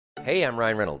Hey, I'm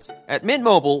Ryan Reynolds. At Mint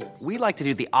Mobile, we like to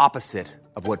do the opposite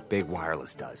of what Big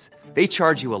Wireless does. They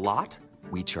charge you a lot,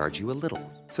 we charge you a little.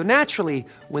 So naturally,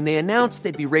 when they announced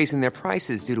they'd be raising their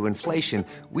prices due to inflation,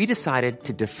 we decided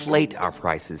to deflate our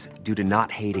prices due to not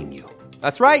hating you.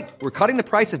 That's right. We're cutting the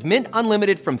price of Mint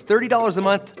Unlimited from $30 a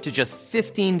month to just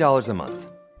 $15 a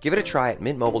month. Give it a try at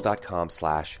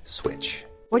mintmobile.com/switch.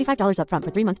 $45 up front for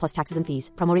 3 months plus taxes and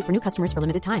fees. Promo rate for new customers for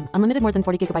limited time. Unlimited more than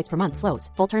 40 gigabytes per month. Slows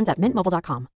full terms at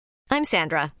mintmobile.com. I'm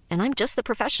Sandra, and I'm just the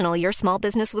professional your small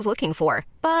business was looking for.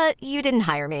 But you didn't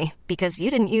hire me because you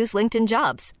didn't use LinkedIn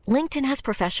Jobs. LinkedIn has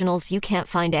professionals you can't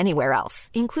find anywhere else,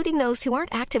 including those who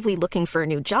aren't actively looking for a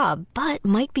new job, but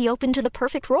might be open to the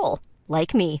perfect role,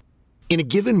 like me. In a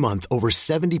given month, over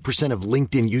 70% of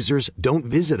LinkedIn users don't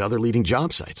visit other leading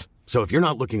job sites. So if you're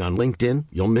not looking on LinkedIn,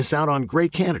 you'll miss out on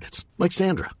great candidates like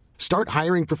Sandra. Start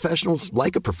hiring professionals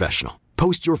like a professional.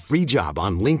 Post your free job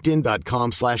on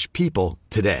linkedin.com/people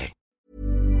today.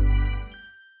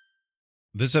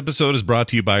 This episode is brought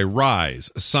to you by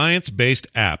Rise, a science-based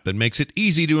app that makes it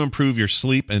easy to improve your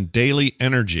sleep and daily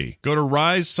energy. Go to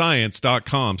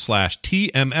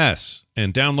risescience.com/TMS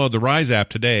and download the Rise app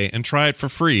today and try it for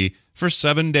free for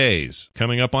 7 days.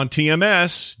 Coming up on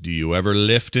TMS, do you ever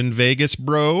lift in Vegas,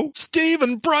 bro? Steve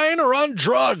and Brian are on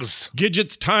drugs.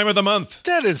 Gidget's time of the month.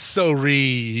 That is so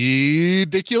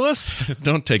ridiculous.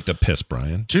 Don't take the piss,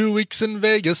 Brian. 2 weeks in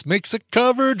Vegas makes a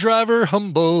cover driver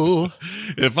humble.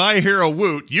 If I hear a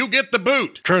woot, you get the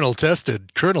boot. Colonel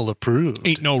tested, Colonel approved.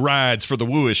 Ain't no rides for the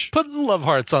wooish. Putting love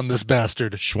hearts on this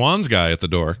bastard. Schwann's guy at the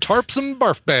door. Tarps and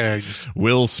barf bags.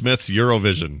 Will Smith's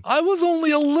Eurovision. I was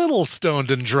only a little stoned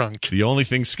and drunk. The only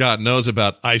thing Scott knows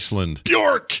about Iceland.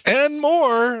 Bjork! And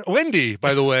more. Wendy,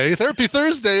 by the way. Therapy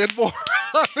Thursday and more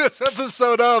on this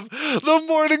episode of The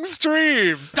Morning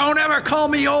Stream. Don't ever call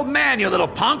me old man, you little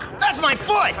punk. That's my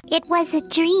foot. It was a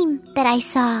dream that I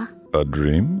saw. A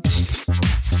dream?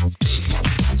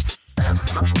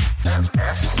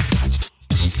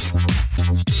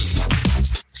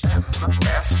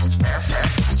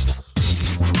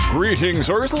 Greetings,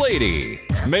 Earth Lady.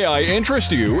 May I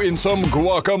interest you in some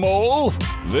guacamole?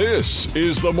 This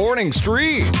is the Morning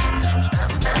Stream.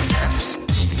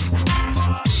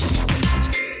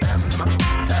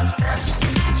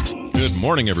 Good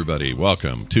morning, everybody.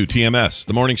 Welcome to TMS,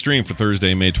 the Morning Stream for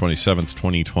Thursday, May 27th,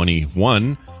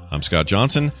 2021. I'm Scott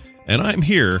Johnson, and I'm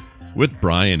here with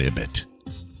Brian Ibbett.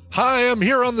 Hi, I'm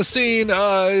here on the scene.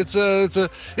 It's a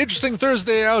interesting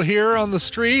Thursday out here on the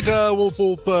street. We'll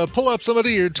pull up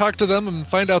somebody or talk to them and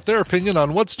find out their opinion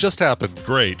on what's just happened.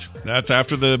 Great. That's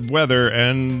after the weather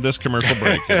and this commercial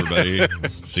break, everybody.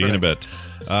 See you in a bit.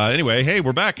 Anyway, hey,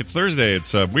 we're back. It's Thursday.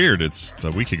 It's weird. It's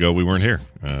a week ago we weren't here.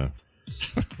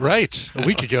 Right, a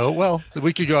week ago. Well, a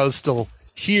week ago I was still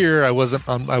here. I wasn't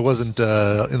in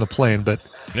the plane, but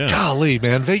yeah. Golly,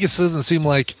 man, Vegas doesn't seem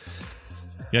like.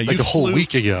 Yeah, like a whole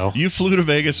week ago. You flew to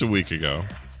Vegas a week ago.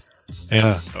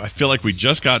 And I feel like we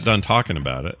just got done talking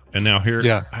about it. And now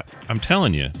here, I'm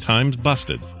telling you, time's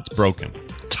busted. It's broken.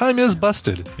 Time is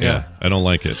busted. Yeah. I don't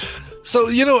like it. So,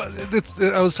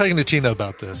 I was talking to Tina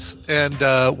about this. And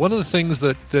one of the things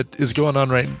that is going on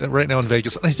right now in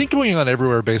Vegas, and I think going on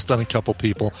everywhere based on a couple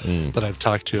people that I've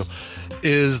talked to,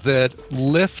 is that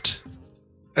Lyft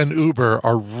and Uber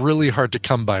are really hard to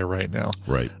come by right now.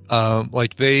 Right.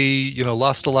 Like they,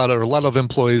 lost a lot of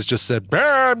employees just said,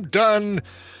 I'm done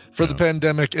for the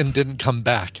pandemic and didn't come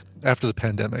back after the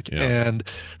pandemic. Yeah. And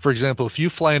for example, if you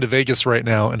fly into Vegas right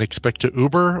now and expect to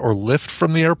Uber or Lyft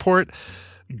from the airport,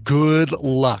 good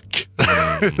luck.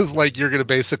 It's like you're going to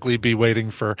basically be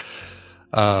waiting for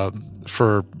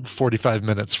 45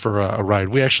 minutes for a ride.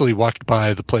 We actually walked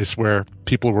by the place where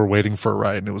people were waiting for a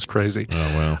ride, and it was crazy.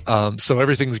 Oh, wow. So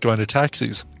everything's going to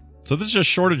taxis. So this is just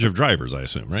shortage of drivers, I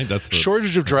assume, right? That's the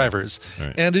shortage of drivers.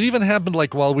 Right. And it even happened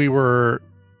like while we were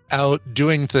out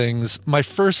doing things. My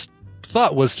first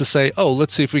thought was to say,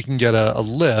 let's see if we can get a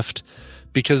Lyft,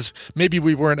 because maybe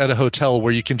we weren't at a hotel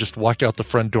where you can just walk out the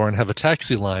front door and have a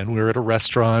taxi line. We were at a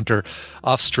restaurant or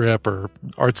off strip or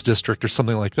arts district or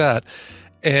something like that.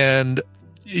 And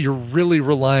you're really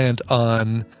reliant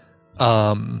on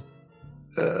the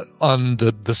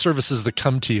services that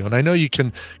come to you. And I know you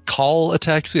can call a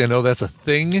taxi. I know that's a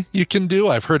thing you can do.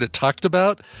 I've heard it talked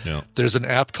about. Yeah. There's an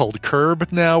app called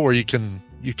Curb now where you can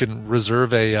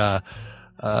reserve get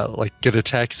a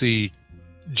taxi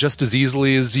just as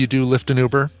easily as you do Lyft and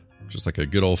Uber. Just like a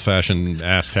good old-fashioned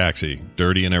ass taxi,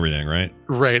 dirty and everything, right?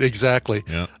 Right, exactly.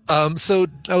 Yeah. So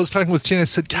I was talking with Tina. I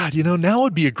said, God, now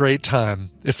would be a great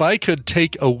time if I could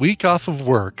take a week off of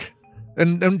work.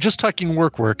 And I'm just talking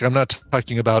work. I'm not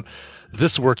talking about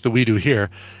this work that we do here.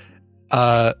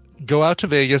 go out to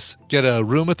Vegas, get a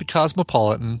room at the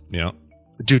Cosmopolitan, Yeah.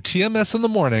 do TMS in the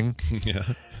morning,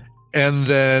 Yeah. and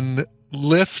then be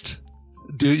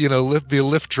a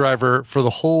Lyft driver for the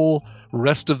whole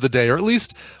rest of the day, or at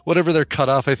least whatever their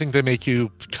cutoff. I think they make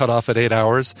you cut off at 8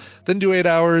 hours. Then do 8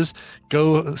 hours,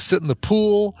 go sit in the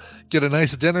pool, get a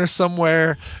nice dinner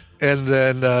somewhere, and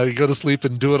then go to sleep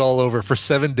and do it all over for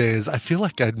 7 days. I feel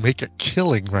like I'd make a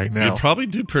killing right now. You'd probably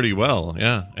do pretty well.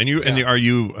 Yeah. And are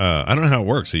you, I don't know how it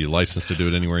works. Are you licensed to do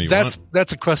it anywhere you want?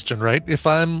 That's a question, right? If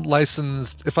I'm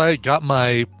licensed, if I got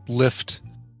my Lyft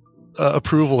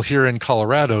approval here in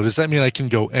Colorado, does that mean I can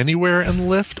go anywhere and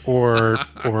Lyft or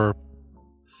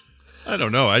I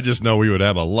don't know. I just know we would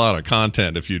have a lot of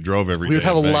content if you drove every day. We would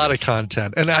have a lot of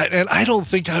content. And I don't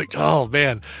think I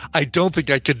don't think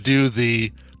I could do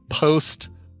the post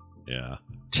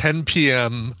 10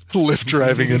 p.m. Lyft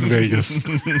driving in Vegas.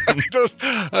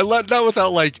 Not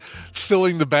without like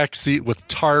filling the back seat with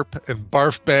tarp and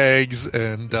barf bags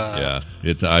and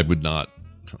I would not.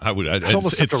 I would. I'd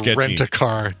almost have to sketchy. rent a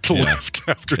car to Lyft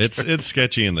after. It's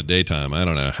sketchy in the daytime. I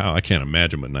don't know how. I can't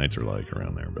imagine what nights are like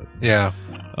around there. But yeah,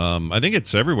 I think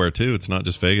it's everywhere too. It's not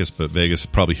just Vegas, but Vegas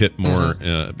probably hit more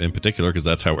in particular because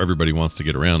that's how everybody wants to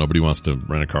get around. Nobody wants to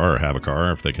rent a car or have a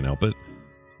car if they can help it.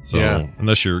 So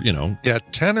unless you're,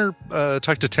 Tanner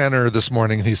talked to Tanner this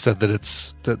morning. He said that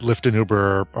Lyft and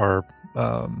Uber are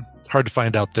hard to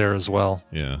find out there as well.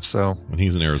 Yeah. So when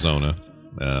he's in Arizona,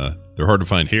 they're hard to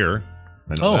find here.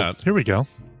 I know that. Here we go.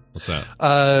 What's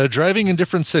that? Driving in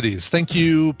different cities. Thank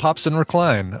you, Pops and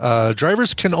Recline.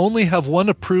 Drivers can only have one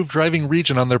approved driving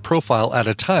region on their profile at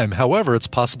a time. However, it's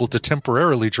possible to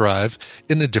temporarily drive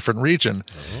in a different region.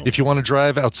 If you want to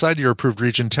drive outside your approved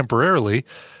region temporarily,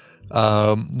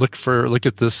 look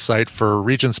at this site for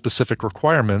region-specific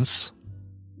requirements.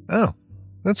 Oh,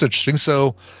 that's interesting.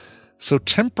 So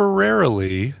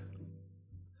temporarily,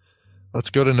 let's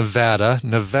go to Nevada.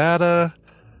 Nevada.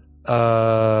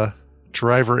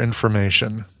 Driver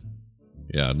information.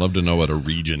 Yeah, I'd love to know what a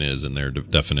region is in their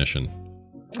definition.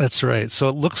 That's right. So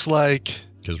it looks like,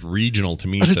 because regional to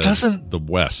me says the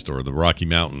West or the Rocky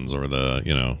Mountains or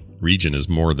the region is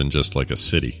more than just like a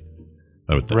city.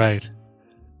 I would think. Right.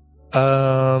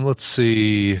 Let's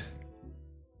see.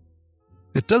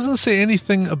 It doesn't say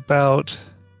anything about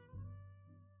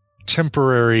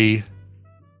temporary.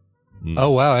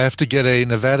 Oh, wow. I have to get a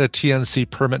Nevada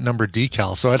TNC permit number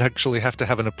decal. So I'd actually have to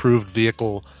have an approved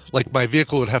vehicle. Like my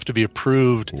vehicle would have to be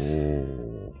approved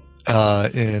in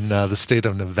the state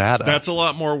of Nevada. That's a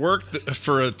lot more work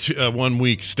for a 1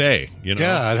 week stay.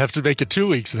 Yeah, I'd have to make it 2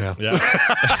 weeks now. Yeah.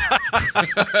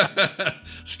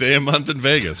 Stay a month in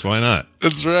Vegas. Why not?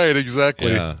 That's right.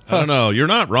 Exactly. Yeah. I don't know. You're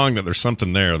not wrong that there's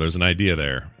something there. There's an idea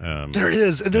there. There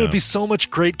is. And there would be so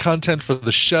much great content for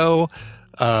the show.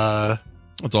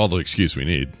 That's all the excuse we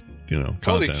need, It's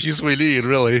all the excuse we need,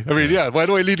 really. I mean, why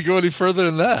do I need to go any further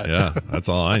than that? Yeah, that's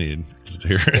all I need. Just to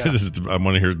hear. I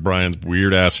want to hear Brian's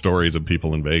weird ass stories of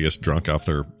people in Vegas drunk out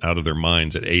of their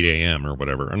minds at 8 a.m. or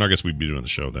whatever. And I guess we'd be doing the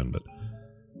show then, but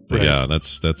right. Yeah,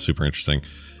 that's super interesting.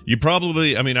 You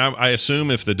probably, I assume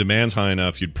if the demand's high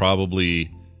enough, you'd probably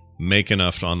make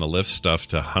enough on the Lyft stuff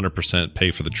to 100%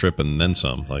 pay for the trip and then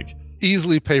some. Like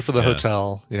easily pay for the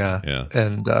hotel. Yeah.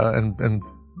 And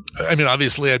I mean,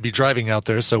 obviously, I'd be driving out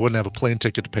there, so I wouldn't have a plane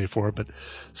ticket to pay for, but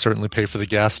certainly pay for the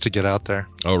gas to get out there.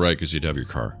 Oh, right, because you'd have your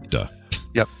car. Duh.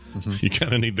 Yep. Mm-hmm. You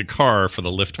kind of need the car for the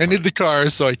Lyft part. I need the car,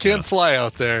 so I can't fly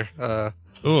out there.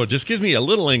 It just gives me a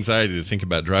little anxiety to think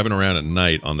about driving around at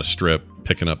night on the Strip,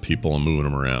 picking up people and moving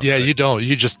them around. Yeah, you don't.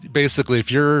 You just basically,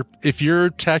 if you're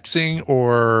taxing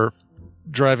or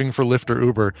driving for Lyft or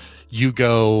Uber, you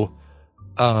go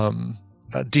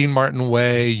Dean Martin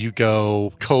Way, you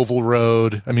go Covell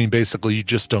Road. I mean, basically, you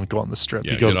just don't go on the Strip.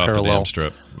 Yeah, you go get off parallel. The damn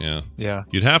Strip. Yeah. Yeah.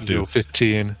 You'd have to. Go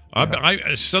 15.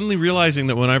 I suddenly realizing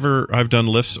that whenever I've done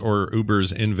Lyfts or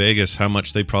Ubers in Vegas, how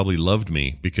much they probably loved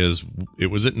me because it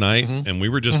was at night and we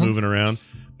were just moving around.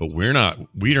 But we are not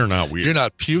weird. You're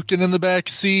not puking in the back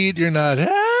seat. You're not,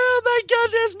 oh my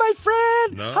God, there's my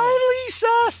friend. No. Hi, Lisa.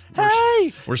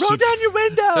 Hey, roll down your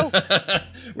window.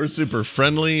 We're super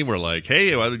friendly. We're like,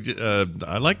 hey,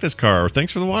 I like this car.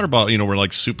 Thanks for the water bottle. We're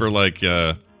like super like,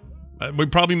 we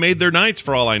probably made their nights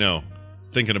for all I know,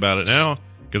 thinking about it now.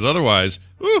 Because otherwise,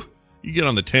 you get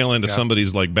on the tail end of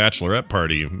somebody's like bachelorette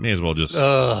party, you may as well just.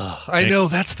 I know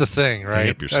that's the thing,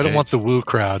 right? I don't want the woo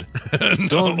crowd.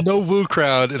 No woo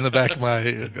crowd in the back of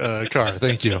my car.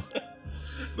 Thank you.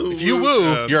 If you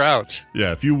woo, you're out.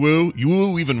 Yeah, if you woo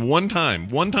even one time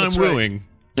that's wooing,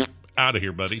 out of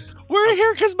here, buddy. We're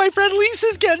here because my friend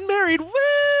Lisa's getting married. Woo!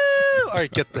 All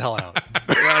right, get the hell out.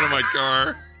 Get out of my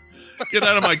car. Get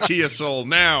out of my Kia Soul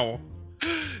now.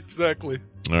 Exactly.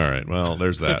 All right. Well,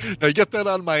 there's that. Now get that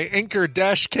on my Anchor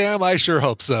dash cam. I sure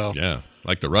hope so. Yeah.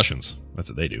 Like the Russians. That's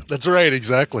what they do. That's right.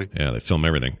 Exactly. Yeah, they film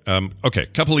everything. Okay,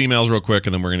 couple emails real quick,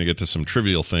 and then we're going to get to some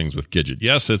trivial things with Gidget.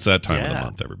 Yes, it's that time of the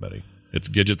month, everybody. It's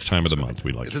Gidget's time of the month,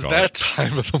 we like to call it. It is that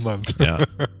time of the month.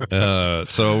 Yeah.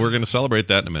 So we're going to celebrate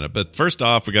that in a minute. But first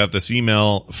off, we got this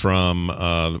email from,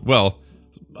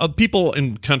 people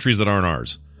in countries that aren't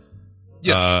ours.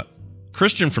 Yes.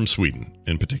 Christian from Sweden,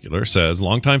 in particular, says,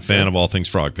 longtime fan of all things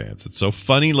Frog Pants. It's so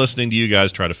funny listening to you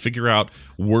guys try to figure out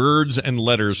words and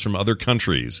letters from other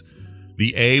countries.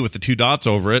 The A with the 2 dots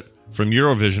over it from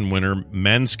Eurovision winner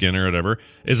Manskin or whatever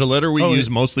is a letter we use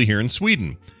mostly here in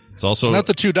Sweden. It's also not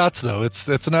the 2 dots though. It's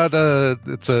not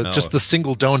just the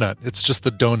single donut. It's just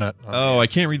the donut. Oh, I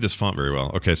can't read this font very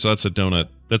well. Okay, so that's a donut.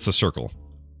 That's a circle.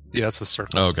 Yeah, it's a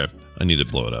circle. Oh, okay. I need to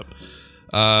blow it up.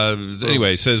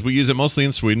 Anyway, says we use it mostly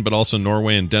in Sweden, but also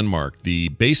Norway and Denmark. The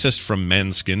bassist from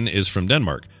Manskin is from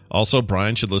Denmark. Also,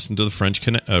 Brian should listen to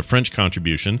the French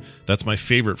contribution. That's my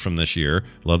favorite from this year.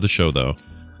 Love the show, though.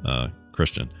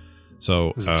 Christian.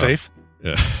 So is it safe?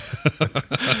 Yeah.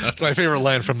 It's my favorite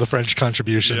line from the French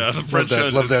contribution. Yeah, the French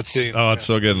love that scene. Oh, it's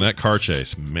so good. And that car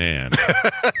chase, man.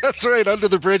 That's right. Under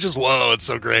the bridges. Whoa, it's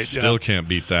so great. Still can't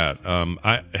beat that.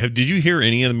 Did you hear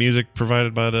any of the music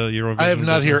provided by the Eurovision?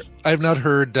 I have not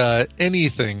heard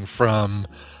anything from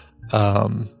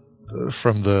the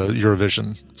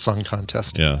Eurovision Song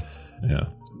Contest. Yeah.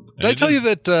 Did I tell you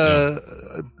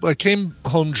that I came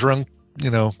home drunk,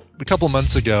 a couple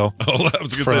months ago? Oh, that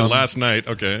was good. Last night.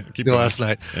 Okay. Last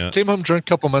night. Yeah. Came home drunk a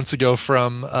couple months ago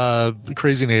from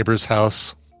crazy neighbor's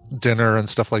house, dinner and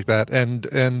stuff like that,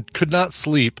 and could not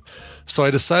sleep. So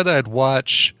I decided I'd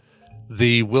watch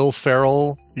the Will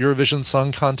Ferrell Eurovision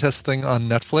Song Contest thing on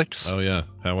Netflix. Oh, yeah.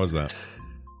 How was that?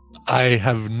 I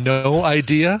have no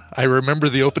idea. I remember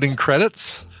the opening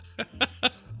credits.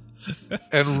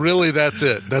 And really, that's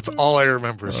it. That's all I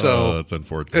remember. So that's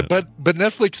unfortunate. But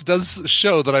Netflix does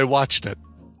show that I watched it.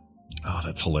 Oh,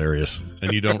 that's hilarious.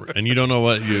 And you don't know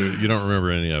what you don't remember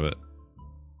any of it.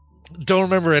 Don't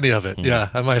remember any of it. Hmm. Yeah,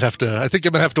 I think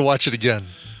I'm gonna have to watch it again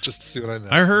just to see what I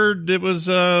missed. I heard it was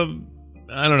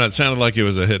I don't know. It sounded like it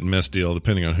was a hit and miss deal,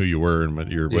 depending on who you were and what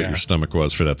your stomach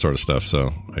was for that sort of stuff. So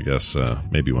I guess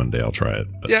maybe one day I'll try it.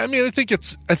 But. Yeah, I mean, I think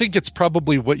it's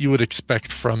probably what you would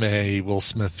expect from a Will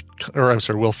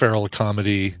Ferrell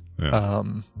comedy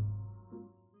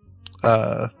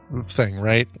thing,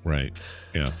 right? Right.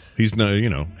 Yeah. He's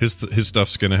his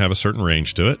stuff's going to have a certain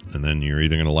range to it, and then you're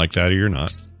either going to like that or you're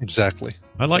not. Exactly.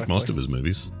 I like most of his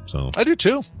movies, so I do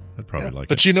too. I'd probably like it.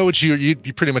 But you know what you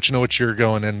pretty much know what you're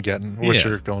going and getting, what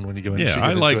you're going when you go in. Yeah,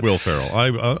 I like Will Ferrell. I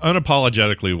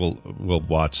unapologetically will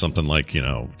watch something like,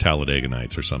 Talladega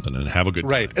Nights or something and have a good time.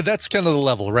 Right. That's kind of the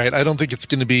level, right? I don't think it's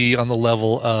going to be on the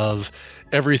level of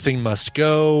Everything Must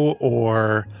Go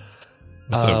or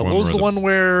what was the one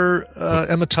where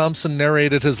Emma Thompson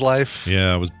narrated his life?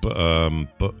 Yeah, it was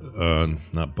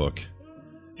not Book.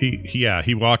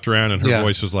 He walked around and her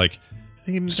voice was like,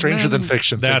 Stranger Than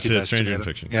Fiction. That's it. Stranger Than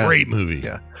Fiction. Yeah. Great movie.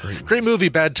 Yeah. Great movie.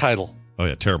 Bad title. Oh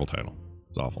yeah. Terrible title.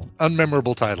 It's awful.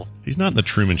 Unmemorable title. He's not in the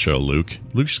Truman Show, Luke.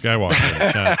 Luke Skywalker. In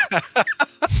the chat.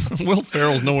 Will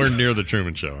Ferrell's nowhere near the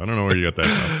Truman Show. I don't know where you got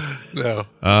that from. No.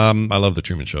 I love the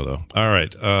Truman Show though. All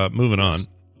right. Moving on.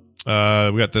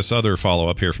 We got this other follow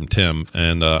up here from Tim,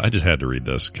 and I just had to read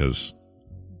this because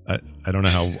I don't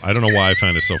know why I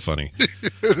find it so funny.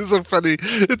 It's a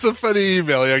funny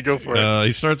email. Yeah, go for it.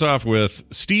 He starts off with,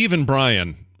 Steve and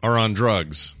Brian are on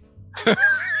drugs.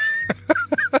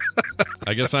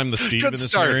 I guess I'm the Steve in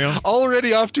this scenario.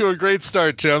 Already off to a great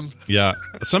start, Tim. Yeah.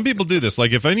 Some people do this.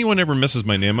 Like if anyone ever messes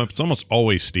my name up, it's almost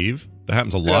always Steve. That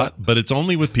happens a lot, but it's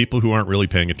only with people who aren't really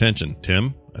paying attention.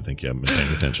 Tim, I think you haven't been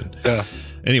paying attention. Yeah.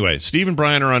 Anyway, Steve and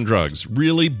Brian are on drugs.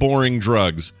 Really boring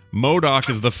drugs. MODOK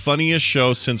is the funniest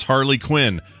show since Harley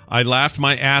Quinn. I laughed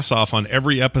my ass off on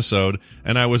every episode,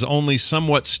 and I was only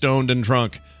somewhat stoned and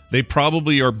drunk. They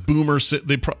probably are boomer.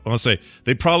 They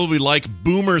probably like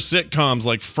boomer sitcoms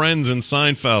like Friends and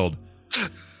Seinfeld.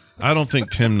 I don't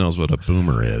think Tim knows what a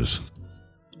boomer is.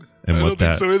 And I don't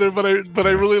think so either, but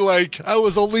I really like. I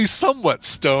was only somewhat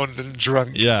stoned and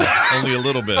drunk. Yeah, only a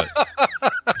little bit,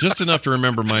 just enough to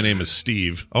remember my name is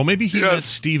Steve. Oh, maybe he meant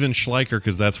Steven Schleicher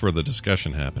because that's where the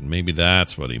discussion happened. Maybe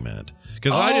that's what he meant.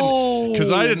 Because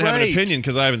I didn't have an opinion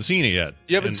because I haven't seen it yet.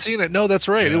 You haven't seen it? No, that's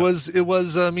right. Yeah. It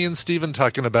was me and Steven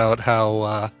talking about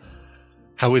how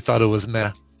we thought it was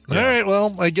meh. Yeah. All right,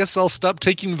 well, I guess I'll stop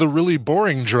taking the really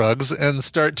boring drugs and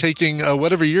start taking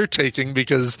whatever you're taking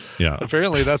because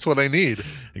apparently that's what I need.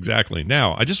 Exactly.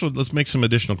 Now, let's make some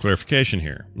additional clarification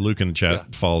here. Luke in the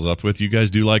chat follows up with, you guys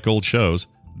do like old shows.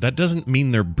 that doesn't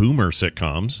mean they're boomer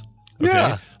sitcoms. Okay?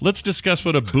 Yeah. Let's discuss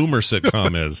what a boomer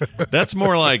sitcom is. That's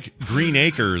more like Green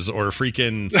Acres or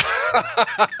freaking,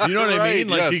 you know what I mean?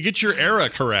 Like, yes. you get your era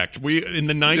correct. In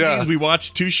the 90s, we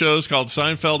watched two shows called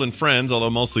Seinfeld and Friends,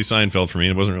 although mostly Seinfeld for me.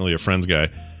 I wasn't really a Friends guy.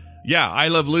 Yeah, I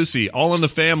Love Lucy, All in the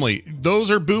Family. Those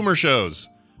are boomer shows.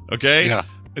 Okay? Yeah.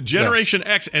 Generation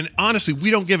X. And honestly, we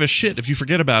don't give a shit if you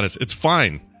forget about us. It's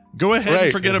fine. Go ahead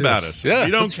and forget about us. Yeah,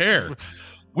 we don't care.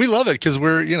 We love it because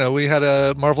we had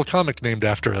a Marvel comic named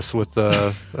after us with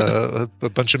a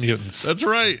bunch of mutants. That's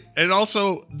right. And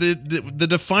also, the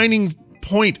defining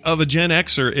point of a Gen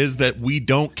Xer is that we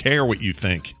don't care what you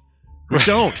think. We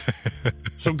don't.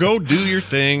 So go do your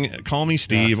thing. Call me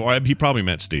Steve. Or he probably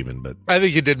meant Steven, but I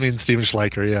think he did mean Steven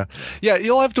Schleicher. Yeah, yeah.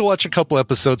 You'll have to watch a couple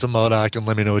episodes of MODOK and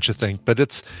let me know what you think. But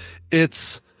it's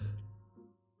a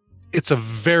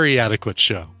very adequate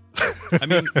show. I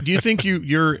mean, do you think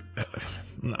you're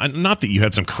not that you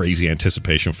had some crazy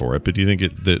anticipation for it, but do you think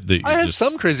I had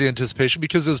some crazy anticipation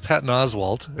because it was Patton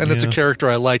Oswalt, and it's a character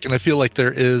I like, and I feel like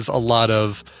there is a lot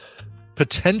of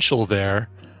potential there.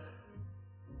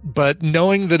 But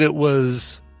knowing that it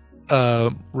was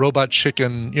Robot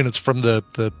Chicken, it's from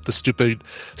the stupid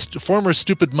former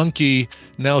Stupid Monkey,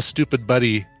 now Stupid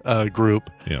Buddy group.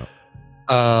 Yeah.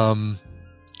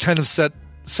 Kind of set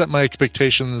my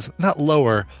expectations not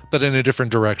lower, but in a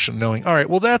different direction, knowing, all right,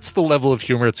 well, that's the level of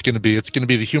humor it's going to be. It's going to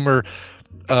be the humor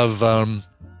of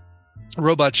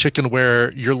Robot Chicken,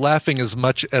 where you're laughing as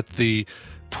much at the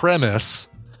premise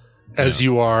as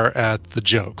you are at the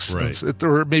jokes. Right.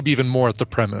 Or maybe even more at the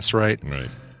premise, right? Right.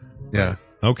 Yeah.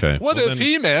 Okay. What if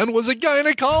He-Man was a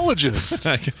gynecologist?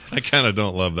 I kind of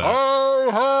don't love that. I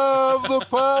have the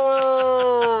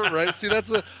power. Right? See, that's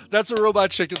a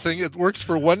Robot Chicken thing. It works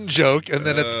for one joke, and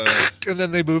then and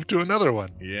then they move to another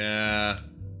one. Yeah.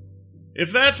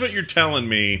 If that's what you're telling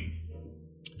me.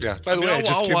 Yeah. By the way, I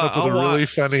just came up with a really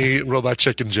funny Robot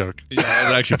Chicken joke. Yeah, that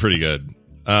was actually pretty good.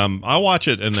 I'll watch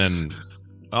it and then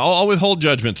I'll withhold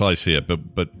judgment till I see it.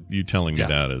 But you telling me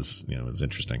that is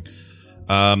interesting.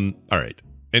 All right.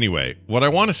 Anyway, what I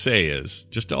want to say is,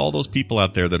 just to all those people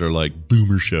out there that are like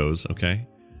boomer shows, okay?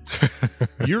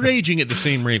 You're aging at the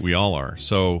same rate we all are.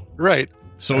 So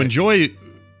enjoy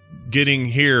getting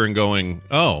here and going,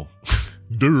 oh,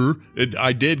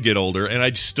 I did get older, and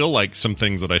I still like some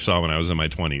things that I saw when I was in my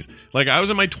 20s. Like, I was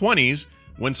in my 20s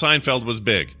when Seinfeld was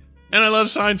big, and I love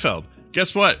Seinfeld.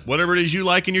 Guess what? Whatever it is you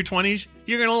like in your 20s,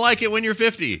 you're going to like it when you're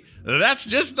 50. That's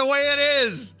just the way it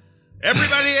is.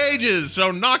 Everybody ages, so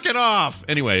knock it off.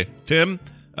 Anyway, Tim,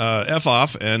 F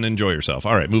off and enjoy yourself.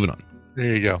 All right, moving on. There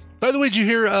you go. By the way, did you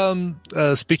hear,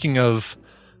 speaking of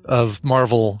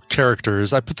Marvel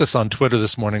characters, I put this on Twitter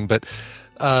this morning, but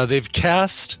they've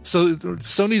cast, so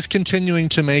Sony's continuing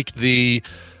to make the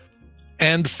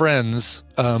and Friends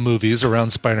movies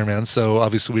around Spider-Man. So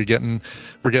obviously we're getting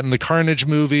the Carnage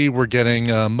movie, we're getting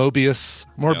Morbius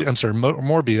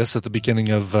at the beginning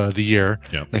of the year,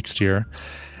 next year.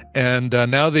 And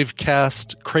now they've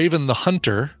cast Kraven the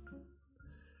Hunter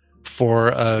for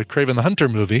a Kraven the Hunter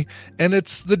movie, and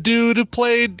it's the dude who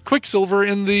played Quicksilver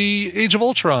in the Age of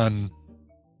Ultron.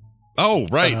 Oh,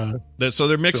 right. So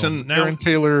they're mixing now. Aaron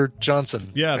Taylor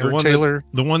Johnson. Yeah, the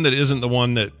one that isn't the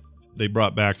one that they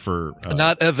brought back for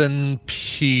not Evan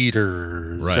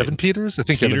Peters. Right. Evan Peters? I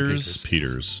think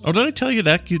Peters. Oh, did I tell you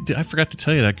that? I forgot to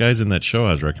tell you that guy's in that show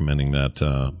I was recommending,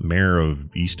 that Mayor of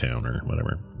Easttown or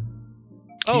whatever.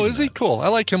 Oh, is he? Cool. I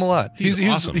like him a lot. He's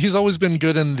awesome. He's always been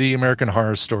good in the American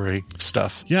Horror Story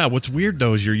stuff. Yeah, what's weird,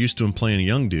 though, is you're used to him playing a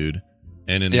young dude,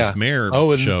 and in this Mayor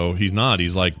show, he's not.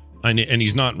 He's like, and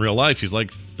he's not in real life. He's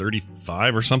like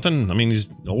 35 or something. I mean, he's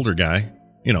an older guy,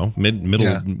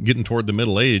 middle, getting toward the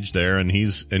middle age there, and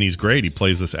he's great. He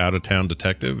plays this out-of-town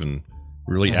detective and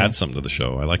really adds something to the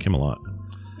show. I like him a lot.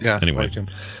 Yeah. Anyway, like him.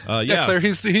 Claire,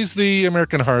 he's the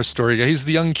American Horror Story guy. He's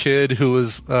the young kid who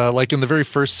was like in the very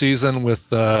first season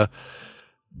with Dermot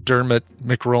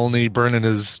McRolney burning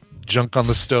his junk on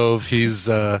the stove. He was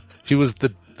the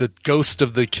ghost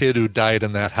of the kid who died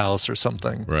in that house or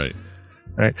something. Right.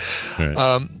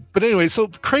 But anyway, so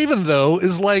Kraven though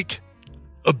is like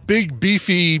a big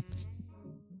beefy,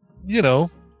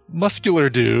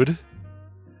 muscular dude.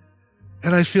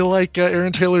 And I feel like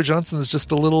Aaron Taylor Johnson is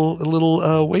just a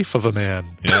little waif of a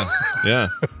man. Yeah.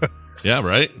 Yeah,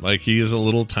 right? Like, he is a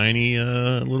little tiny,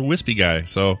 little wispy guy.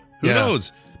 So, who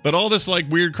knows? But all this, like,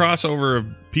 weird crossover of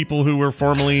people who were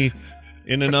formerly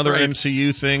in another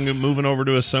MCU thing, moving over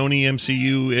to a Sony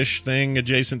MCU-ish thing,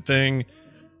 adjacent thing,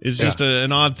 is just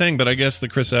an odd thing. But I guess the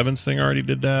Chris Evans thing already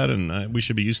did that, and we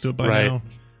should be used to it by now.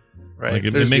 Right.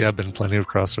 Like There's been plenty of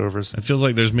crossovers. It feels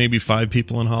like there's maybe 5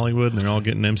 people in Hollywood, and they're all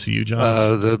getting MCU jobs.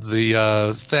 The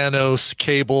Thanos,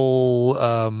 Cable.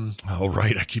 Oh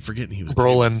right, I keep forgetting he was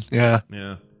Brolin. Yeah.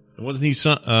 Wasn't he?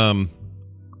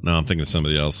 No, I'm thinking of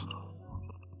somebody else.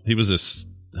 He was this.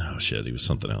 Oh shit, he was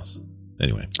something else.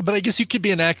 Anyway, but I guess you could be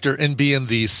an actor and be in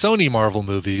the Sony Marvel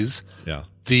movies. Yeah.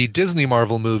 The Disney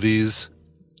Marvel movies.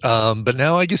 But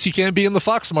now I guess you can't be in the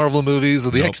Fox Marvel movies or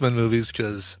the X-Men movies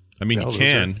because. I mean, you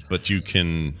can, but you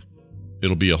can.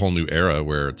 It'll be a whole new era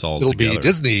where it's all together. It'll be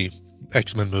Disney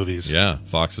X-Men movies. Yeah,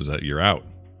 Fox is you're out.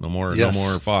 No more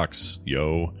Fox,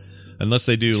 yo. Unless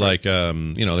they do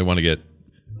they want to get,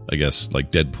 I guess,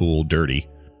 like Deadpool dirty.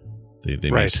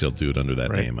 They may still do it under that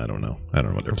name. I don't know. I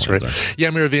don't know what their plans are. Yeah,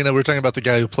 Miravina, we're talking about the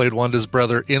guy who played Wanda's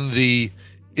brother in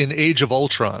Age of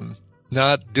Ultron.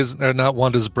 Not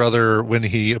Wanda's brother when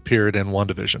he appeared in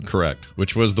WandaVision. Correct.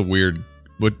 Which was the weird.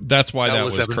 That's why that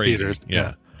was crazy. Peters.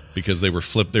 Yeah, because they were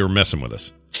They were messing with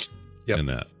us. Yep. In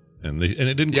that, and it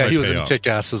didn't. Yeah, quite he was pay in off.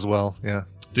 Kick-Ass as well. Yeah,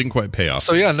 didn't quite pay off.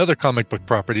 So yeah, another comic book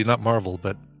property, not Marvel,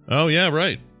 but. Oh yeah,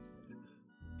 right.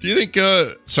 Do you think?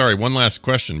 Sorry, one last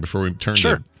question before we turn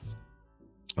to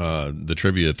the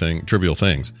trivial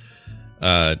things.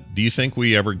 Do you think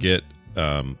we ever get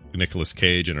Nicolas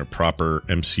Cage in a proper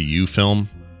MCU film?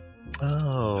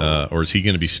 Oh. Or is he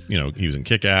going to be? He was in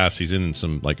Kick-Ass. He's in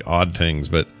some like odd things,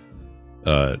 but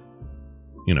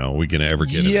we going to ever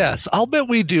get him? Yes, I'll bet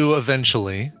we do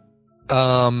eventually.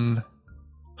 Who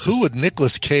would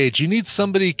Nicolas Cage? You need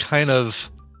somebody kind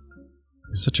of.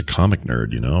 He's such a comic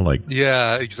nerd, like.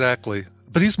 Yeah, exactly.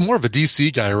 But he's more of a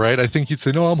DC guy, right? I think he'd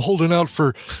say, "No, I'm holding out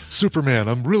for Superman.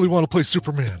 I really want to play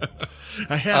Superman."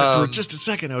 I had it for just a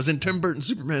second. I was in Tim Burton's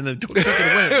Superman, and they took it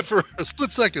away for a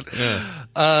split second.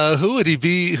 Yeah. Who would he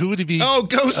be? Oh,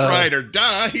 Ghost Rider!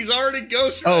 Duh, he's already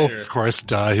Ghost Rider. Oh, of course,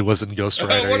 duh. He wasn't Ghost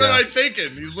Rider. What am I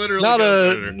thinking? He's literally not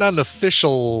Ghost Rider. Not an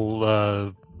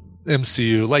official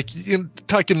MCU. Like you're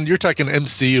talking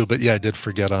MCU, but yeah, I did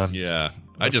forget on. Yeah.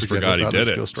 I just forgot he did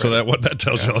it. So that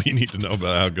tells you all you need to know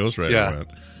about how Ghost Rider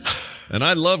went. And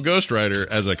I love Ghost Rider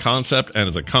as a concept and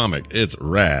as a comic. It's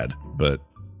rad, but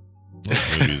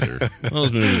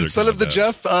those movies are Son of the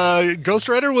Jeff, Ghost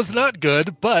Rider was not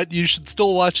good, but you should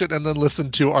still watch it and then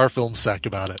listen to our film sack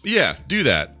about it. Yeah, do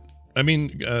that. I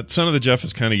mean, Son of the Jeff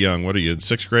is kind of young. What are you, in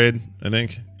 6th grade, I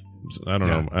think? I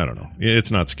don't know.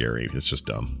 It's not scary. It's just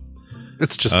dumb.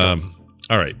 It's just dumb.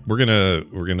 All right, we're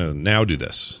gonna now do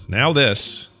this. Now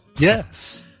this.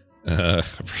 Yes. I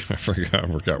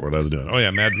forgot what I was doing. Oh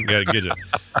yeah, Mad Gidget.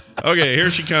 Okay, here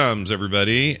she comes,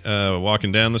 everybody.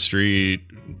 Walking down the street,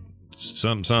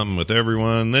 something with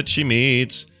everyone that she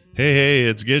meets. Hey,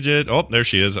 it's Gidget. Oh, there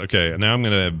she is. Okay, now I'm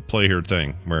gonna play her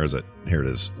thing. Where is it? Here it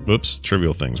is. Whoops,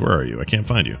 trivial things. Where are you? I can't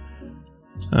find you.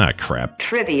 Ah, crap.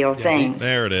 Trivial things.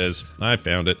 There it is. I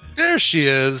found it. There she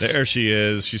is.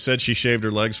 She said she shaved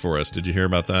her legs for us. Did you hear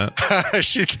about that?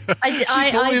 she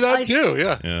told me that too.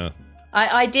 Yeah.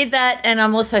 I did that, and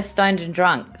I'm also stoned and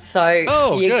drunk. So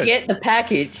you get the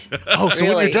package. So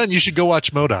when you're done, you should go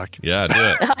watch MODOK. Yeah, do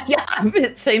it. Yeah,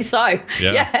 it seems so.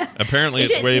 Yeah. Apparently,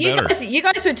 it's way better. You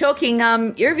guys were talking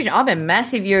Eurovision. I'm a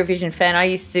massive Eurovision fan. I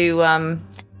used to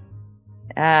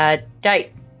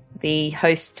date the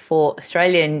host for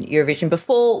Australian Eurovision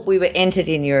before we were entered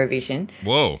in Eurovision.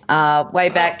 Whoa. Way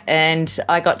back, and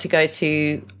I got to go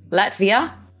to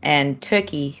Latvia and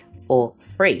Turkey for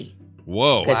free.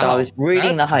 Whoa. Because I was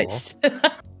rooting the hosts.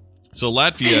 So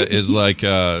Latvia is like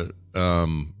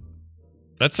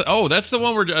that's the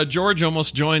one where George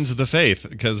almost joins the faith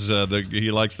because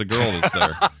he likes the girl that's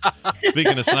there.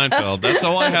 Speaking of Seinfeld, that's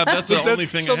all I have. That's the only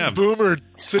thing I have. Boomer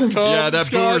sitcom. Yeah,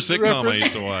 that boomer sitcom I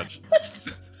used to watch.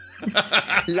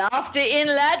 Laughter in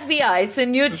Latvia. It's a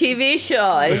new TV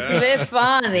show. It's very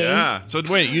funny. Yeah. So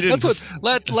wait, you didn't. That's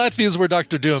what Latvia is where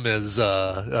Dr. Doom is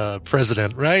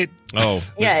president, right? Oh,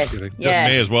 yeah. This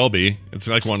may as well be. It's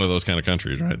like one of those kind of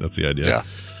countries, right? That's the idea. Yeah.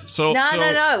 So No.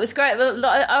 It was great.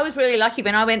 I was really lucky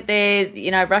when I went there.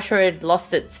 Russia had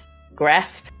lost its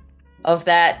grasp of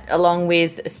that, along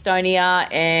with Estonia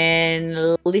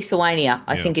and Lithuania,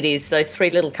 I think it is, those 3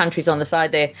 little countries on the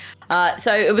side there.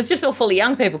 So it was just all full of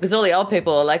young people, because all the old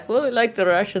people are like, well, we like the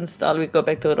Russian style, we go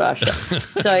back to Russia.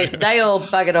 So they all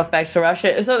buggered off back to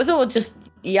Russia. So it was all just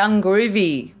young,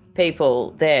 groovy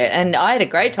people there. And I had a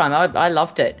great time. I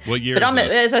loved it. What year is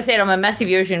this? As I said, I'm a massive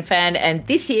Eurovision fan. And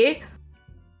this year,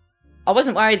 I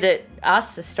wasn't worried that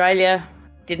Australia,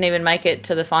 didn't even make it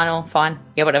to the final. Fine.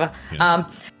 Yeah, whatever. Yeah.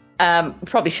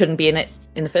 Probably shouldn't be in it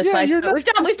in the first place. But we've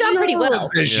done pretty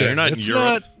well. Yeah, you're not in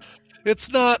Europe.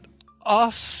 It's not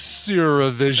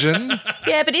Eurovision.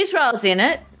 Yeah, but Israel's in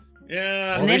it.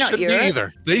 Yeah. And they're not Europe. be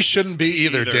either. They shouldn't be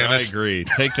either, damn it. I agree.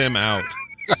 Take them out.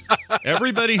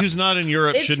 Everybody who's not in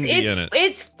Europe shouldn't be in it.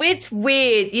 It's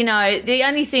weird, you know. The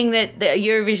only thing that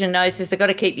Eurovision knows is they've got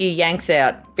to keep you Yanks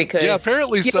out because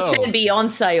apparently you so. Send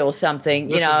Beyonce or something,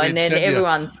 Listen, you know, and then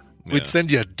everyone. We'd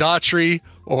send you Daughtry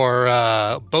or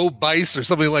Bo Bice or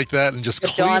something like that, and just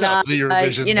clean up the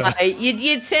Eurovision. You know,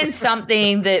 you'd send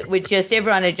something that would just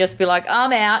everyone would just be like,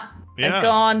 "I'm out." And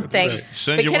gone, thanks.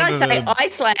 But can I say,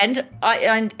 Iceland,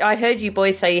 I heard you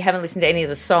boys say you haven't listened to any of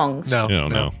the songs.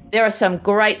 No. There are some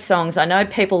great songs. I know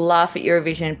people laugh at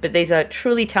Eurovision, but these are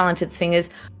truly talented singers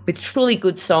with truly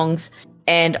good songs,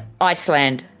 and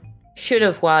Iceland should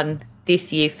have won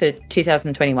this year for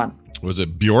 2021. Was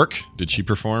it Bjork? Did she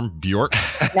perform? Bjork?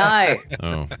 No.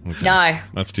 Oh, okay. No.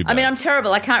 That's too bad. I mean, I'm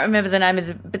terrible. I can't remember the name of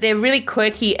it, but they're really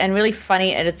quirky and really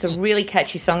funny, and it's a really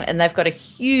catchy song, and they've got a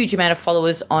huge amount of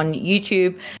followers on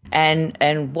YouTube and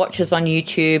watchers on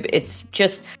YouTube. It's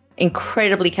just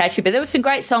incredibly catchy. But there were some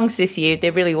great songs this year.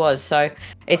 There really was. So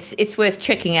it's worth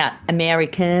checking out,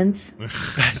 Americans.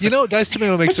 You know, Dice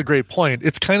Tomato makes a great point.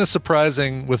 It's kind of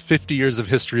surprising with 50 years of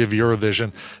history of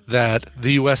Eurovision that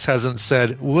the U.S. hasn't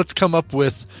said, well, let's come up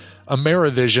with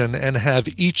Amerivision and have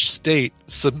each state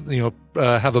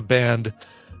have a band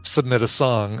submit a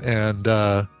song and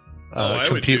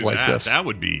compete like this. That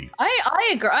would be. I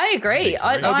agree.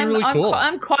 I'm really cool.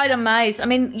 I'm quite amazed. I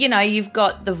mean, you know, you've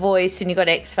got The Voice and you've got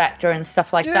X Factor and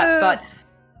stuff like that, but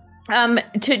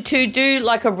to do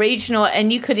like a regional,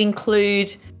 and you could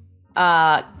include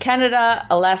Canada,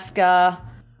 Alaska,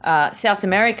 South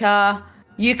America.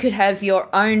 You could have your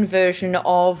own version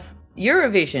of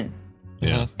Eurovision.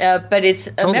 Yeah. But it's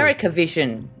America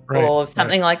Vision. Right, or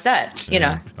something like that, you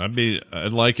know.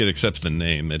 I'd like it, except the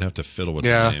name. They'd have to fiddle with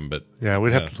the name, but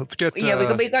we'd have to. Let's get. we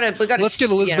got. Let's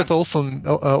get Elizabeth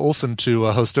Olsen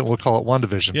to host it. We'll call it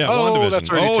WandaVision. Yeah, WandaVision. That's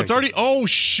already it's already. Oh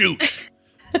shoot.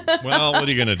 Well, what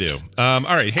are you gonna do? All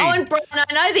right. Hey. Oh, and Brian,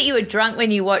 I know that you were drunk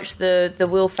when you watched the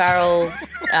Will Ferrell.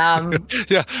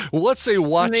 Yeah. Well, let's say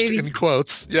watched movie. in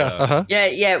quotes. Yeah. Uh-huh.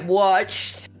 Yeah.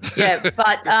 Watched. Yeah,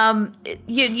 but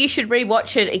you should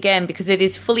rewatch it again because it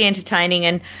is fully entertaining,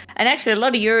 and actually a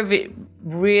lot of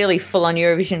really full on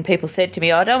Eurovision people said to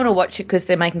me, I don't want to watch it because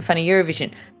they're making fun of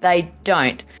Eurovision. They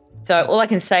don't. So all I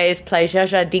can say is play Zha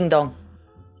Zha Ding Dong.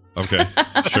 Okay,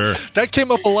 sure. That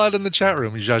came up a lot in the chat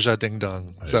room. Zha Zha Ding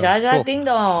Dong. So, Zha Zha Ding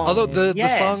Dong. Although the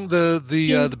song,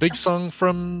 the big song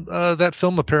from that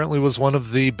film apparently was one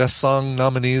of the best song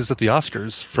nominees at the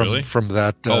Oscars from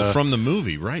that. From the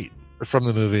movie, right? From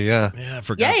the movie, yeah. Yeah, I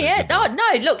forgot. Yeah.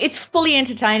 No, look, it's fully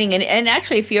entertaining. And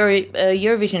actually, if you're a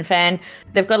Eurovision fan,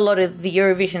 they've got a lot of the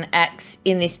Eurovision acts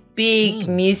in this big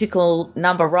musical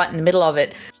number right in the middle of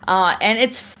it. And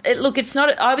it's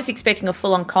not, I was expecting a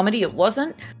full-on comedy. It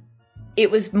wasn't.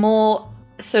 It was more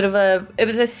sort of it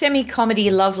was a semi-comedy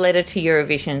love letter to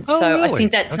Eurovision. Oh, so really? I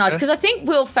think that's nice. Because I think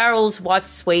Will Ferrell's wife's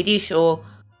Swedish or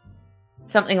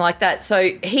something like that.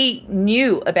 So he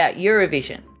knew about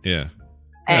Eurovision. Yeah.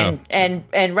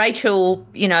 And Rachel,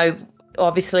 you know,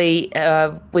 obviously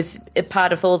was a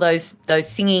part of all those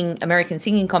American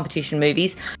singing competition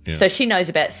movies. Yeah. So she knows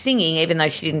about singing, even though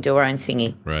she didn't do her own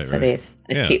singing. Right. So there's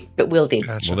a tip, but Will did.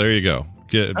 Gotcha. Well, there you go.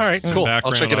 Get all right, cool.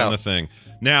 Background I'll check it on out. the thing.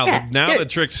 Now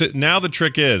the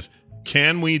trick is,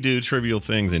 can we do trivial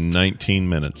things in 19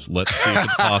 minutes? Let's see if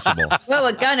it's possible. Well,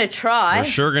 we're going to try. We're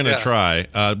sure going to try.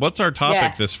 What's our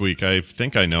topic this week? I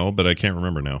think I know, but I can't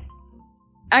remember now.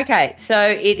 Okay, so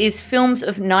it is films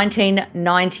of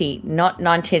 1990, not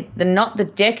the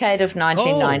decade of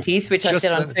 1990s, which I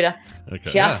said on Twitter.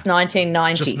 Okay. Just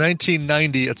 1990. Just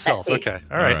 1990 itself. Okay,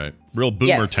 all right. Real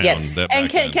boomer town. Yeah. And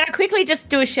can I quickly just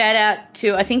do a shout out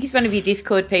to, I think he's one of your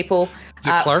Discord people, is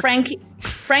it Clark? Frank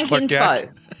Clark Info. Gack?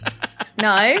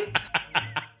 No,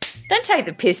 don't take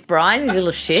the piss, Brian, you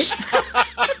little shit.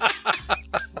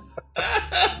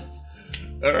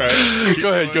 All right,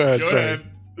 go ahead. Sorry.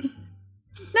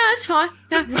 No, it's fine.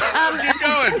 No.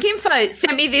 Frank Info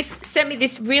sent me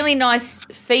this really nice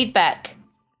feedback.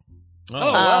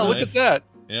 Oh wow! Look at that.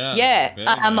 Yeah.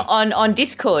 Nice. on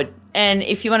Discord, and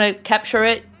if you want to capture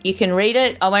it, you can read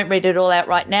it. I won't read it all out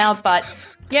right now,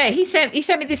 but yeah, he sent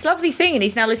me this lovely thing, and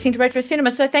he's now listening to Retro Cinema.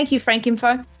 So thank you, Frank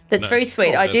Info. That's very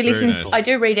sweet. I do listen. Nice. I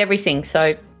do read everything.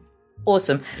 So.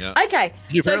 Awesome. Yeah. Okay.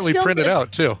 You apparently print it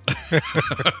out too.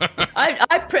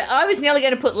 I was nearly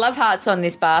going to put love hearts on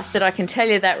this bastard. I can tell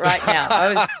you that right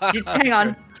now. Hang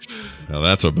on. Now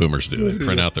that's what boomers do. They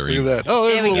print out their emails. Oh,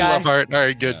 there's a little love heart. All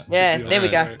right, good. Yeah, there we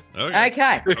go.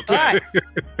 Okay. All right.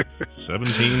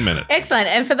 17 minutes. Excellent.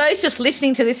 And for those just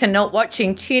listening to this and not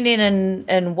watching, tune in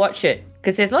and watch it.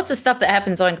 because there's lots of stuff that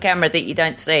happens on camera that you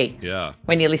don't see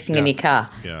when you're listening in your car.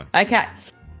 Yeah. Okay.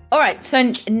 All right.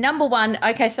 So number one.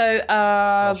 Okay. So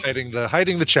hiding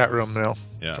the chat room now.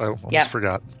 Yeah. I almost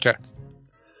forgot. Okay.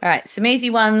 All right. Some easy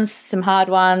ones, some hard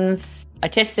ones. I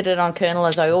tested it on Colonel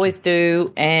as I always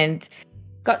do, and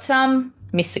got some,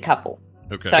 missed a couple.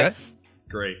 Okay. So,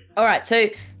 great. All right. So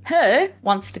her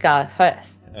wants to go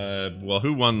first. Well,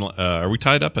 who won? Are we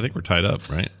tied up? I think we're tied up,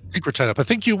 right? I think we're tied up. I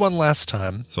think you won last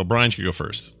time. So Brian should go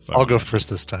first. I'll go first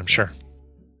this time. Sure.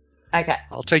 Okay.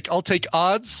 I'll take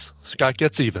odds. Scott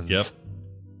gets evens. Yep.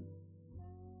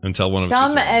 Until one of us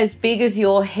Some gets it. as big as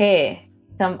your hair.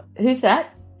 Who's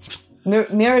that?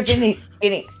 Mira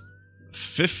Phoenix.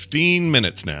 15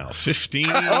 minutes now. 15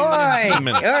 All right.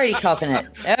 minutes. You're already copping it.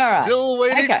 All right. Still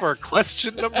waiting for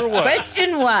question number 1.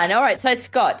 Question 1. All right. So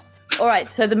Scott. All right.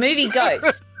 So the movie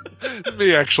Ghost.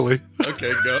 Me, actually.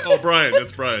 Okay, go. Oh, Brian.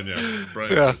 That's Brian, yeah. Brian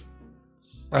first.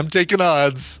 I'm taking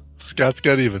odds. Scott's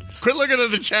got evens. Quit looking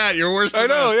at the chat. You're worse than I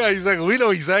know, us. yeah, exactly. We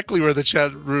know exactly where the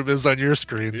chat room is on your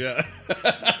screen. Yeah.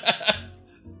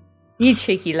 You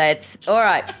cheeky lads. All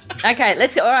right. Okay,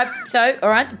 let's go. All right. So, all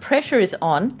right, the pressure is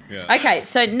on. Yeah. Okay,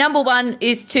 so number 1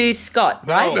 is to Scott,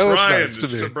 right? No, it's Brian. not. It's to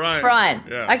me. Brian. Brian.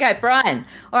 Yeah. Okay, Brian.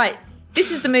 All right. This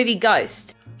is the movie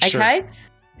Ghost. Okay? Sure.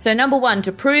 So, number 1,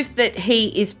 to prove that he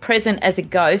is present as a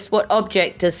ghost, what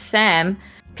object does Sam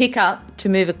pick up to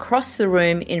move across the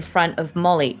room in front of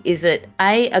Molly? Is it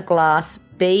A, a glass,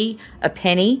 B, a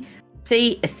penny,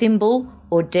 C, a thimble,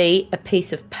 or D, a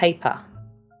piece of paper?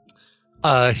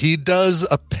 He does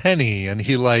a penny, and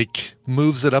he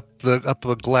moves it up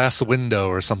a glass window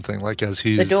or something, like as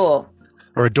he's The door.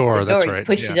 or a door. The That's door, right. He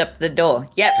pushes up the door.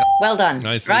 Yep. Well done.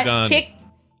 Nicely right? done. Tick.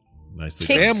 Nicely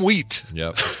Tick. done. Sam Wheat.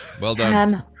 Yep. Well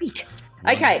done. Wait.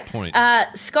 1 Okay. point.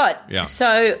 Scott. Yeah.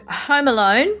 So Home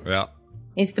Alone Yeah.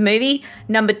 is the movie.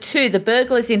 Number 2, the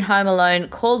burglars in Home Alone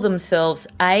call themselves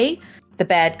A, the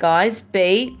bad guys,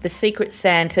 B, the secret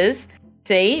Santas,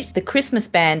 C, the Christmas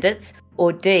bandits,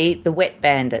 or D, the wet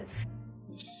bandits.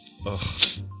 Ugh.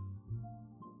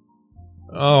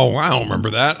 Oh wow, remember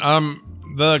that?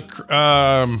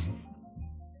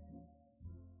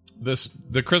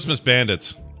 The Christmas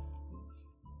Bandits.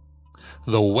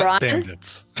 The Wet Brian?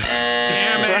 Bandits.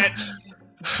 Damn it!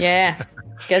 Yeah.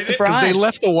 Goes to Because Brian. they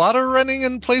left the water running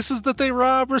in places that they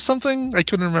rob or something. I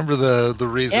couldn't remember the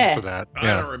reason for that. I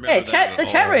don't remember Yeah, that the at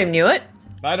chat all. room knew it.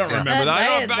 I don't remember that.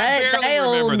 I They all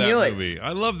barely remember knew that it. movie.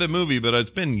 I love the movie, but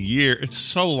it's been years. It's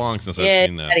so long since I've Yeah,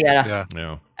 seen that. yada, yada.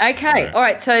 Yeah. Yeah. Okay. Right. All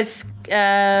right. So,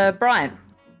 Brian,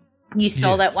 you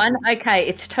stole that one. Okay.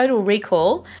 It's Total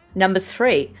Recall. Number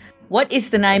 3. What is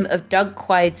the name of Doug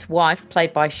Quaid's wife,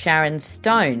 played by Sharon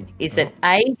Stone? Is it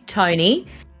A, Tony,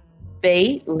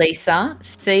 B, Lisa,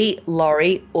 C,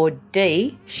 Laurie, or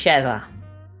D, Shazza?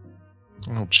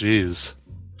 Oh, geez.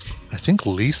 I think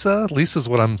Lisa. Lisa's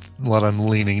what I'm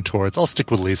leaning towards. I'll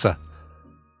stick with Lisa.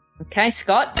 Okay,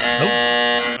 Scott.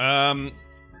 I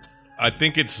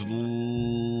think it's. Give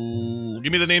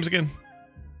me the names again.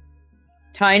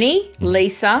 Tony,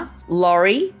 Lisa,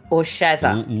 Laurie, or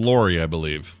Shazza? Lori, I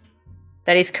believe.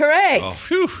 That is correct. Oh,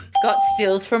 phew. Scott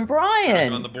steals from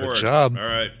Brian. On the board. Good job. All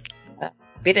right.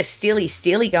 Bit of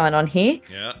steely going on here.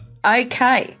 Yeah.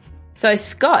 Okay. So,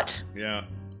 Scott, Yeah.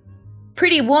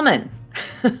 Pretty Woman.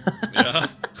 Yeah.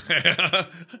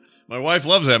 My wife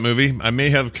loves that movie. I may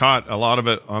have caught a lot of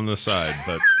it on the side,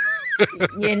 but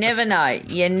You never know.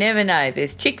 You never know.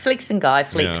 There's chick flicks and guy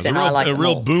flicks, and I like a them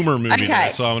real all. boomer movie that I Okay.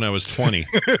 saw when I was 20.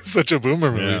 It's such a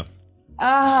boomer movie. Yeah.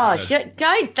 Oh,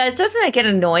 don't! Doesn't that get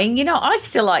annoying? You know, I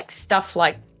still like stuff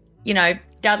like,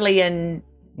 Dudley and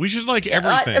We should like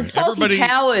everything. Fawlty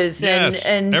Towers yes,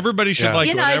 and everybody should Yeah. like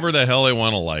You know- whatever the hell they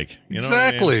want to like. You know what I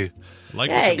mean? Exactly. Like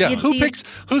Yeah, what you Yeah, want.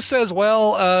 who says,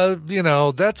 well,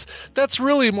 that's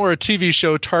really more a TV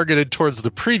show targeted towards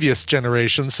the previous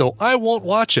generation, so I won't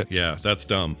watch it. Yeah, that's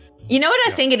dumb. You know what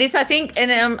I think it is? I think,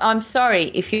 and I'm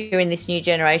sorry if you're in this new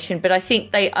generation, but I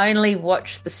think they only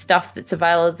watch the stuff that's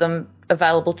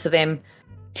available to them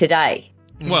today.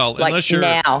 Well, Like unless you're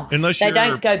now. unless They you're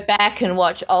don't go back and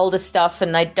watch older stuff,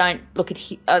 and they don't look at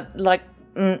I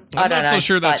don't I'm not know, so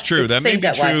sure that's but true. it That may seems be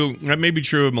that way. true. That may be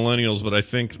true of millennials, but I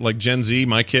think like Gen Z,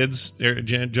 my kids'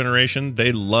 generation,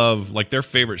 they love like their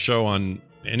favorite show on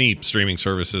any streaming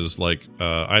services. Like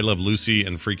I Love Lucy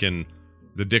and freaking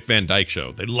the Dick Van Dyke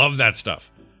Show. They love that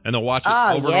stuff, and they'll watch it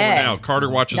Oh, over and yeah. over. Now Carter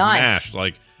watches Nice. MASH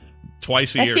like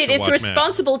twice a That's year. it. she'll It's watch MASH.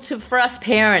 responsible for us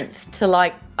parents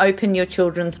to open your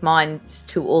children's minds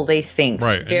to all these things.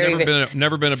 Right. Very,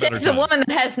 Never been a better Says the time. woman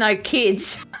that has no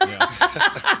kids.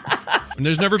 And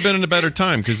there's never been a better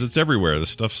time because it's everywhere. The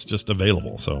stuff's just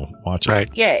available. So watch it. Right.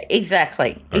 Yeah,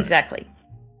 exactly. Right. Exactly.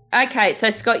 Okay, so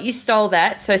Scott, you stole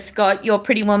that. So Scott, you're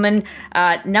Pretty Woman.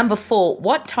 Number 4,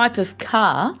 what type of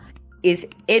car is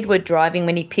Edward driving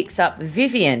when he picks up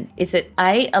Vivian? Is it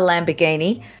A, a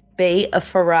Lamborghini, B, a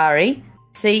Ferrari,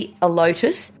 C, a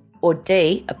Lotus, or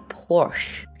D, a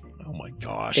Porsche? Oh my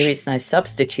gosh. There is no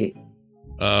substitute.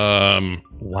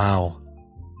 Wow.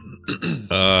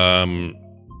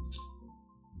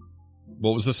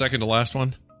 What was the second to last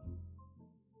one?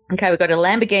 Okay, we've got a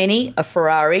Lamborghini, a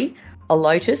Ferrari, a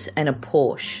Lotus, and a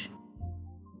Porsche.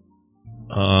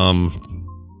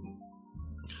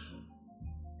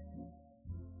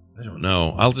 I don't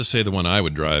know. I'll just say the one I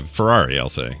would drive. Ferrari, I'll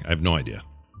say. I have no idea.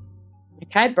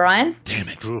 Okay, Brian? Damn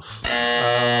it.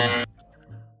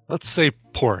 Let's say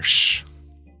Porsche.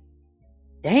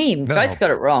 Damn, No. both got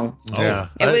it wrong. Yeah.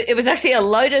 It was actually a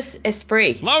Lotus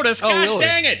Esprit. Lotus, gosh really?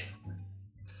 dang it.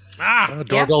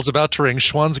 Doorbell's about to ring.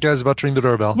 Schwann's guy's about to ring the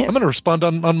doorbell. Yep. I'm going to respond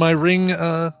on my Ring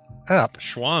app.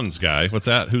 Schwann's guy. What's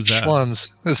that? Who's that? Schwann's.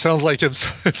 It sounds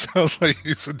like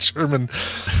he's a German.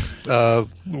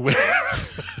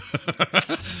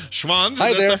 Schwann's is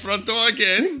Hi at there. the front door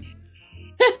again.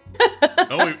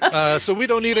 So we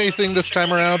don't need anything this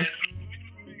time around. Do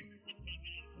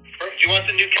you want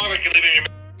the new car or can you leave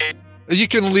it in your... You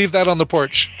can leave that on the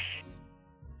porch.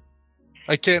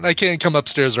 I can't come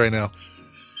upstairs right now.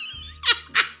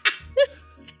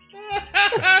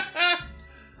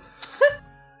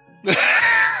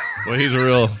 Well, he's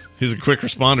a quick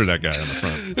responder, that guy on the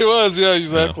front. It was, yeah,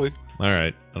 exactly. All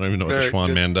right. I don't even know what the Very Schwann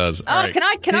good. man does. Oh, All right. can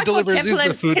I call delivers- he's the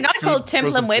Temple food- can I call food-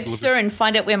 Temple frozen and food Webster and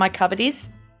find out where my cupboard is?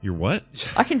 You're what?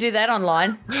 I can do that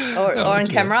online or on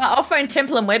camera. I'll phone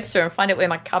Temple and Webster and find out where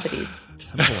my cupboard is.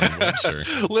 Temple and Webster.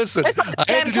 Listen, Where's my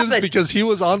I had to damn do this cupboard? because he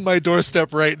was on my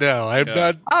doorstep right now. I'm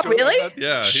not. Oh, really? I'm not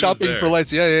Yeah, he was shopping there. for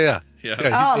lights. Yeah. Yeah.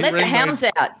 Oh, he let the rang my- hounds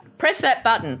out. Press that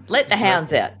button. Let the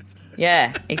hounds out.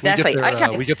 Yeah, exactly.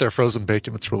 We get their frozen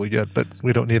bacon. It's really good, but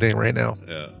we don't need any right now.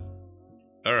 Yeah.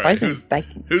 All right. Frozen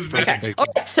bacon. Who's next? Okay. All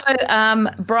right, so,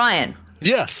 Brian.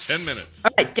 Yes. 10 minutes.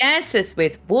 All right, Dances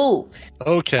with Wolves.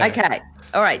 Okay. Okay.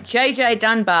 All right, JJ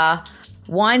Dunbar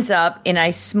winds up in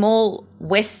a small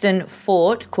western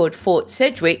fort called Fort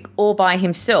Sedgwick all by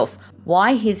himself.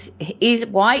 Why is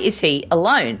he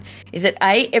alone? Is it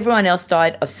A, everyone else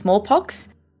died of smallpox?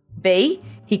 B,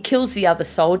 he kills the other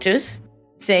soldiers?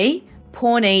 C,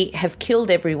 Pawnee have killed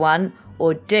everyone?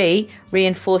 Or D,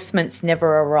 reinforcements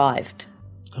never arrived?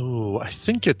 Oh, I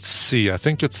think it's C. I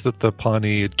think it's that the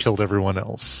Pawnee had killed everyone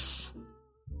else.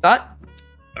 Scott?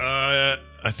 I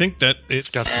think that it's.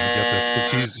 Scott's gonna get this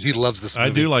because he loves this movie.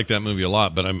 I do like that movie a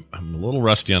lot, but I'm a little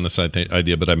rusty on this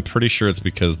idea. But I'm pretty sure it's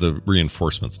because the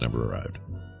reinforcements never arrived.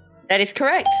 That is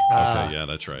correct. Okay, yeah,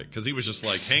 that's right. Because he was just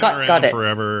like hanging Got around it.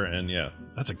 forever, and yeah,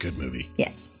 that's a a movie.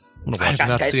 Yeah. I have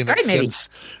not seen it Great movie. since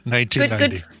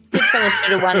 1990. Goodfellas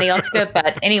should have won the Oscar,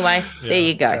 but anyway, there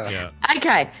you go. Yeah.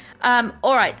 Okay.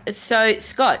 All right. So,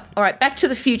 Scott, all right, Back to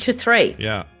the Future 3.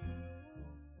 Yeah.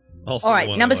 Also All the right,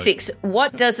 one number I like. 6.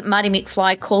 What does Marty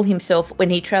McFly call himself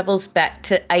when he travels back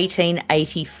to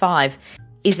 1885?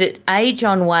 Is it A,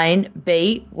 John Wayne,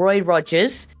 B, Roy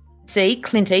Rogers, C,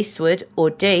 Clint Eastwood,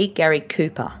 or D, Gary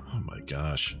Cooper? Oh my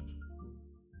gosh.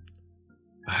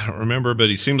 I don't remember, but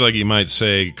he seems like he might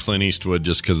say Clint Eastwood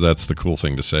just because that's the cool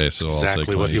thing to say. So I'll say Exactly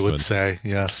Clint what he Eastwood. would say.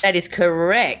 Yes. That is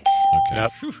correct. Okay.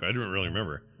 Yep. Whew, I didn't really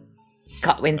remember.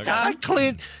 Scott went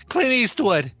Clint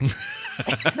Eastwood.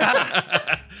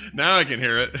 Now I can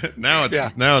hear it. Now it's Yeah.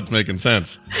 now it's making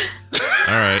sense. All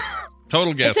right.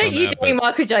 Total guess Was that on you that. doing but-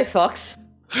 Michael J. Fox?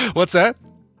 What's that?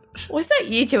 Was that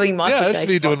you doing Michael J. Yeah, that's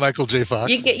me Fox? doing Michael J. Fox.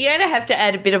 You're going to have to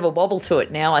add a bit of a wobble to it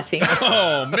now, I think.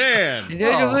 Oh man,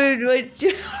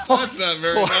 that's not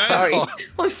very nice. Sorry.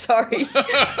 I'm sorry.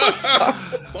 I'm sorry.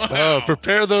 Oh,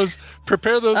 prepare those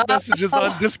messages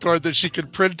on Discord that she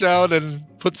could print out and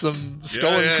put some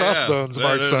skull and crossbones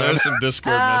marks on. There's some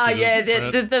Discord Ah, messages. yeah,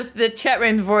 to print. the chat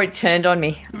room have already turned on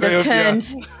me. They've Yeah.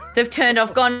 turned. They've turned.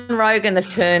 I've gone rogue and they've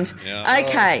turned. Yeah.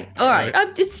 Okay. All right.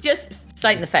 It's just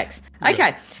stating the facts.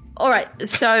 Okay. All right.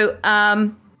 So,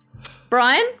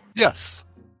 Brian, Yes.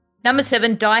 number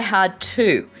 7, Die Hard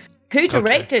 2. Who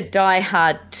directed Die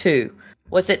Hard 2?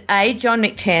 Was it A, John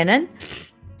McTiernan,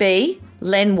 B,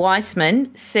 Len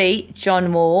Weissman, C,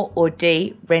 John Moore, or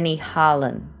D, Rennie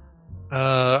Harlan?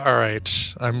 All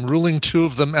right. I'm ruling 2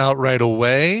 of them out right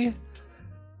away.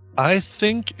 I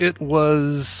think it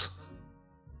was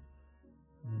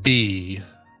B.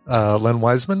 Len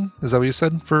Wiseman. Is that what you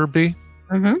said for B?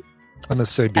 Mm-hmm. I'm going to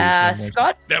say B. Len Wiseman.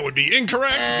 Scott? That would be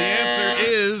incorrect. The answer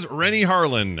is Rennie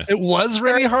Harlan. It was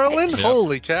Rennie Harlan? Yeah.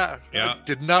 Holy cow. Yeah. I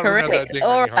did not remember that Correct. being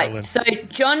All Rennie right. Harlan. So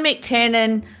John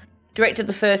McTiernan directed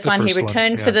the first one. He first one,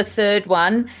 returned yeah. for the third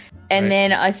one. And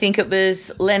then I think it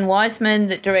was Len Wiseman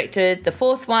that directed the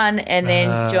fourth one, and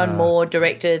then John Moore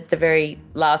directed the very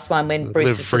last one when Bruce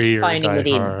was just phoning it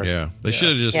in. Yeah, they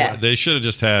should have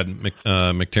just had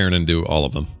McTiernan do all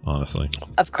of them. Honestly,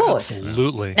 of course,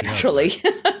 absolutely, naturally,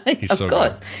 he's so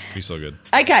good. He's so good.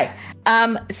 Okay,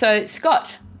 so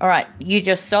Scott, all right, you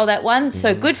just stole that one.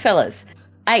 So Goodfellas,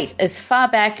 8. As far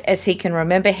back as he can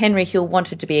remember, Henry Hill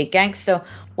wanted to be a gangster.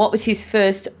 What was his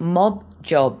first mob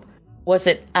job? Was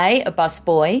it A, a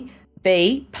busboy,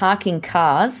 B, parking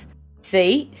cars,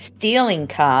 C, stealing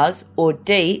cars, or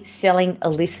D, selling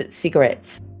illicit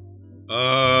cigarettes?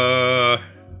 I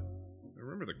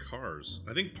remember the cars.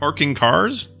 I think parking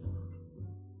cars?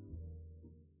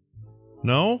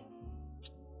 No?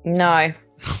 No.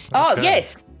 Oh,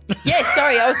 yes. Yes,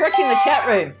 sorry, I was watching the chat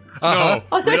room. No, I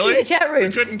was watching the chat room.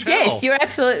 We couldn't tell. Yes, you're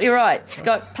absolutely right.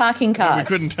 Scott, parking cars. No, we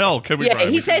couldn't tell, could we? Yeah,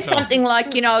 Brian? he says something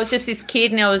like, I was just this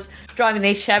kid and I was driving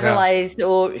these Chevrolets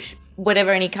or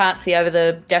whatever, and he can't see over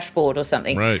the dashboard or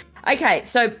something. Right. Okay,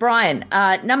 so Brian,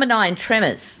 number 9,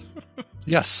 Tremors.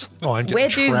 Yes. Oh, I'm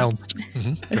getting trounced.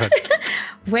 Go ahead.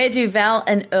 Where do Val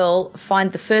and Earl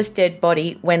find the first dead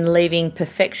body when leaving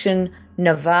Perfection,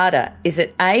 Nevada? Is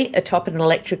it A, atop an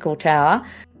electrical tower,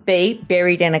 B,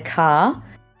 buried in a car,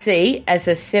 C, as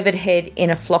a severed head in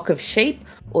a flock of sheep,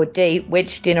 or D,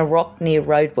 wedged in a rock near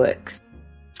roadworks?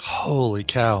 Holy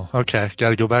cow. Okay, got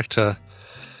to go back to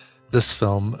this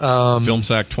film. Film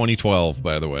Sack 2012,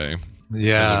 by the way.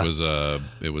 Yeah. It was a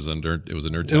nerdtacular. It was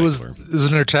a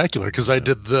nerdtacular because I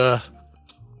did the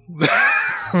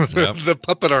the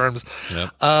puppet arms.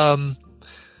 Yep.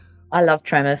 I love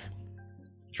Tremors.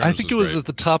 I think it was at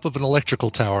the top of an electrical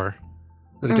tower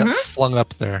that it got flung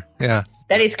up there. Yeah.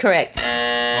 That is correct.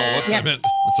 Oh, whoops, I meant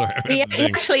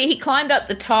he climbed up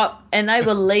the top and they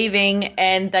were leaving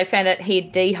and they found out he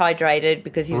had dehydrated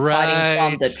because he was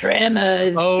hiding from the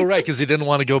Tremors. Oh, right, because he didn't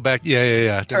want to go back.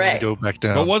 Yeah. Didn't want to go back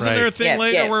down. But wasn't there a thing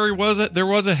later where there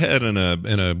was a head in a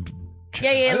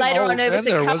Yeah, later on there was a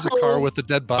couple. There was a car with a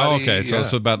dead body. Oh, okay, so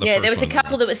it's about the first one. Yeah, there was a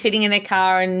couple that were sitting in their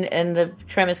car and the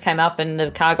Tremors came up and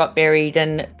the car got buried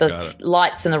and the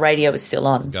lights and the radio was still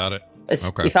on. Got it.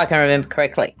 Okay. If I can remember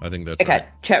correctly. I think that's okay. right.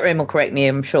 Chat room will correct me,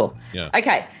 I'm sure. Yeah.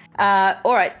 Okay.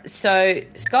 All right. So,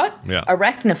 Scott,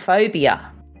 arachnophobia.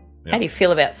 How do you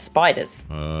feel about spiders?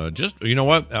 Just, you know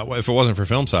what? If it wasn't for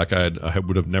Film Sack, I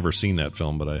would have never seen that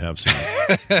film, but I have seen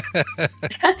it.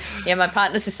 Yeah, my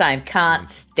partner's the same. Can't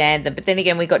stand them. But then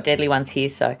again, we got deadly ones here.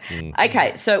 So,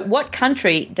 okay. So, what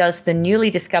country does the newly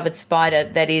discovered spider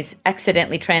that is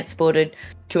accidentally transported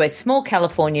to a small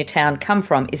California town come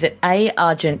from? Is it A,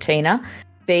 Argentina,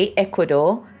 B,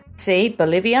 Ecuador, C,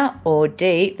 Bolivia, or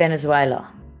D, Venezuela?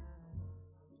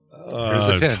 Here's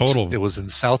a hint. It was in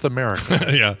South America.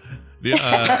 Yeah.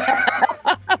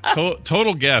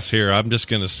 Total guess here. I'm just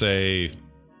going to say,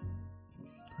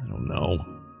 I don't know.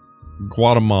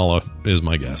 Guatemala is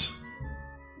my guess.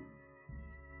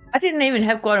 I didn't even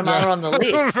have Guatemala on the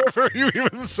list. I remember you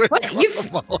even said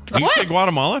Guatemala. You say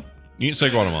Guatemala? You didn't say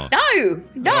Guatemala.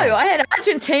 No. I had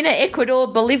Argentina,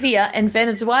 Ecuador, Bolivia, and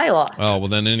Venezuela. Oh, well,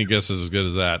 then any guess is as good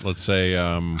as that. Let's say...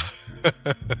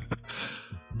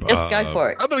 Let's go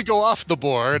for it. I'm going to go off the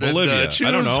board. Bolivia. And, choose.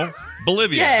 I don't know.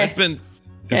 Bolivia. Yeah. It's been...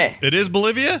 It is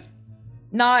Bolivia?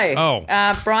 No. Oh.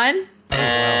 Brian? Oh, wow.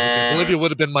 Okay. Bolivia would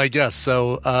have been my guess.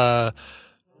 So,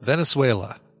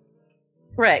 Venezuela.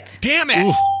 Correct. Damn it.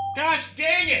 Ooh. Gosh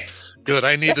dang it. Good.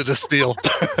 I needed a steal.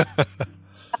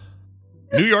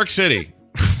 New York City.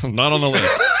 Not on the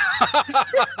list.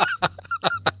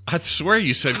 I swear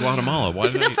you said Guatemala. Why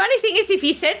the funny thing is, if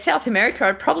you said South America,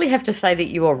 I'd probably have to say that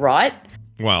you were right.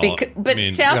 Well, but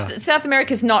South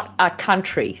America's not a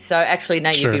country, so actually,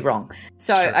 no, you'd be wrong.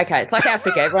 So, okay, it's like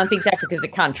Africa. Everyone thinks Africa's a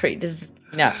country. No.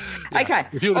 Yeah. Okay.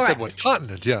 If you would have said what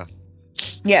continent, yeah.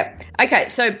 Yeah. Okay,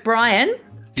 so Brian.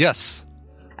 Yes.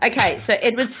 Okay, so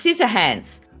Edward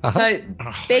Scissorhands. So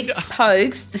Beg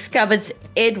Pogues discovers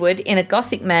Edward in a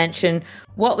Gothic mansion.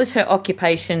 What was her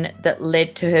occupation that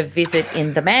led to her visit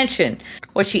in the mansion?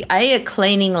 Was she A, a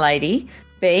cleaning lady,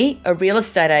 B, a real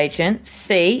estate agent,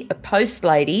 C, a post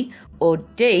lady, or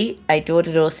D, a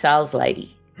door-to-door sales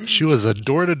lady? She was a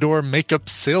door-to-door makeup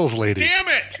sales lady. Damn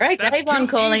it! Right, that's too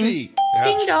calling. Easy.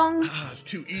 Ding dong. It's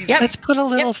too easy. Yep. Let's put a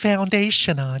little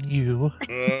foundation on you.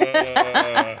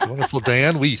 Wonderful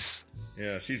Diane Weiss.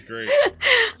 Yeah, she's great.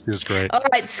 She's great. All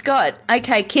right, Scott.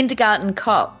 Okay, kindergarten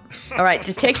cop. All right,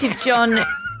 Detective John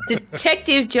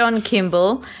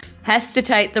Kimball has to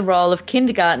take the role of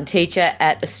kindergarten teacher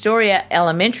at Astoria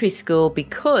Elementary School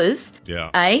because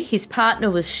A, his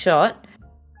partner was shot,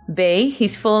 B,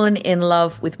 he's fallen in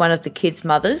love with one of the kids'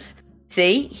 mothers,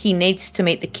 C, he needs to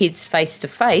meet the kids face to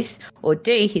face, or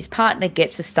D, his partner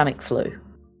gets a stomach flu?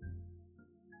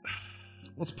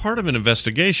 Well, it's part of an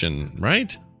investigation,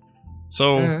 right?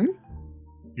 So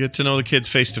get to know the kids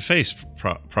face to face,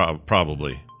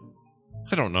 probably.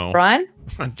 I don't know. Brian?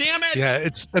 Damn it! Yeah,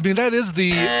 that is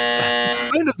the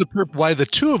kind of the why the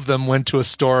two of them went to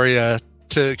Astoria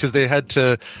because they had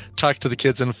to talk to the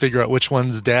kids and figure out which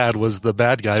one's dad was the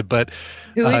bad guy. But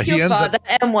who is your father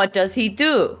and what does he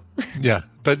do? Yeah,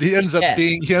 but he ends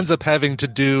up having to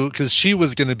do, because she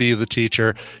was going to be the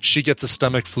teacher. She gets a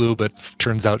stomach flu, but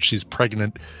turns out she's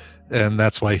pregnant, and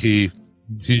that's why he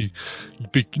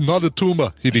not a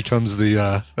tumor. He becomes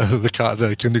the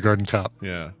kindergarten cop.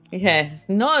 Yeah. Yes,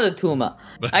 not a tumor.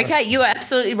 Okay, you are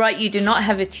absolutely right. You do not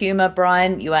have a tumor,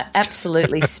 Brian. You are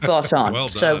absolutely spot on. Well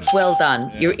done. So well done.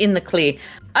 Yeah. You're in the clear.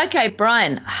 Okay,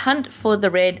 Brian, Hunt for the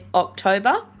Red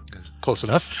October. Close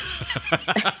enough.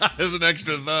 There's an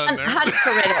extra thun there. Hunt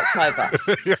for Red October.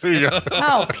 There you go.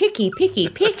 Oh, picky.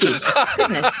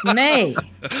 Goodness me.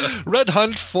 Red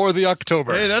Hunt for the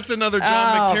October. Hey, that's another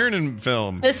John McTiernan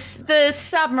film. The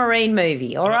submarine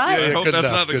movie, all right? Yeah, I hope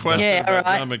that's not the question about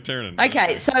right. John McTiernan.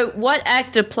 Okay, so what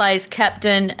actor plays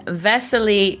Captain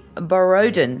Vasily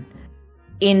Borodin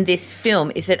in this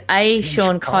film? Is it A,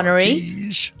 Sean Connery,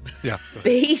 yeah,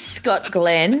 B, Scott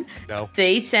Glenn, no,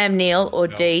 C, Sam Neill, or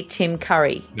D, Tim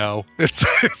Curry? No, it's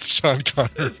Sean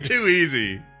Connery. It's too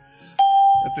easy.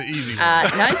 That's an easy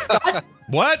one. No, Scott.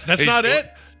 What? That's not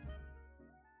it?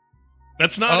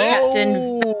 That's not it?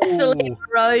 Captain Vasily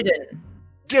Borodin.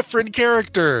 Different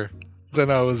character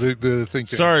than I was thinking.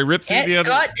 Sorry, rip through the other.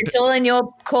 Scott, it's all in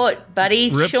your court,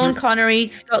 buddy. Sean Connery,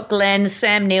 Scott Glenn,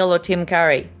 Sam Neill, or Tim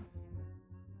Curry?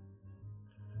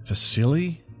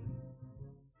 Vasily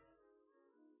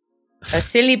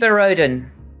Borodin.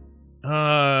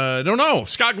 I don't know.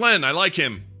 Scott Glenn. I like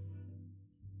him.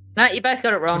 No, you both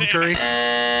got it wrong. Curry.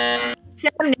 Sam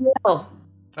Neill.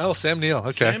 Oh, Sam Neill.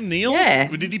 Okay. Sam Neill? Yeah.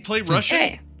 Did he play Russian?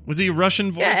 Yeah. Was he a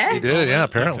Russian voice? Yeah. He did, yeah,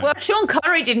 apparently. Well, Sean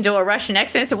Connery didn't do a Russian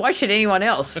accent, so why should anyone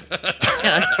else?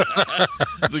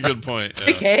 That's a good point. Yeah.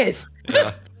 Who cares?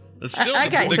 Yeah. It's still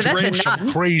Okay, so that's a none.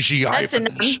 Crazy That's a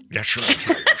items. none. Yeah, sure.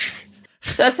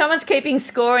 So if someone's keeping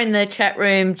score in the chat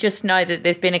room, just know that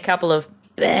there's been a couple of,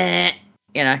 no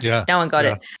one got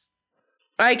it.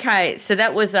 Okay, so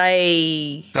that was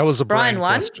a Brian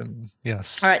one. question.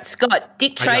 Yes. All right, Scott,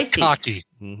 Dick Tracy. I got cocky.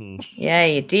 Mm-hmm. Yeah,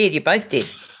 you did. You both did.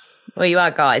 Well, you are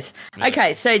guys. Yeah.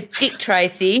 Okay, so Dick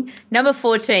Tracy. Number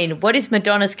 14. What is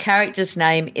Madonna's character's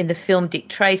name in the film Dick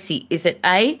Tracy? Is it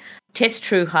A, Tess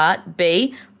Trueheart,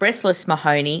 B, Breathless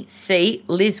Mahoney, C,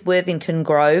 Liz Worthington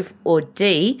Grove, or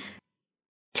D,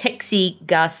 Texie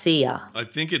Garcia? I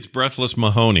think it's Breathless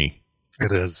Mahoney.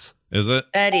 It is. Is it?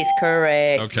 That is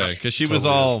correct. Okay, because she was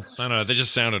all, I don't know, they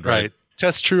just sounded right.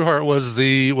 Tess Trueheart was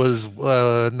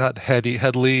not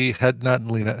Headley, not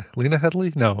Lena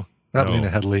Headley? No, not Lena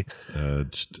Headley.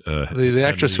 The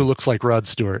actress who looks like Rod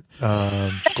Stewart.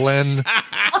 Glenn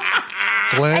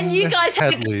and you guys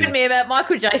had Headley. to me about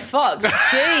Michael J. Fox.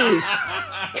 Jeez.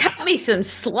 Cut me some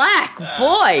slack,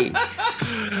 boy.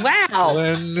 Wow.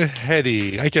 Glenn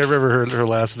Headley. I can't remember her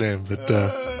last name,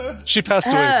 but she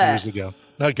passed away a few years ago.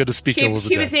 Not good to speak ill of the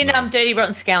She was in Dirty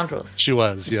Rotten Scoundrels. She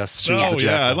was, yes. She was the yeah, I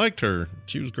jackal. liked her.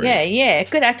 She was great. Yeah,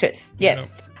 good actress. Yeah.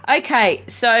 Okay,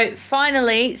 so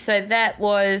finally, that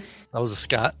was a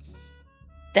Scott.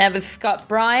 That was Scott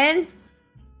Bryan.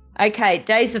 Okay,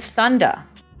 Days of Thunder.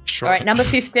 Sure. All right, number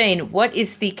 15. What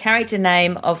is the character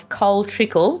name of Cole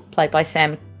Trickle, played by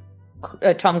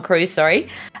Tom Cruise,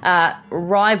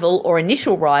 rival or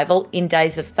initial rival in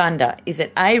Days of Thunder? Is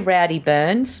it A, Rowdy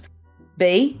Burns,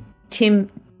 B, Tim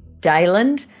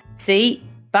Dayland, C,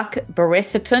 Buck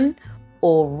Beretherton,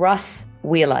 or Russ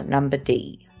Wheeler, number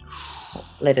D?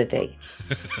 Letter D.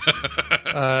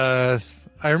 I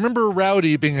remember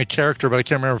Rowdy being a character, but I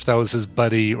can't remember if that was his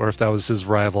buddy or if that was his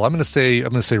rival. I'm gonna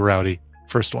say Rowdy.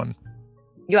 First one.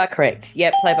 You are correct.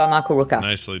 Yeah, played by Michael Rooker.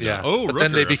 Nicely done. Yeah. Oh, but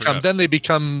Rooker, then they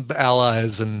become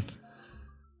allies and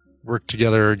work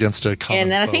together against a common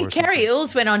And then I foe think or Carrie something.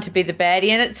 Ills went on to be the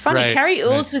baddie, and it's funny. Right, Carrie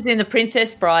Ills was in The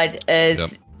Princess Bride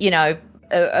as a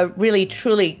really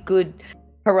truly good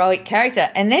heroic character,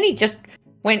 and then he just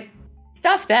went,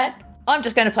 stuff that. I'm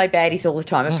just going to play baddies all the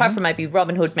time, apart from maybe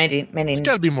Robin Hood Men in. It's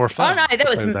got to be more fun. Oh, no, that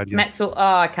was Maxwell. Oh,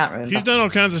 I can't remember. He's done all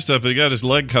kinds of stuff, but he got his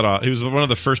leg cut off. He was one of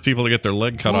the first people to get their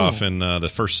leg cut off in the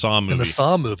first Saw movie. In the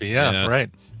Saw movie, yeah,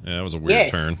 right. Yeah, that was a weird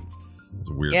turn. It was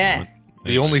a weird moment.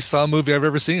 The only Saw movie I've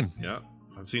ever seen. Yeah,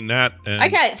 I've seen that. And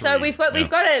okay, so we've got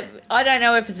a. I don't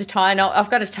know if it's a tie. No, I've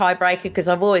got a tiebreaker because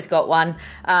I've always got one.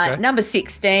 Number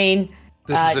 16.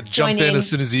 This is a jump in as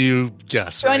soon as you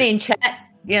guess. Join in chat.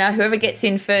 whoever gets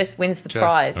in first wins the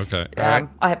prize. Okay. All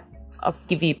right. I'll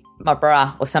give you my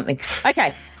bra or something.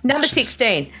 Okay, number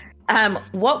 16.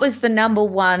 What was the number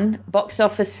one box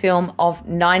office film of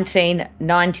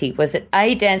 1990? Was it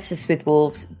A, Dances with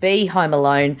Wolves, B, Home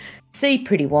Alone, C,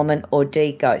 Pretty Woman, or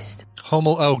D, Ghost?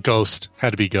 Ghost.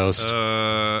 Had to be Ghost.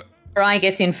 Brian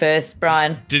gets in first.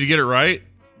 Brian. Did you get it right?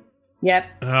 Yep.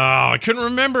 Oh, I couldn't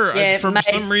remember. Yeah, For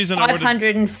some reason,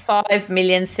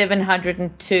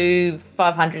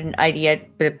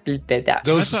 505,702,588.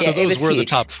 Those were the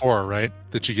top four, right?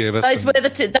 That you gave us.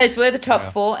 Those were the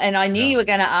top four, and I knew you were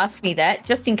going to ask me that,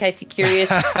 just in case you're curious.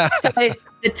 So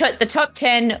the top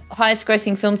 10 highest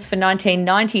grossing films for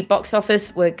 1990 box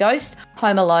office were Ghost,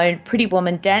 Home Alone, Pretty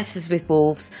Woman, Dances with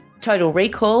Wolves, Total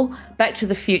Recall, Back to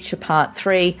the Future Part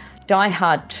 3, Die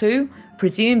Hard 2,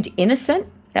 Presumed Innocent.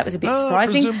 That was a bit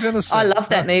surprising. I love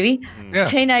that movie. Yeah.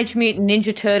 Teenage Mutant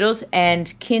Ninja Turtles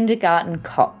and Kindergarten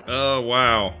Cop. Oh,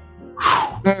 wow.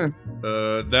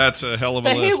 That's a hell of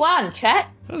a list. Who won, chat?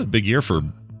 That was a big year for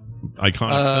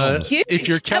iconic films. Huge. If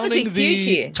you're counting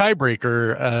the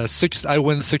tiebreaker, I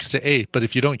win 6-8. But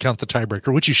if you don't count the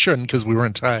tiebreaker, which you shouldn't because we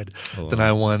weren't tied, then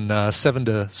I won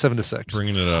 7-6.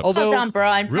 Bringing it up. Well done,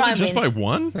 Brian. Really, Brian just wins. by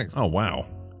one? Oh, wow.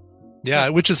 Yeah,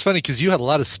 which is funny because you had a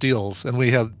lot of steals and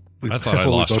we had. I thought I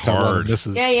lost hard. Yeah.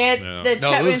 The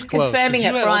chat room's confirming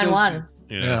it. Brian won.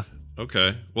 Yeah.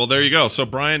 Okay. Well, there you go. So,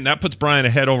 Brian, that puts Brian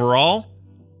ahead overall.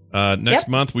 Next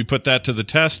month, we put that to the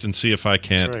test and see if I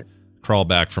can't crawl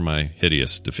back from my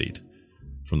hideous defeat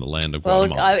from the land of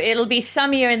Guatemala. Well, it'll be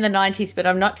some year in the 90s, but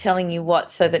I'm not telling you what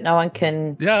so that no one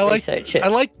can research it.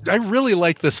 I really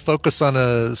like this focus on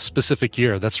a specific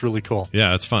year. That's really cool.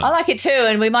 Yeah, it's fun. I like it too,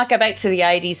 and we might go back to the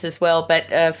 80s as well,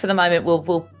 but for the moment,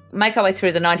 we'll make our way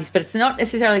through the 90s, but it's not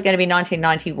necessarily going to be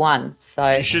 1991. So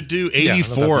you should do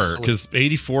 84 because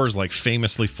 84 is like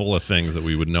famously full of things that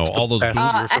we would know. All those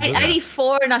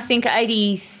 84 and I think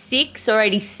 86 or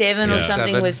 87 or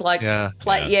something was like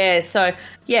So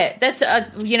that's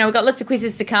we've got lots of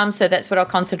quizzes to come. So that's what I'll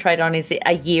concentrate on is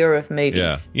a year of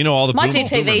movies. Yeah, all the might do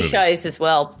TV shows as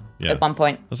well. Yeah. At one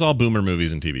point. It's all boomer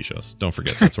movies and TV shows. Don't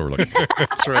forget. That's what we're looking for.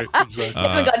 That's right. Exactly. You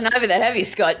haven't gotten over that, have you,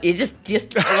 Scott? You just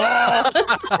it's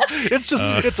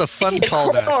a fun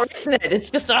callback. Isn't it? It's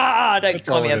just, don't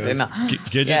call me a boomer.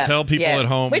 Did you tell people at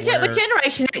home? We're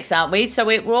Generation X, aren't we? So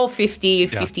we're all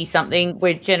 50-something.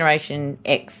 We're Generation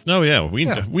X. Oh, yeah.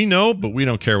 We know, but we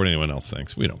don't care what anyone else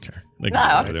thinks. We don't care. We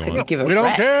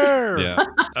don't care.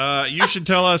 Yeah. You should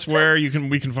tell us where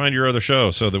we can find your other show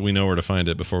so that we know where to find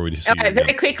it before we see it.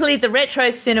 Very quickly, the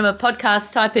Retro Cinema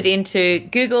Podcast. Type it into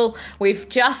Google. We've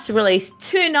just released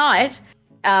tonight.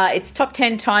 It's top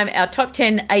 10 time. Our top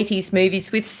 10 80s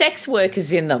movies with sex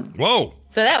workers in them. Whoa!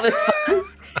 So that was fun.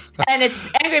 And it's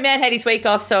Angry Man had his week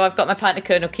off, so I've got my partner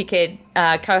Colonel Kickhead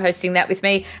co-hosting that with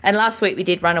me. And last week we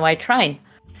did Runaway Train.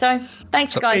 So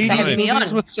thanks, guys, for having me on.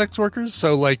 With sex workers?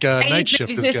 So like Night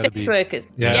Shift has got to be. Workers.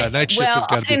 Yeah, Night Shift has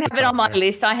got to be. I didn't have it on my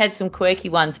list. I had some quirky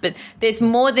ones, but there's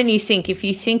more than you think. If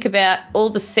you think about all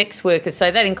the sex workers,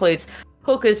 so that includes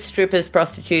hookers, strippers,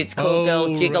 prostitutes, call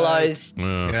girls, gigolos.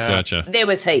 Right. Gotcha. There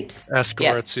was heaps.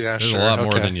 Escorts, There's a lot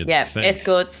more than you'd think.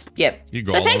 Escorts, You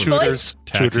go so all thanks, over. boys.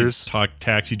 Tutors.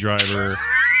 Taxi driver.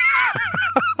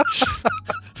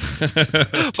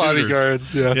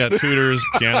 Bodyguards, tutors,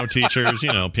 piano teachers.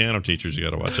 Piano teachers, you got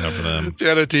to watch out for them.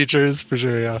 Piano teachers, for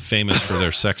sure, yeah. Famous for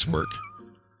their sex work.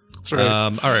 That's right.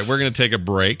 All right, we're going to take a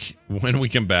break. When we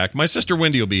come back, my sister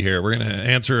Wendy will be here. We're going to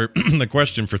answer the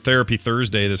question for Therapy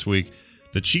Thursday this week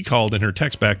that she called in her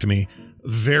text back to me.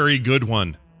 Very good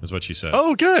one, is what she said.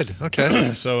 Oh, good.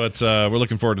 Okay. So it's we're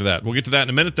looking forward to that. We'll get to that in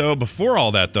a minute, though. Before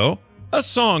all that, though, a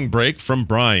song break from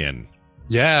Brian.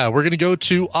 Yeah, we're going to go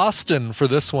to Austin for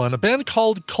this one. A band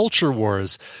called Culture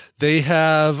Wars. They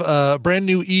have a brand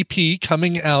new EP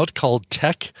coming out called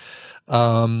Tech.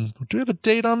 Do we have a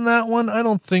date on that one? I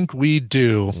don't think we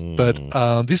do. But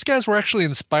these guys were actually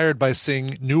inspired by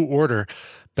seeing New Order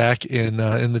back in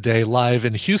the day live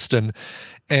in Houston.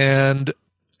 And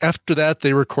after that,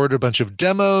 they recorded a bunch of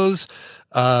demos.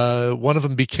 One of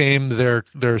them became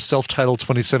their self-titled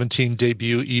 2017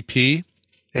 debut EP.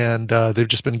 And they've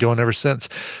just been going ever since.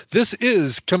 This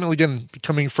is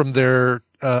coming from their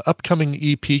upcoming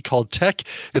EP called Tech.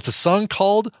 It's a song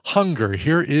called Hunger.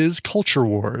 Here is Culture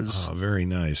Wars. Oh, very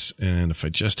nice. And if I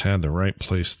just had the right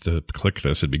place to click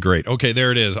this, it'd be great. Okay,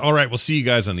 there it is. All right, we'll see you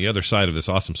guys on the other side of this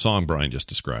awesome song Brian just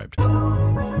described.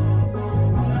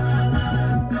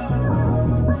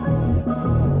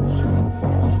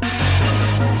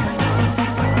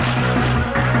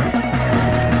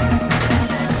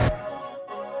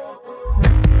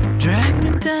 Drag me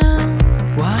down,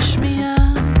 wash me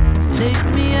out, take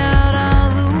me out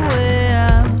of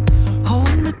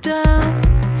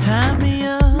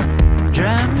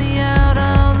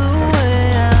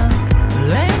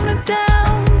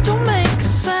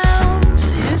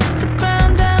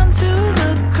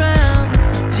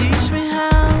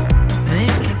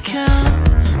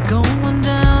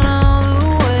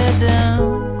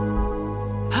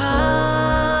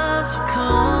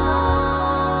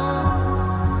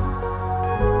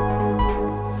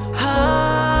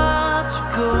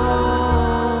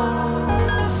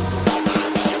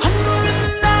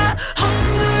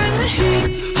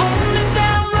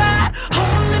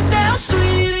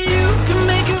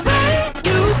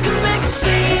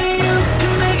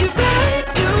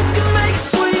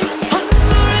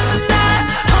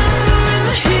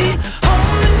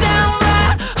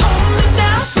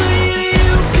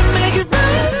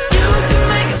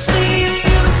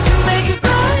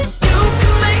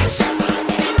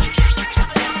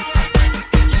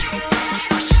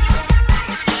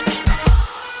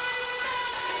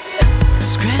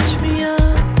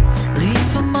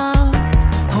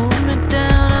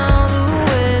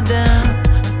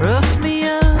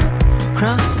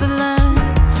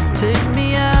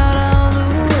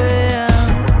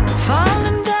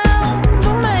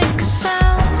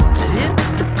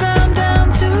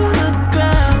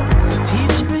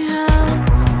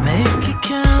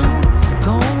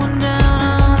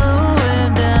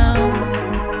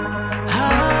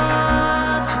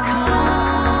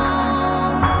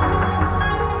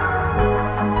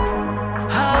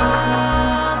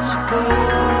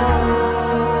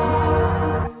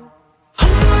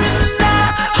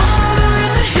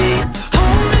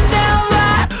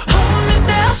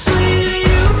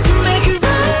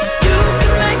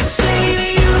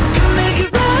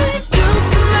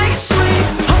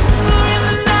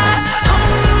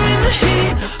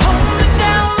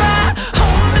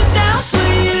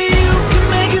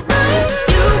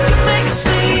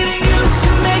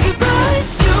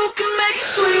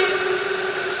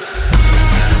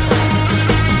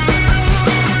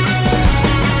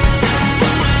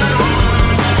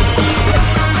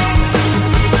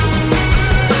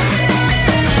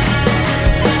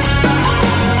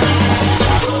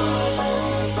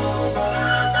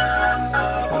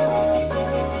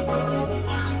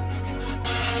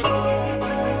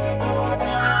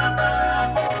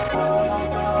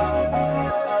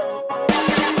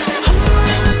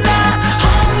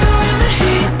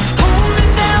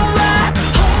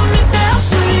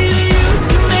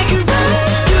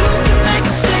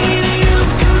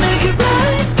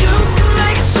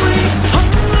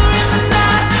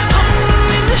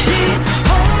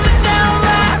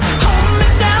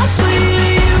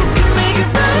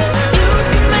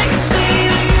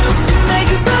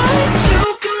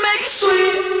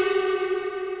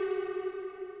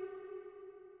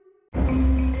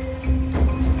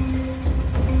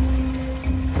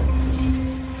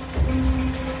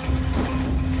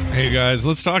guys,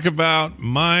 let's talk about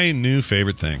my new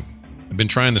favorite thing. I've been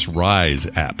trying this Rise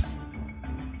app.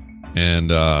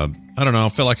 And I don't know, I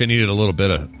felt like I needed a little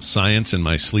bit of science in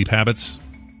my sleep habits.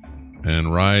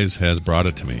 And Rise has brought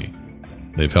it to me.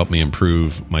 They've helped me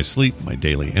improve my sleep, my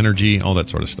daily energy, all that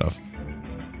sort of stuff.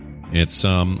 It's,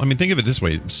 think of it this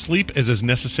way. Sleep is as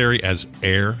necessary as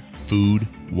air, food,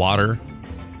 water.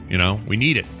 You know, we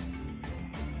need it.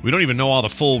 We don't even know all the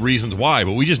full reasons why,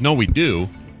 but we just know we do.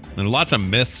 And lots of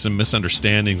myths and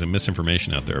misunderstandings and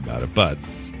misinformation out there about it. But,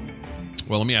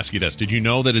 well, let me ask you this. Did you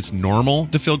know that it's normal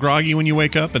to feel groggy when you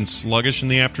wake up and sluggish in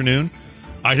the afternoon?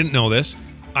 I didn't know this.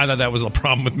 I thought that was a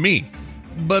problem with me.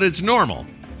 But it's normal.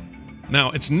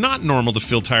 Now, it's not normal to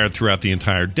feel tired throughout the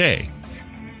entire day.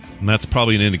 And that's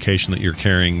probably an indication that you're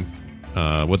carrying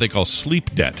what they call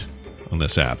sleep debt on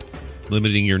this app.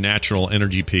 Limiting your natural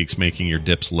energy peaks, making your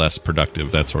dips less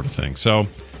productive, that sort of thing. So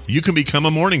you can become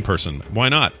a morning person. Why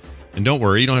not? And don't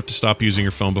worry, you don't have to stop using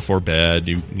your phone before bed.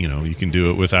 You can do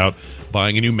it without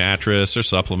buying a new mattress or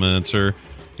supplements or,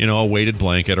 a weighted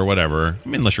blanket or whatever. I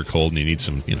mean, unless you're cold and you need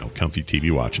some, comfy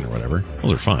TV watching or whatever.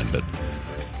 Those are fine, but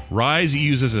Rise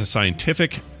uses a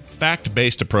scientific,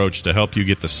 fact-based approach to help you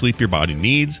get the sleep your body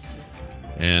needs.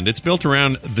 And it's built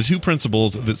around the two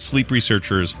principles that sleep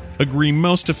researchers agree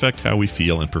most affect how we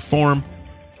feel and perform: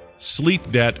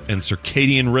 sleep debt and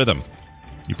circadian rhythm.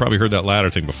 You probably heard that latter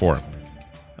thing before.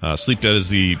 Sleep debt is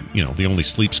the only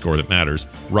sleep score that matters.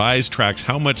 Rise tracks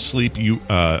how much sleep you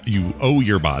owe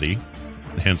your body,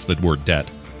 hence the word debt,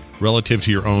 relative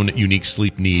to your own unique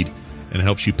sleep need, and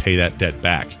helps you pay that debt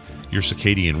back. Your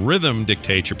circadian rhythm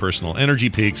dictates your personal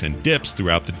energy peaks and dips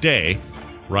throughout the day.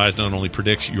 Rise not only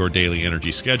predicts your daily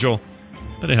energy schedule,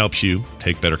 but it helps you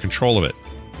take better control of it.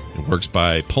 It works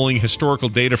by pulling historical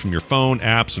data from your phone,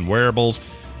 apps, and wearables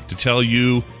to tell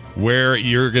you where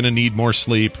you're going to need more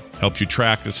sleep, helps you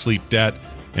track the sleep debt,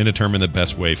 and determine the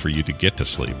best way for you to get to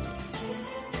sleep.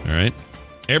 All right?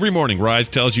 Every morning, Rise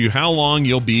tells you how long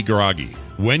you'll be groggy,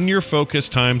 when your focus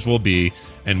times will be,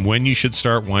 and when you should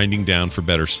start winding down for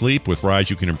better sleep. With Rise,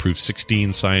 you can improve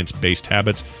 16 science-based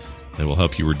habits that will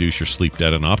help you reduce your sleep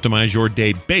debt and optimize your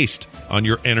day based on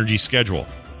your energy schedule.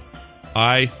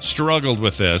 I struggled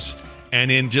with this, and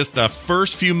in just the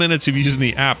first few minutes of using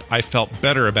the app, I felt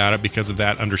better about it because of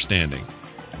that understanding.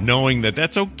 Knowing that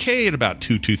that's okay at about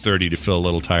 2:30 to feel a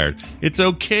little tired. It's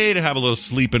okay to have a little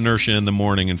sleep inertia in the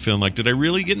morning and feeling like, did I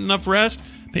really get enough rest?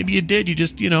 Maybe you did. You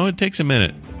just, it takes a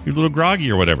minute. You're a little groggy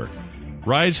or whatever.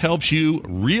 Rise helps you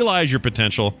realize your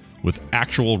potential with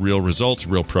actual real results,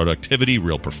 real productivity,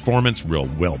 real performance, real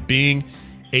well-being.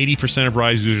 80% of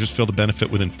Rise users feel the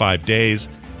benefit within 5 days.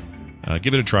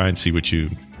 Give it a try and see what you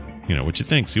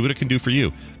think. See what it can do for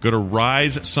you. Go to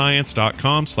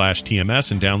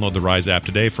risescience.com/TMS and download the Rise app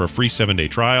today for a free 7-day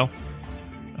trial.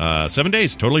 7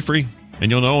 days, totally free. And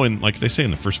you'll know, like they say,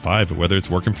 in the first 5, whether it's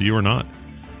working for you or not.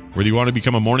 Whether you want to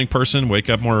become a morning person, wake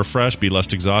up more refreshed, be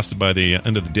less exhausted by the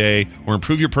end of the day, or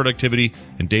improve your productivity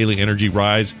and daily energy,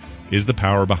 Rise is the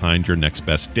power behind your next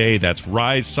best day. That's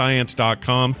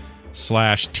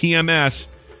risescience.com/TMS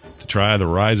to try the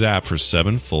Rise app for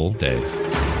 7 full days.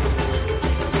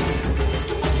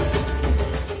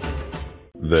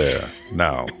 There.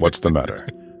 Now, what's the matter?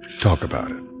 Talk about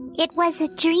it. It was a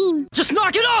dream. Just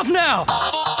knock it off now!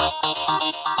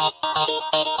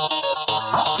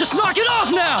 Just knock it off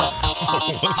now!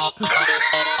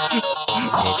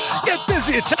 Get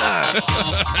busy at time!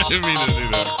 I didn't mean to do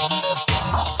that.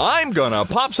 I'm gonna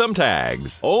pop some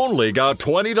tags. Only got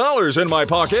 $20 in my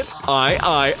pocket.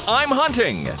 I'm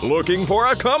hunting. Looking for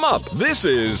a come up. This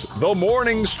is the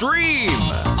Morning Stream.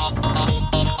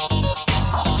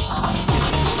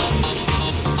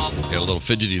 Got a little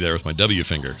fidgety there with my W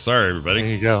finger. Sorry, everybody.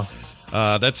 There you go.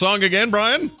 That song again,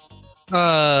 Brian?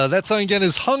 That song again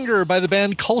is Hunger by the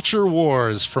band Culture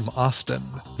Wars from Austin.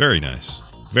 Very nice.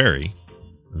 Very,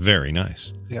 very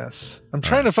nice. Yes. I'm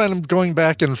trying to find, I'm going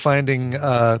back and finding,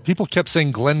 people kept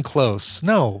saying Glenn Close.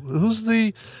 No,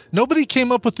 nobody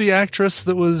came up with the actress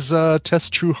that was Tess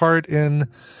Trueheart in...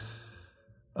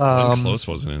 Glenn Close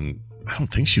wasn't in... I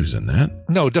don't think she was in that.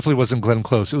 No, it definitely wasn't Glenn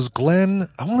Close. It was Glenn,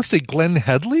 I want to say Glenn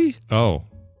Headley? Oh.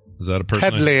 Is that a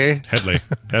person? Headley.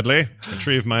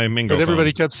 Retrieve my Mingo But everybody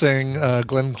phone. kept saying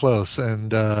Glenn Close,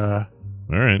 and... All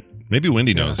right. Maybe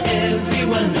Wendy knows.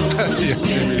 Everyone knows. Yeah,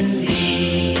 maybe.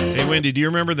 Hey, Wendy, do you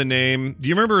remember the name? Do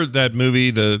you remember that movie,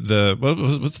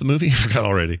 what's the movie? I forgot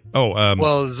already. Oh,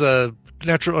 well, it's Dirty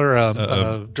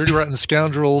Rotten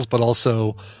Scoundrels, but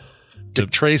also Dick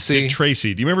Tracy. Dick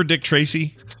Tracy. Do you remember Dick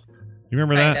Tracy? You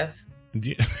remember Kind that? of.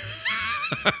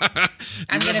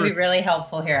 I'm going to be really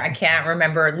helpful here. I can't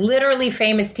remember literally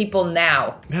famous people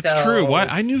now. That's true. Why?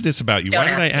 I knew this about you. Why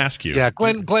did I ask you? Yeah,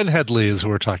 Glenn Headley is who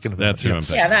we're talking about. That's who I'm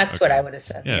thinking. Yeah, that's what I would have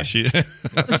said. Yeah, she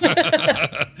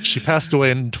she passed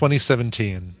away in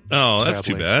 2017. Oh, that's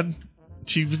too bad.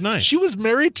 She was nice. She was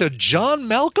married to John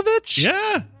Malkovich?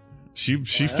 Yeah.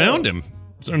 She found him.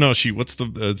 Or no, what's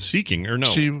the seeking? Or no,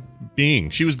 she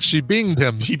binged him.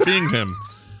 She binged him.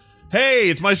 Hey,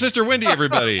 it's my sister Wendy,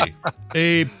 everybody.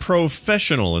 A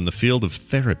professional in the field of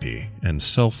therapy and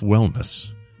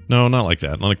self-wellness. No, not like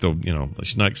that. Not like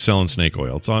she's not selling snake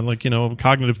oil. It's on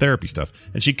cognitive therapy stuff.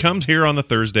 And she comes here on the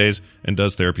Thursdays and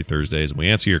does Therapy Thursdays, and we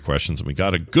answer your questions, and we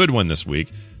got a good one this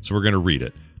week, so we're going to read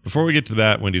it. Before we get to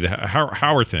that, Wendy,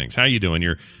 how are things? How you doing?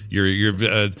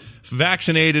 You're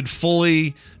vaccinated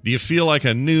fully. Do you feel like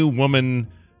a new woman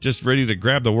just ready to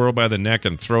grab the world by the neck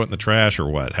and throw it in the trash, or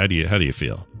what? How do you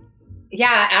feel?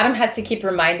 Yeah, Adam has to keep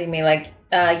reminding me,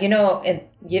 you don't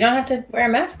have to wear a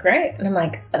mask, right? And I'm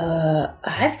like,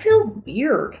 I feel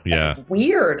weird. Yeah.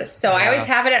 Weird. So I always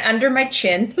have it under my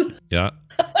chin. Yeah.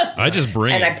 I just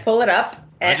bring and it. I pull it up.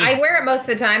 And I wear it most of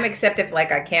the time, except if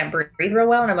I can't breathe real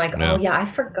well. And I'm like, oh yeah, I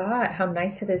forgot how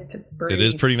nice it is to breathe. It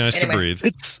is pretty nice to breathe.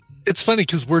 It's funny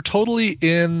because we're totally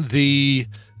in the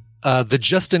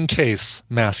just in case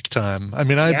mask time. I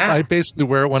mean, I basically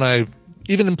wear it when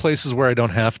even in places where I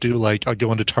don't have to, like I'll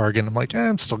go into Target and I'm like,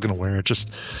 I'm still going to wear it. Just,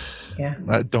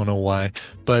 I don't know why.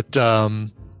 But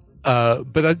walking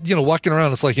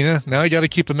around, it's like, now I got to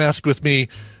keep a mask with me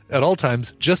at all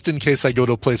times, just in case I go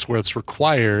to a place where it's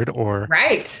required or...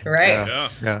 Right.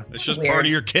 Yeah. It's just part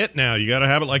of your kit now. You got to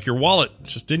have it like your wallet.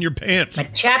 It's just in your pants. My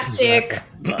chapstick.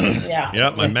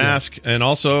 Yeah, my mask. And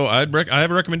also, I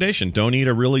have a recommendation. Don't eat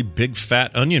a really big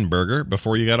fat onion burger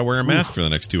before you got to wear a mask for the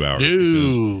next 2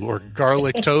 hours. Or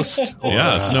garlic toast.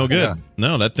 Yeah, it's no good. Yeah.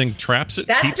 No, that thing traps it,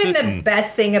 That's keeps been it. The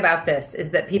best thing about this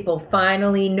is that people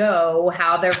finally know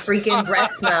how their freaking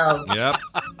breath smells. Yep,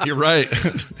 you're right.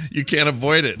 You can't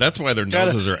avoid it. That's why their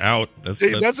noses are out. That's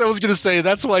I was going to say.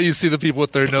 That's why you see the people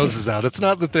with their noses out. It's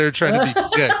not that they're trying to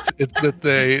be dicked. It's that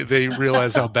they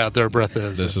realize how bad their breath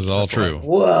is. This is all true.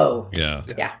 Whoa. Yeah.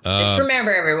 Just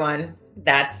remember, everyone,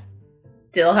 that's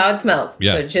still how it smells.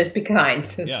 Yeah. So just be kind.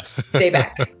 Stay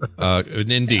back.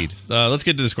 Indeed. Let's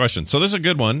get to this question. So this is a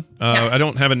good one. I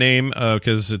don't have a name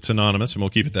because it's anonymous, and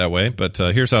we'll keep it that way. But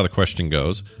here's how the question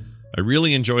goes. I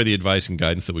really enjoy the advice and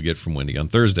guidance that we get from Wendy on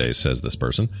Thursdays, says this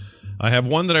person. I have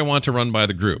one that I want to run by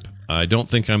the group. I don't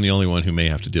think I'm the only one who may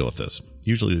have to deal with this.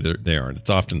 Usually they aren't. It's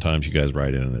oftentimes you guys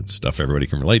write in and it's stuff everybody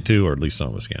can relate to, or at least some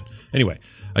of us can. Anyway,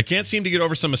 I can't seem to get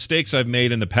over some mistakes I've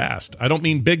made in the past. I don't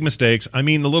mean big mistakes. I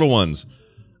mean the little ones.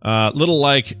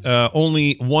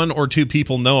 Only one or two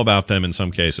people know about them in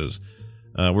some cases.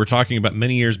 We're talking about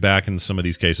many years back in some of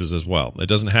these cases as well. It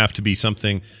doesn't have to be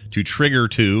something to trigger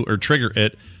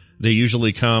it. They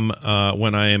usually come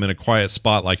when I am in a quiet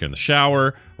spot, like in the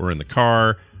shower or in the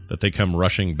car, that they come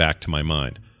rushing back to my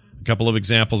mind. A couple of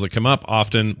examples that come up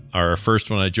often are, first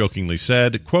one I jokingly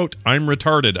said, quote, I'm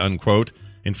retarded, unquote,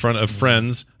 in front of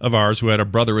friends of ours who had a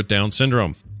brother with Down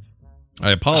syndrome.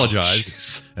 I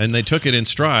apologized, and they took it in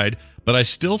stride, but I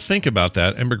still think about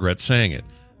that and regret saying it.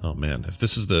 Oh man, if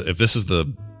this is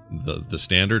the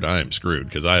standard, I am screwed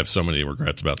because I have so many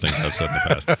regrets about things I've said in the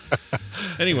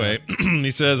past. Anyway, he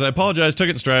says, I apologize, took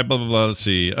it in stride, blah, blah, blah. Let's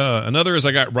see. Another is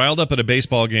I got riled up at a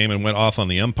baseball game and went off on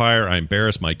the umpire. I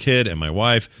embarrassed my kid and my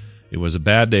wife. It was a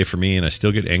bad day for me, and I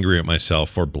still get angry at myself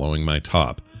for blowing my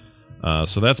top.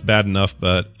 So that's bad enough,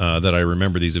 but that I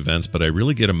remember these events, but I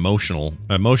really get emotionally,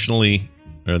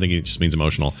 I think it just means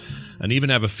emotional, and even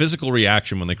have a physical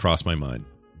reaction when they cross my mind.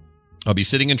 I'll be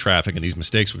sitting in traffic and these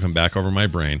mistakes will come back over my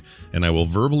brain, and I will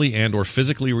verbally and or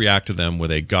physically react to them with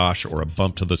a gosh or a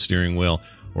bump to the steering wheel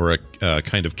or a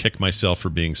kind of kick myself for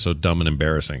being so dumb and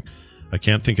embarrassing. I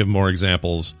can think of more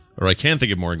examples,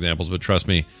 but trust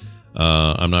me,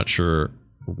 I'm not sure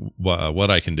what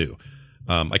I can do.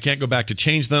 I can't go back to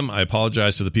change them. I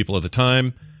apologize to the people at the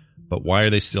time, but why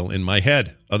are they still in my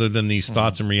head? Other than these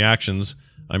thoughts and reactions,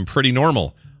 I'm pretty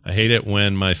normal. I hate it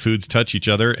when my foods touch each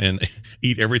other and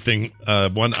eat everything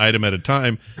one item at a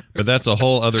time, but that's a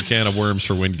whole other can of worms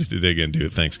for Wendy to dig into.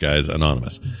 Thanks, guys.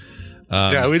 Anonymous.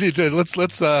 We need to let's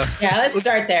let's start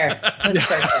there.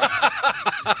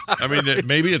 I mean,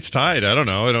 maybe it's tied. I don't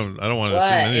know. I don't want to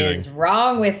assume anything. What is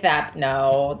wrong with that?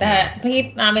 No, that's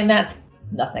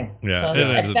nothing. Yeah,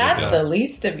 if that's the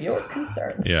least of your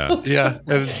concerns. Yeah. Yeah.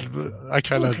 And I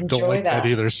kind of don't like that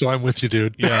either. So I'm with you,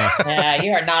 dude. Yeah. Yeah,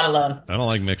 you are not alone. I don't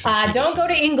like mixing. Don't go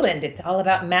to England. It's all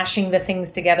about mashing the things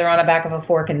together on the back of a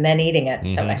fork and then eating it.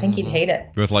 So I think you'd hate it.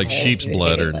 With like sheep's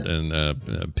blood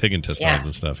and pig intestines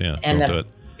and stuff. Yeah. And don't do it.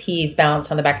 Peas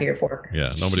balanced on the back of your fork.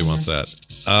 Yeah. Nobody wants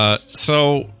that.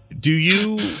 So do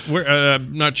you,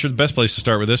 I'm not sure the best place to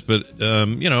start with this, but,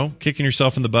 kicking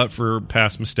yourself in the butt for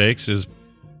past mistakes is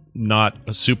not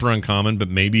super uncommon, but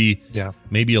maybe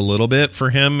a little bit for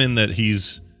him in that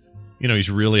he's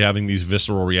really having these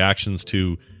visceral reactions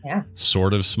to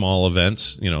sort of small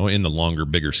events, in the longer,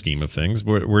 bigger scheme of things.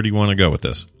 Where do you want to go with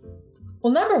this?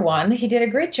 Well, number one, he did a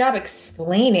great job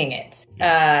explaining it.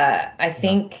 I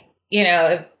think,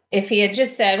 if he had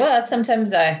just said, well,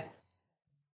 sometimes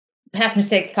past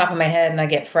mistakes pop in my head and I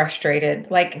get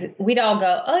frustrated, like we'd all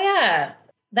go, oh yeah,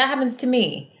 that happens to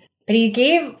me. But he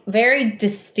gave very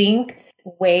distinct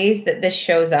ways that this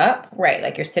shows up, right?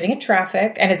 Like you're sitting in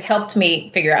traffic, and it's helped me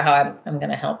figure out how I'm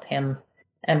going to help him.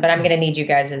 But I'm going to need you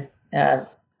guys as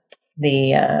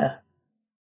the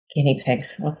guinea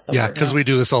pigs. What's the word? Yeah, because we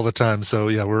do this all the time. So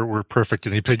yeah, we're perfect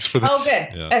guinea pigs for this. Oh, good.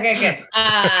 Yeah. Okay,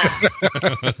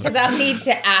 good. Because I'll need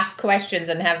to ask questions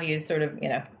and have you sort of,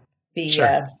 be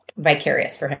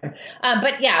vicarious for him.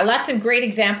 But yeah, lots of great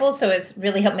examples. So it's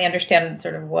really helped me understand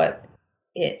sort of what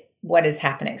is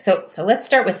happening. So let's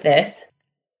start with this.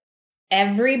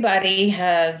 Everybody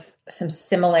has some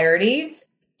similarities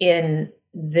in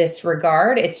this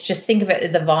regard. It's just, think of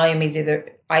it, the volume is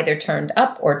either turned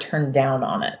up or turned down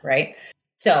on it, right?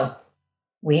 So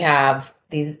we have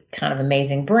these kind of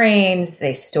amazing brains.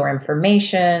 They store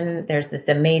information. There's this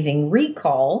amazing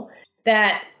recall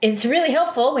that is really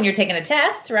helpful when you're taking a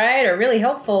test, right? Or really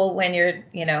helpful when you're,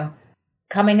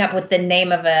 coming up with the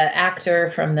name of an actor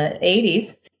from the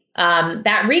 80s.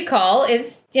 That recall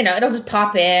is, it'll just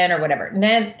pop in or whatever.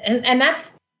 And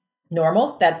that's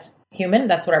normal. That's human.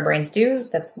 That's what our brains do.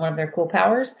 That's one of their cool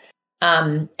powers.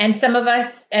 And some of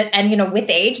us, and with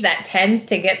age, that tends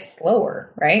to get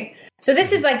slower, right? So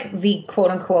this is like the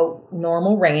quote unquote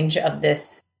normal range of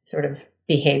this sort of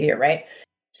behavior, right?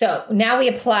 So now we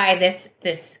apply this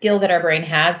skill that our brain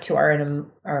has to our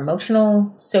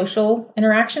emotional, social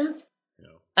interactions.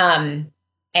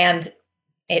 And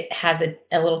it has a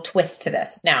little twist to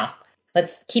this. Now,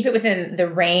 let's keep it within the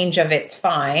range of it's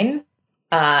fine.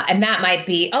 And that might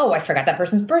be, oh, I forgot that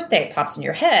person's birthday. It pops in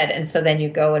your head. And so then you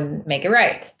go and make it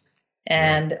right.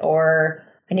 Or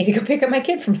I need to go pick up my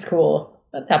kid from school.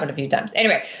 That's happened a few times.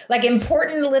 Anyway, like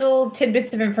important little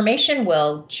tidbits of information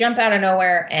will jump out of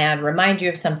nowhere and remind you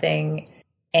of something.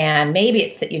 And maybe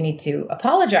it's that you need to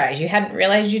apologize. You hadn't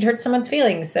realized you'd hurt someone's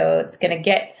feelings. So it's going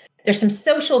to there's some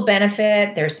social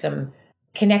benefit. There's some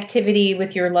connectivity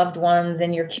with your loved ones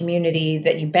and your community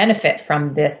that you benefit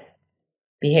from this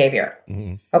behavior.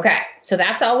 Mm-hmm. Okay. So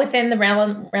that's all within the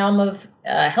realm of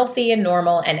healthy and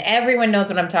normal. And everyone knows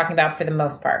what I'm talking about for the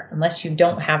most part, unless you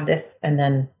don't have this. And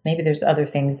then maybe there's other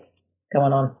things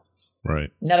going on.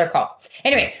 Right. Another call.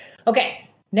 Anyway. Okay.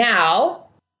 Now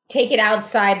take it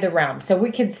outside the realm. So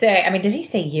we could say, did he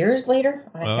say years later?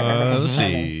 Let's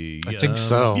see. I think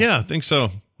so. Yeah, I think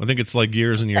so. I think it's like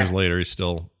years and years later. He's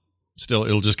still,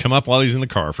 it'll just come up while he's in the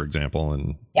car, for example.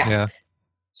 And yeah.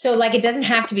 So like, it doesn't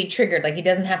have to be triggered. Like he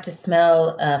doesn't have to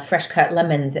smell fresh cut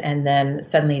lemons. And then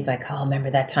suddenly he's like, oh, remember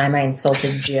that time I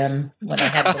insulted Jim when I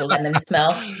had the lemon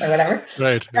smell or whatever.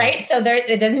 Right. Right. So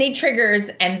it doesn't need triggers.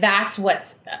 And that's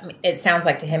it sounds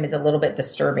like to him is a little bit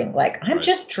disturbing. Like I'm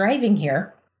just driving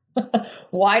here.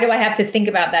 Why do I have to think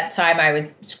about that time I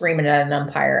was screaming at an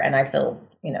umpire and I feel,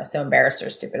 so embarrassed or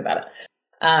stupid about it?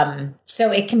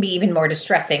 So it can be even more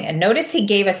distressing. And notice he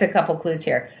gave us a couple clues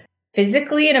here.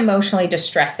 Physically and emotionally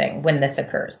distressing when this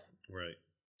occurs. Right.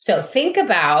 So think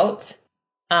about,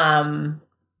 okay, I'm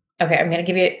going to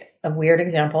give you a weird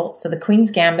example. So the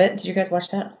Queen's Gambit, did you guys watch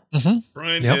that? Mm-hmm.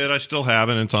 Brian did. I still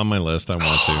haven't. It's on my list. I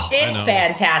want to. It's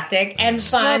fantastic and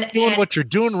fun. Stop doing what you're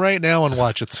doing right now and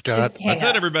watch it, Scott. That's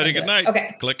it, everybody. Good night.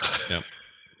 Okay. Click. Yep.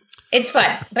 It's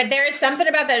fun. But there is something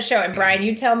about that show. And Brian,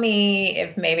 you tell me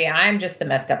if maybe I'm just the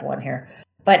messed up one here.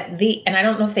 But and I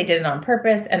don't know if they did it on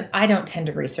purpose, and I don't tend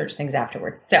to research things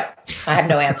afterwards. So I have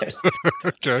no answers.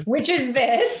 Okay. Which is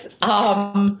this.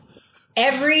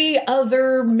 Every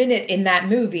other minute in that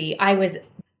movie, I was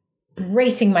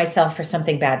bracing myself for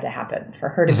something bad to happen, for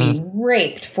her to be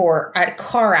raped, for a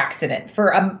car accident, for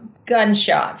a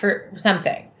gunshot, for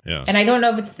something. Yeah. And I don't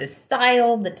know if it's the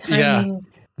style, the timing,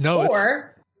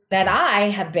 or that I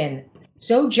have been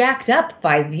so jacked up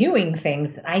by viewing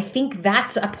things that I think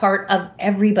that's a part of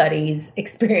everybody's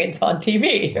experience on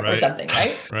TV or something,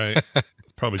 right? Right.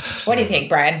 Probably. What do you think,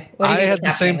 Brian? What do you I think had is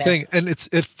the same happening thing, and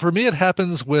it for me. It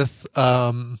happens with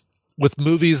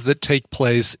movies that take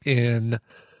place in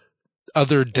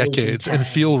other decades and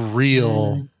feel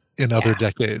real in other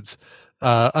decades.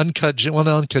 Uncut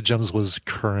Gems was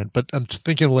current, but I'm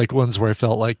thinking like ones where I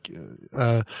felt like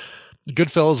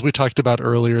Goodfellas we talked about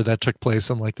earlier that took place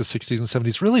in like the 60s and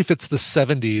 70s. Really, if it's the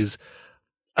 70s,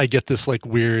 I get this like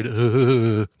weird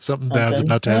something bad's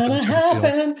about to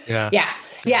happen. Feel.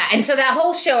 Yeah. And so that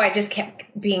whole show, I just kept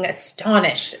being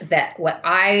astonished that what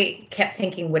I kept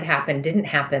thinking would happen didn't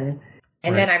happen.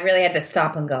 And then I really had to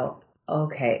stop and go,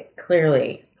 okay,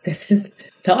 clearly this is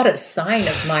not a sign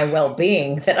of my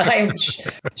well-being that I'm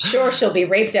sure she'll be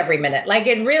raped every minute. Like,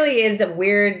 it really is a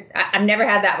weird, I've never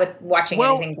had that with watching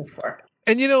anything before.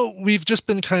 And, we've just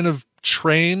been kind of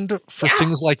trained for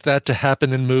things like that to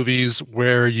happen in movies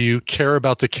where you care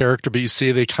about the character, but you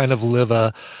see they kind of live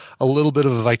a little bit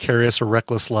of a vicarious or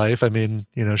reckless life. I mean,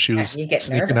 she was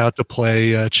sneaking out to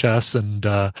play chess and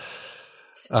the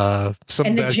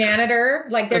janitor,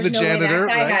 like there's no way that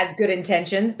guy has good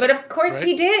intentions, but of course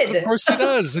he did. Of course he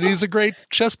does, and he's a great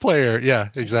chess player. Yeah,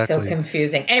 exactly. So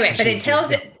confusing. Anyway, but it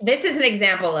tells this is an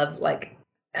example of like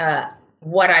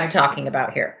what I'm talking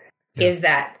about here is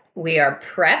that we are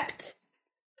prepped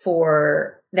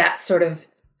for that sort of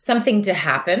something to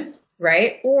happen,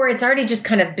 right? Or it's already just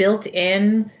kind of built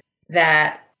in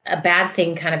that a bad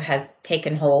thing kind of has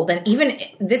taken hold. And even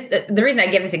this, the reason I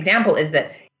give this example is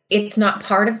that it's not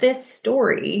part of this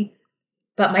story,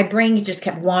 but my brain just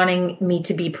kept wanting me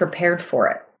to be prepared for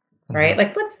it, right?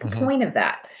 Like, what's the point of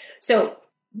that? So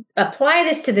apply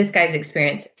this to this guy's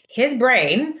experience. His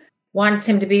brain wants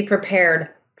him to be prepared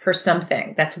for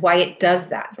something. That's why it does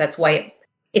that. That's why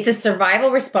it's a survival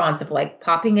response of like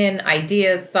popping in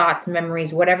ideas, thoughts,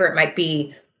 memories, whatever it might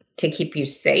be to keep you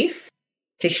safe,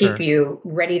 to keep you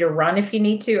ready to run if you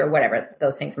need to, or whatever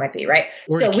those things might be, right?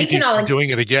 Or so we can all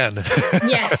doing it again.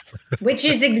 Yes, which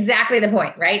is exactly the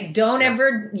point, right? Don't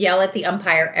ever yell at the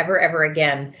umpire ever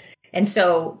again. And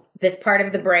so this part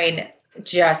of the brain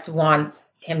just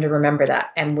wants him to remember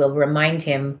that and will remind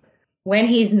him when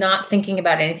he's not thinking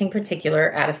about anything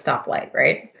particular at a stoplight,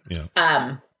 right?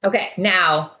 Yeah. Okay,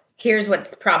 now here's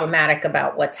what's problematic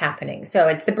about what's happening. So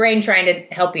it's the brain trying to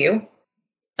help you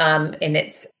in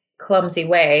its clumsy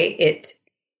way. It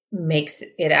makes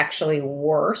it actually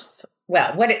worse.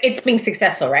 Well, it's being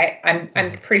successful, right?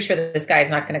 I'm pretty sure that this guy is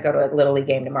not going to go to a Little League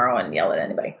game tomorrow and yell at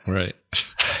anybody. Right.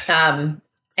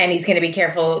 And he's going to be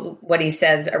careful what he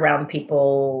says around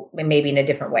people, maybe in a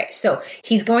different way. So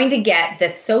he's going to get the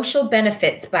social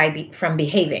benefits from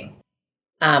behaving.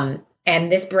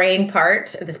 And this brain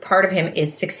part, this part of him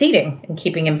is succeeding in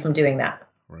keeping him from doing that.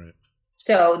 Right.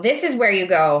 So this is where you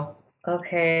go,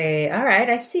 okay, all right,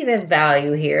 I see the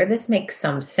value here. This makes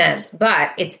some sense,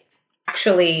 but it's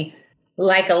actually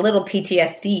like a little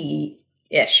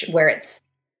PTSD-ish where it's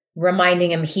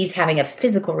reminding him he's having a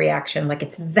physical reaction, like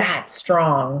it's that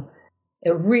strong.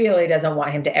 It really doesn't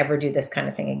want him to ever do this kind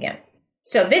of thing again.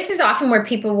 So this is often where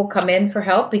people will come in for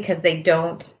help because they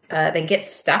get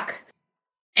stuck.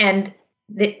 And,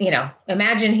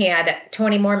 imagine he had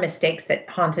 20 more mistakes that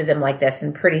haunted him like this,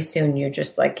 and pretty soon you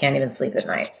just like can't even sleep at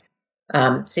night.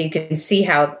 So you can see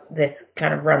how this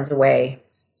kind of runs away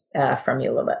from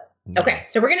you a little bit. Okay,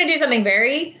 so we're going to do something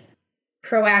very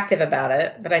proactive about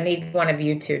it, but I need one of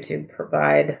you two to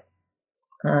provide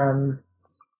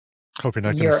hope you're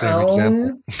not going to say an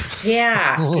example.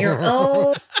 Yeah, your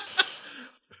own.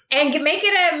 And make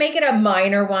it a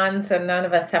minor one, so none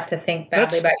of us have to think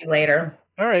badly about you later.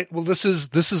 All right. Well, this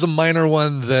is a minor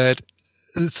one that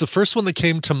it's the first one that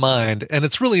came to mind, and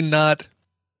it's really not.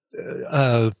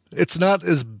 It's not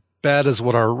as bad as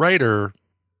what our writer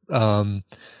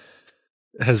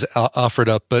has offered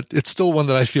up, but it's still one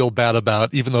that I feel bad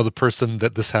about, even though the person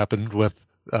that this happened with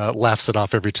laughs it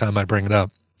off every time I bring it up.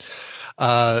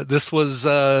 This was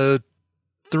 3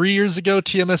 years ago,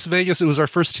 TMS Vegas. It was our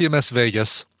first TMS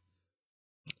Vegas.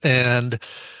 And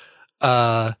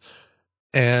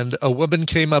a woman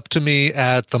came up to me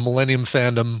at the Millennium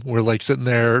Fandom. We're like sitting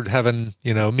there having,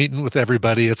 meeting with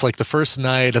everybody. It's like the first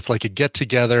night. It's like a get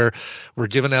together. We're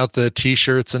giving out the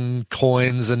t-shirts and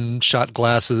coins and shot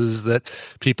glasses that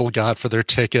people got for their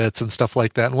tickets and stuff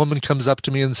like that. And a woman comes up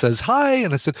to me and says, hi.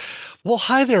 And I said, well,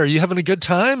 hi there. Are you having a good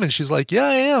time? And she's like, yeah,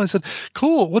 I am. I said,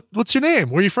 cool. What's your name?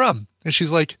 Where are you from? And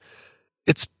she's like,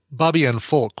 it's Bobby and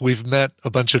Folk. We've met a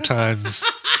bunch of times.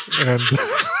 And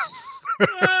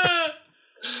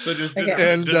so just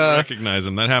didn't recognize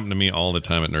him. That happened to me all the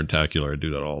time at Nerdtacular. I do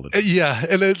that all the time. Yeah.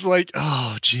 And it's like,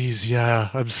 oh, geez. Yeah,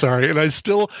 I'm sorry. And I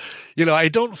still, I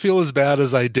don't feel as bad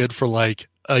as I did for like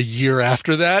a year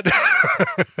after that.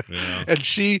 Yeah. And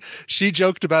she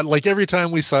joked about, like, every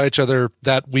time we saw each other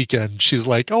that weekend, she's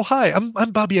like, "Oh, hi, I'm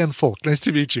Bobby Ann Folk. Nice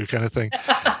to meet you," kind of thing.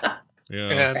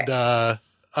 Yeah.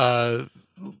 And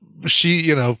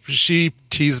she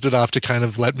teased it off to kind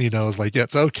of let me know, it's like, yeah,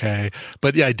 it's okay.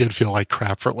 But yeah, I did feel like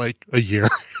crap for like a year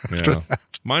after that.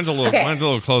 Mine's a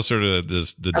little closer to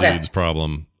the dude's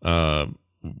problem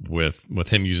with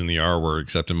him using the R word,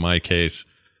 except in my case,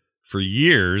 for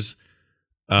years,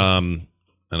 and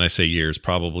I say years,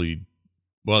 probably,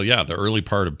 well, yeah, the early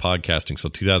part of podcasting, so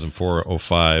 2004,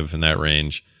 05, in that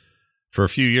range, for a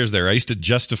few years there, I used to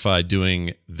justify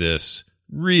doing this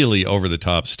really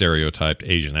over-the-top stereotyped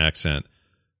Asian accent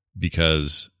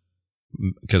because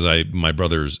my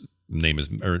brother's name is,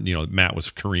 or, Matt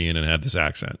was Korean and had this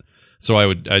accent. So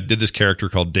I did this character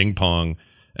called Ding Pong,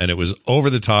 and it was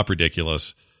over-the-top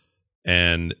ridiculous,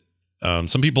 and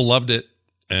some people loved it,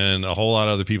 and a whole lot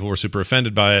of other people were super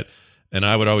offended by it. And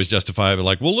I would always justify it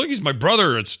like, well, look, he's my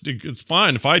brother. It's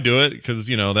fine if I do it, because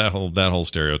that whole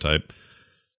stereotype.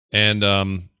 And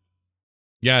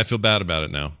yeah, I feel bad about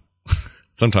it now.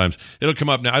 Sometimes it'll come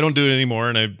up now. I don't do it anymore,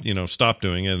 and I stopped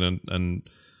doing it and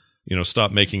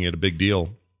stopped making it a big deal.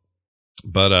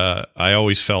 But I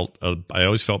always felt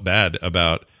bad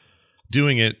about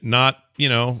doing it. Not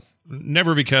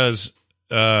never because.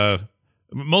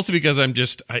 Mostly because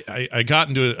I got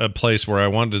into a place where I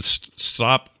wanted to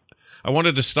stop. I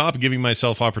wanted to stop giving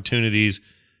myself opportunities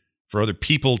for other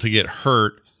people to get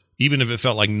hurt, even if it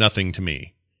felt like nothing to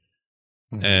me.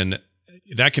 Mm-hmm. And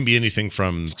that can be anything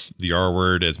from the R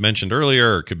word, as mentioned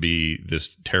earlier, or it could be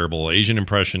this terrible Asian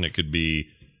impression. It could be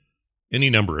any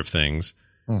number of things.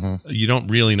 Mm-hmm. You don't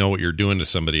really know what you're doing to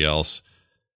somebody else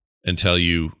until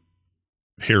you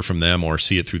hear from them or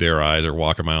see it through their eyes or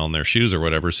walk a mile in their shoes or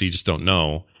whatever. So you just don't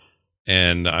know.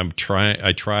 And I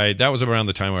tried, that was around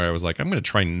the time where I was like, I'm going to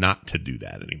try not to do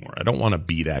that anymore. I don't want to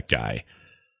be that guy.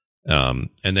 And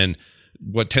then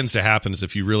what tends to happen is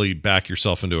if you really back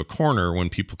yourself into a corner, when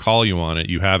people call you on it,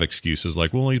 you have excuses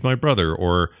like, well, he's my brother,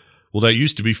 or, well, that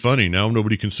used to be funny. Now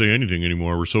nobody can say anything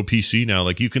anymore. We're so PC now.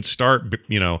 Like, you can start,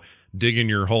 digging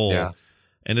your hole. Yeah.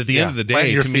 And at the end of the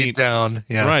day, to me, down.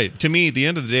 Yeah. Right. To me, at the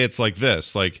end of the day, it's like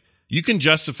this. Like, you can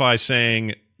justify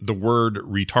saying the word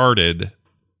retarded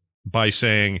by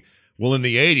saying, well, in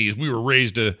the 80s, we were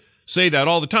raised to say that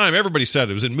all the time. Everybody said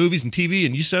it. It was in movies and TV,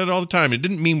 and you said it all the time. It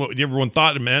didn't mean what everyone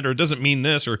thought it meant, or it doesn't mean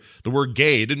this, or the word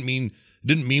gay. It didn't mean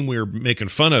we were making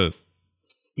fun of,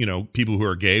 people who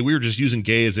are gay. We were just using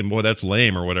gay as in, boy, that's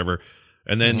lame or whatever.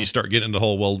 And then you start getting into the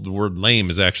whole, well, the word lame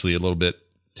is actually a little bit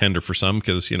tender for some,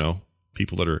 because,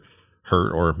 people that are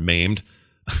hurt or maimed,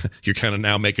 you're kind of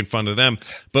now making fun of them.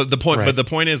 But the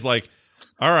point is, like,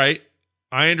 all right,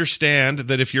 I understand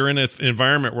that if you're in an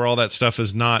environment where all that stuff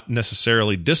is not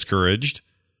necessarily discouraged,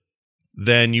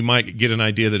 then you might get an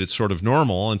idea that it's sort of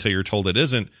normal until you're told it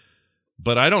isn't.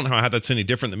 But I don't know how that's any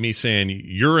different than me saying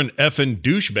you're an effing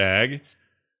douchebag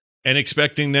and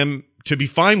expecting them to be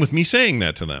fine with me saying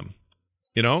that to them.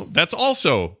 That's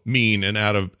also mean and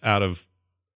out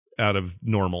of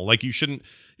normal. Like, you shouldn't.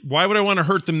 Why would I want to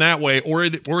hurt them that way, or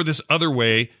this other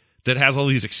way that has all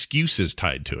these excuses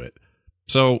tied to it?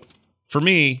 So for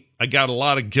me, I got a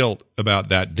lot of guilt about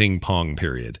that ding pong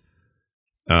period.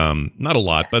 Not a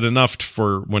lot, but enough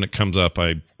for when it comes up,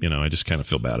 I just kind of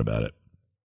feel bad about it.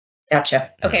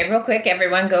 Gotcha. Okay, real quick,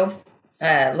 everyone, go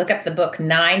look up the book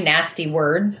 9 Nasty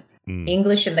Words,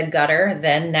 English in the Gutter,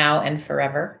 Then, Now, and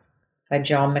Forever by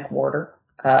John McWhorter.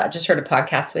 I just heard a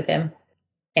podcast with him,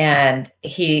 and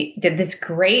he did this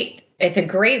it's a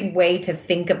great way to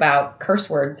think about curse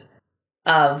words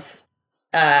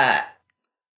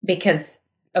because,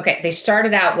 okay, they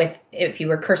started out with, if you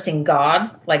were cursing God,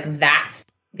 like, that's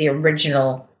the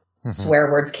original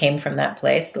swear words came from that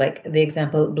place. Like, the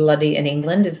example, bloody in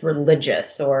England is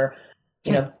religious, or,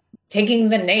 taking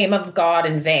the name of God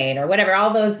in vain, or whatever.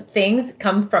 All those things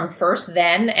come from first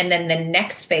then, and then the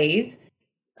next phase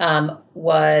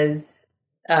was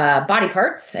body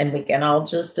parts, and we can all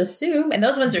just assume, and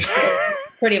those ones are still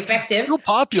pretty effective, still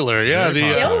popular,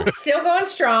 still going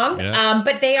strong. Yeah.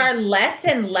 But they are less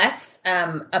and less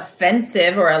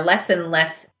offensive, or less and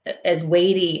less as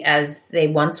weighty as they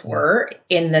once were,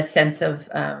 in the sense of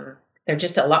they're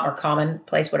just a lot more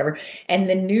commonplace, whatever. And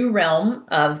the new realm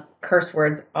of curse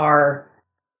words are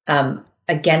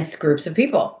against groups of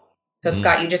people. So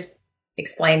Scott, you just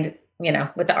explained,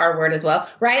 with the R word as well,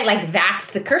 right? Like,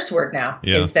 that's the curse word now,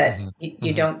 is that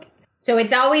you don't. So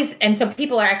it's always, and so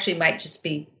people are actually might just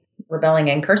be rebelling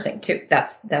and cursing too.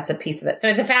 That's a piece of it. So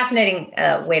it's a fascinating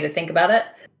way to think about it.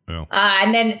 Well.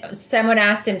 And then someone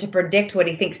asked him to predict what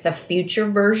he thinks the future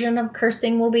version of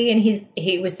cursing will be. And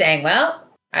he was saying, well,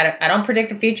 I don't predict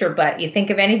the future, but you think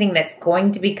of anything that's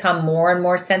going to become more and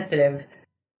more sensitive,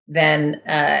 then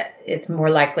it's more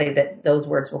likely that those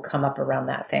words will come up around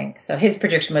that thing. So his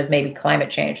prediction was maybe climate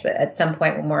change, that at some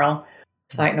point when we're all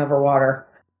fighting over water,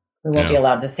 we won't be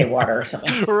allowed to say water or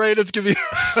something. Right, it's going to be...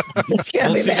 It's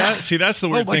gonna be bad. See, that's the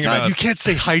weird thing God, about... you can't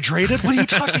say hydrated? What are you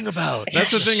talking about?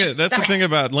 That's the thing. That's the thing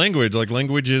about language. Like,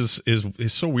 language is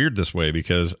so weird this way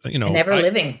because, never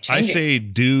living. Changing. I say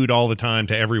dude all the time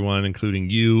to everyone,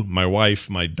 including you, my wife,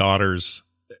 my daughters,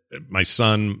 my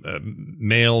son,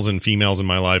 males and females in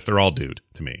my life. They're all dude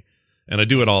to me. And I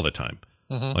do it all the time.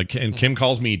 Like, and Kim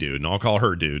calls me dude and I'll call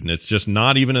her dude. And it's just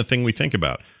not even a thing we think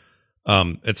about.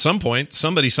 At some point,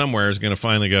 somebody somewhere is going to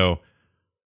finally go,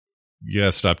 you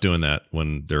gotta stop doing that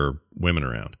when there are women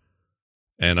around.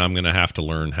 And I'm going to have to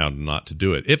learn how not to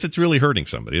do it if it's really hurting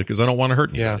somebody, because I don't want to hurt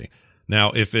anybody. Yeah.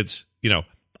 Now, if it's,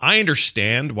 I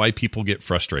understand why people get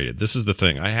frustrated. This is the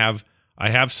thing. I have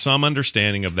some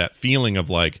understanding of that feeling of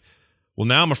like, well,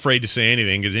 now I'm afraid to say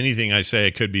anything because anything I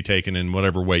say could be taken in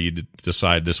whatever way you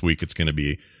decide this week it's going to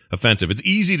be offensive. It's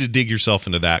easy to dig yourself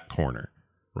into that corner,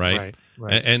 right?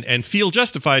 Right. And feel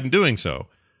justified in doing so.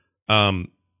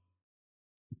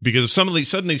 Because if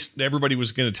suddenly everybody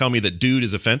was going to tell me that dude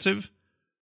is offensive,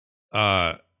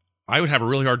 I would have a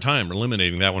really hard time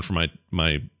eliminating that one from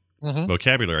my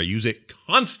vocabulary. I use it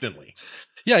constantly.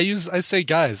 Yeah, I say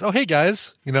guys. Oh, hey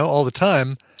guys, all the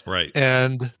time. Right.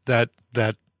 And that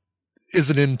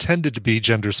isn't intended to be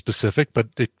gender specific, but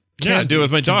it can. Yeah, I do it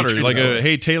with my daughter. Like,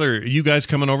 hey Taylor, are you guys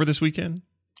coming over this weekend?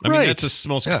 I mean, that's the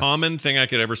most common thing I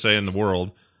could ever say in the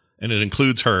world, and it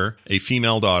includes her, a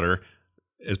female daughter,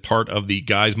 as part of the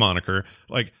guy's moniker.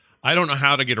 Like, I don't know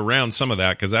how to get around some of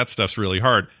that because that stuff's really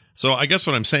hard. So I guess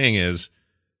what I'm saying is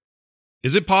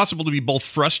it possible to be both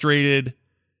frustrated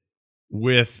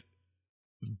with,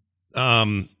 how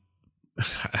do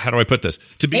I put this?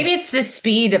 Maybe it's the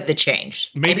speed of the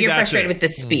change. Maybe you're frustrated with the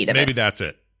speed of it. Maybe that's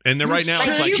it. And then right now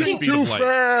it's like the speed of light.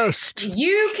 Fast.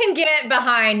 You can get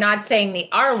behind not saying the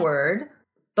R word,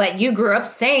 but you grew up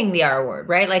saying the R word,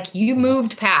 right? Like you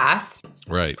moved past.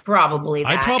 Right. Probably that.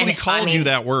 I probably called you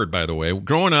that word, by the way.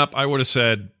 Growing up, I would have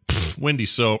said, Wendy,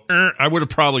 so I would have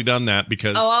probably done that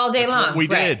because all day long. What we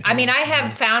did. I mean, I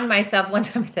have found myself one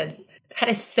time I said, that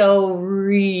is so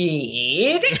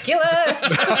ridiculous.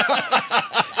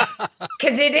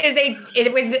 Because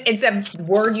it's a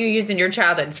word you use in your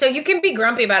childhood. So you can be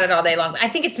grumpy about it all day long. I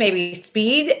think it's maybe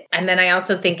speed. And then I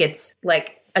also think it's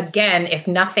like, again, if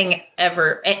nothing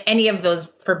ever, any of those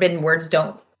forbidden words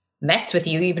don't mess with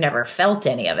you, you've never felt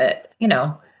any of it,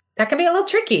 that can be a little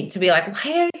tricky to be like,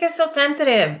 why are you so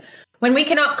sensitive? When we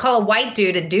cannot call a white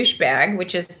dude a douchebag,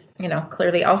 which is,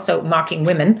 clearly also mocking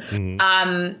women,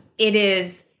 it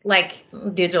is like,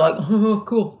 dudes are like, oh,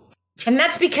 cool. And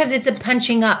that's because it's a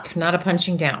punching up, not a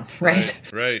punching down, right?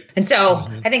 Right. And so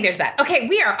I think there's that. Okay,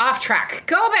 we are off track.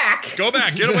 Go back.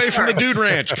 Get away from the dude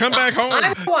ranch. Come back home.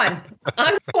 I'm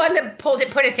the one that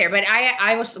put us here, but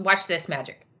I will watch this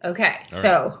magic. Okay,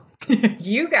 so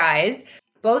you guys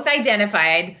both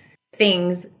identified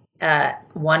things,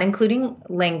 one including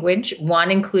language, one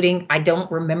including I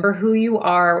don't remember who you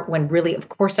are, when really, of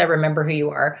course, I remember who you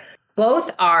are.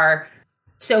 Both are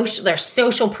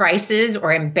social prices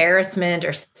or embarrassment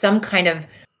or some kind of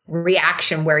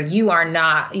reaction where you are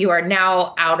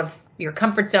now out of your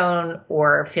comfort zone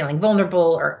or feeling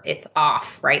vulnerable or it's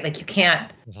off, right? Like you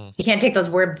can't take those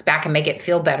words back and make it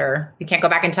feel better. You can't go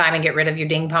back in time and get rid of your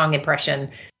ding pong impression.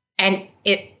 And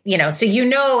it, so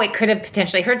it could have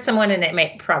potentially hurt someone and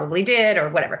it probably did or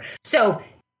whatever. So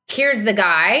here's the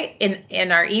guy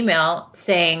in our email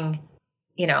saying,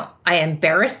 I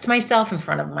embarrassed myself in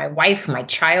front of my wife, my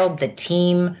child, the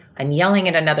team. I'm yelling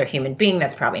at another human being.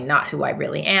 That's probably not who I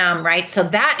really am, right? So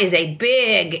that is a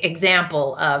big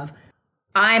example of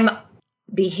I'm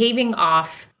behaving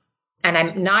off and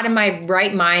I'm not in my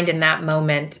right mind in that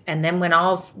moment. And then when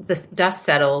all this dust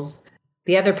settles,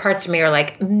 the other parts of me are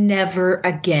like, never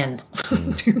again.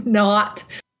 Do not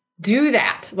do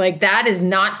that. Like that is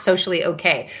not socially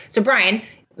okay. So Brian,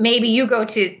 maybe you go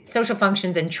to social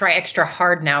functions and try extra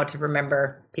hard now to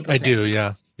remember people's names. I do,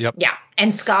 yeah. Yep. Yeah.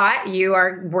 And Scott, you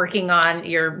are working on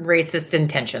your racist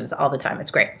intentions all the time. It's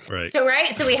great. Right. So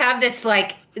we have this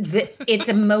it's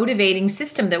a motivating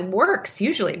system that works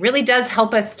usually. It really does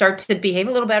help us start to behave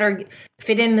a little better,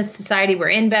 fit in the society we're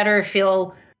in better,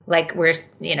 feel like we're,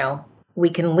 we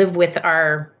can live with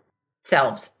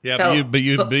ourselves. Yeah, so, but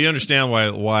you understand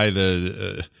why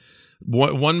the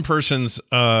one person's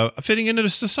fitting into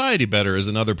society better is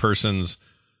another person's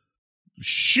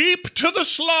sheep to the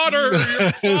slaughter.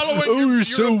 You're following. You're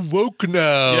so woke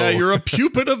now. Yeah, you're a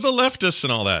pupil of the leftists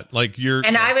and all that. Like you're.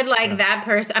 And I would like that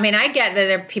person. I mean, I get that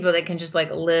there are people that can just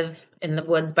like live in the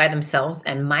woods by themselves,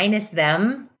 and minus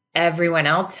them, everyone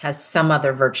else has some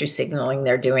other virtue signaling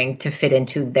they're doing to fit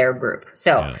into their group.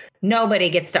 So nobody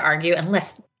gets to argue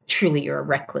unless truly you're a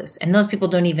recluse, and those people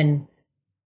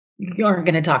you aren't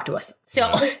going to talk to us. So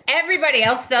everybody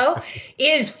else though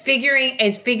is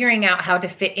figuring out how to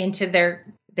fit into their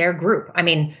group. I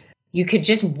mean, you could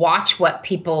just watch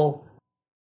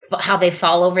how they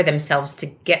fall over themselves to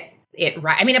get it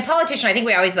right. I mean, a politician, I think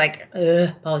we always like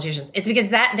politicians. It's because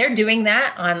that they're doing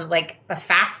that on like a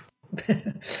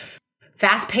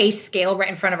fast-paced scale right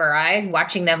in front of our eyes,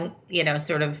 watching them,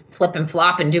 sort of flip and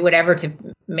flop and do whatever to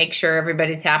make sure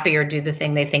everybody's happy or do the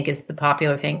thing they think is the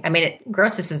popular thing. I mean, it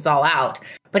grosses us all out,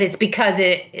 but it's because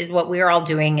it is what we're all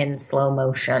doing in slow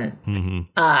motion. Mm-hmm.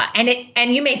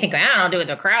 And you may think, I don't do what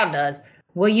the crowd does.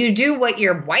 Well, you do what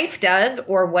your wife does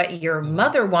or what your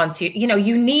mother wants you.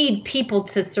 You need people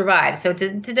to survive. So to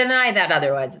deny that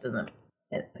otherwise, it doesn't.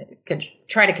 It could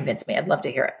try to convince me. I'd love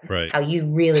to hear it. Right. How you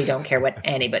really don't care what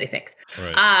anybody thinks.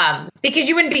 Right. Because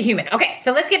you wouldn't be human. Okay,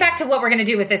 so let's get back to what we're going to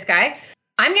do with this guy.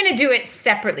 I'm going to do it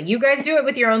separately. You guys do it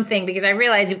with your own thing because I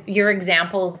realize your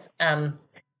examples,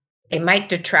 it might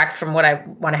detract from what I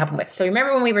want to help him with. So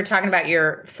remember when we were talking about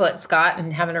your foot, Scott,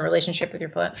 and having a relationship with your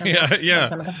foot? Yeah.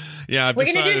 We're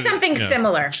going to do something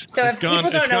similar. So if people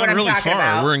don't know what I'm really talking far.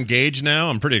 about, We're engaged now.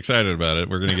 I'm pretty excited about it.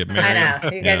 We're going to get married. I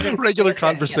know. You guys are regular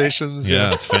conversations.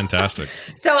 Yeah, it's fantastic.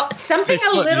 So something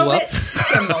a little bit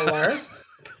similar.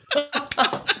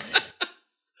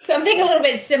 Something a little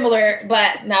bit similar,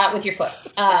 but not with your foot.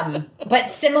 But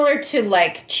similar to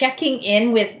like checking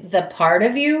in with the part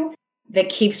of you that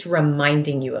keeps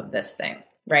reminding you of this thing,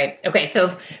 right? Okay,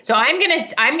 so I'm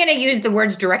gonna use the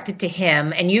words directed to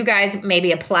him, and you guys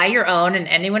maybe apply your own, and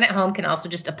anyone at home can also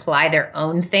just apply their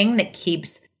own thing that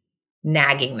keeps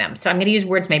nagging them. So I'm gonna use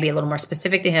words maybe a little more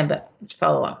specific to him, but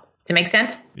follow along. Does it make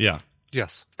sense? Yeah.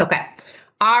 Yes. Okay.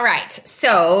 All right.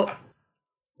 So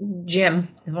Jim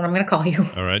is what I'm going to call you.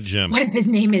 All right, Jim. What if his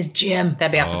name is Jim?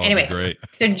 That'd be awesome. Anyway, great.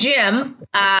 So Jim,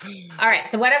 all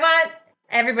right. So what I want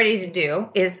everybody to do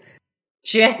is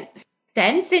just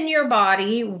sense in your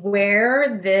body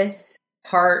where this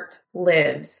part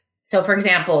lives. So for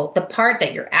example, the part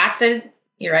that you're at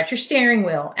your steering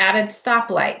wheel at a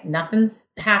stoplight, nothing's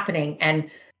happening. And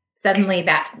suddenly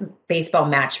that baseball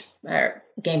match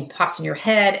game pops in your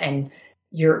head and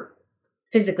you're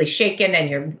physically shaken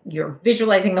and you're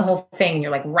visualizing the whole thing. And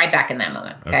you're like right back in that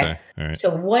moment. Okay. All right.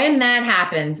 So when that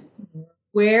happens,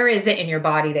 where is it in your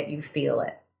body that you feel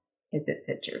it? Is it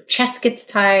that your chest gets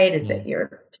tight? Is it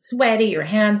you're sweaty, your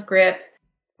hands grip?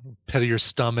 Pit of your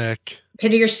stomach.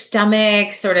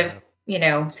 Sort of,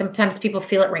 sometimes people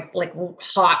feel it like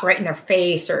hot right in their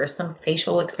face or some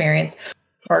facial experience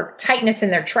or tightness in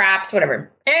their traps, whatever.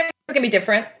 Everyone's going to be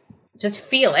different. Just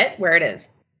feel it where it is.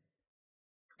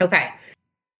 Okay.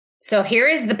 So here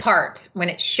is the part. When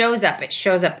it shows up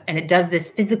and it does this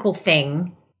physical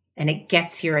thing and it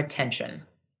gets your attention.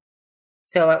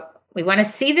 So we want to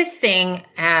see this thing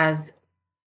as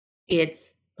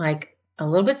it's like a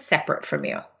little bit separate from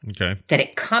you. Okay. That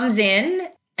it comes in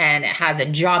and it has a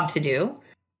job to do.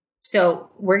 So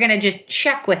we're going to just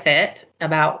check with it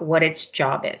about what its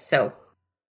job is. So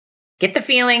get the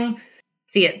feeling,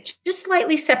 see it just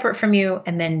slightly separate from you,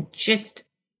 and then just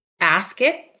ask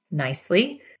it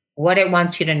nicely what it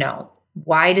wants you to know.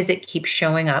 Why does it keep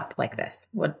showing up like this?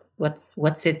 What's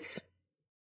the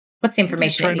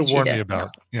information trying it needs to warn you me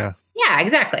about? Yeah. Yeah,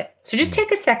 exactly. So just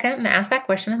take a second and ask that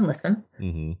question and listen.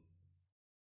 Mm-hmm.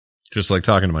 Just like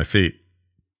talking to my feet.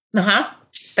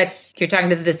 But you're talking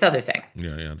to this other thing.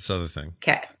 Yeah, this other thing.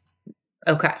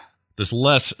 Okay. This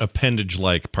less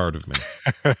appendage-like part of me.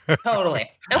 Totally.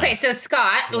 Okay, so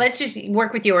Scott, let's just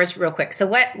work with yours real quick. So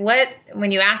what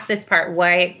when you ask this part,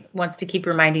 why it wants to keep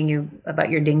reminding you about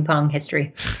your ding pong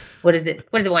history? What does it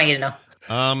want you to know?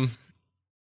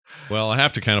 Well, I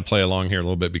have to kind of play along here a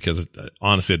little bit because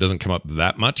honestly, it doesn't come up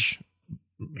that much.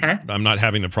 Okay. I'm not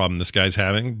having the problem this guy's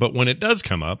having, but when it does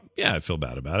come up, yeah, I feel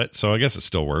bad about it. So I guess it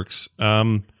still works.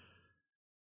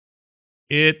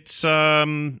 It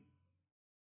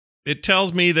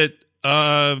tells me that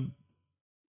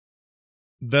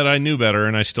that I knew better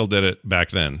and I still did it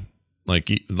back then. Like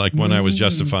when I was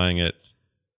justifying it,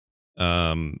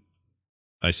 I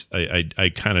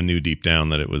kind of knew deep down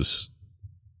that it was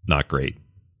not great,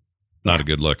 not a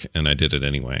good look, and I did it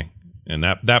anyway. And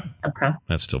that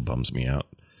still bums me out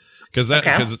because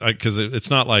it's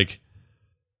not like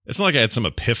I had some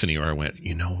epiphany where I went,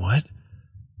 you know what?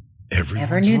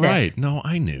 Everyone's right. No,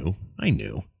 I knew I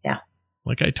knew. Yeah.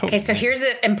 Like I told Okay, so here's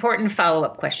an important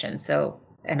follow-up question. So,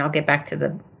 and I'll get back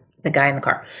to the guy in the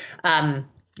car. It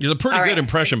was a pretty good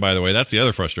impression, by the way. That's the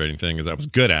other frustrating thing is I was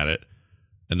good at it.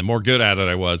 And the more good at it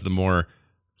I was, the more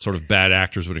sort of bad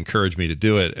actors would encourage me to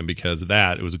do it. And because of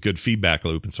that, it was a good feedback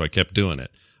loop. And so I kept doing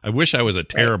it. I wish I was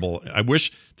I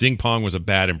wish Ding Pong was a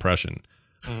bad impression.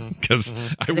 Because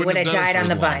I would have died on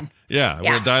the vine. Yeah, I would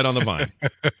have died on the vine.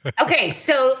 Okay,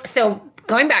 so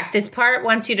going back, this part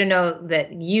wants you to know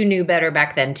that you knew better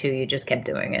back then too. You just kept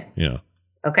doing it. Yeah.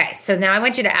 Okay, so now I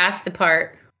want you to ask the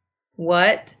part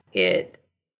what it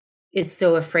is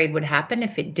so afraid would happen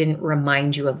if it didn't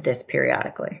remind you of this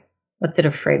periodically. What's it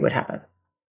afraid would happen?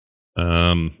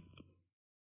 I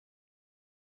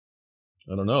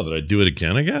don't know. Did I do it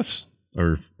again, I guess?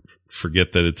 Or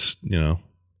forget that it's,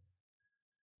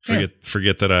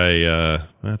 forget that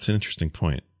that's an interesting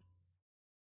point.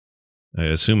 I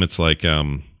assume it's like, I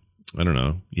don't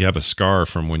know, you have a scar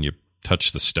from when you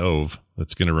touch the stove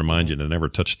that's going to remind you to never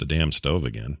touch the damn stove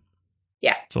again.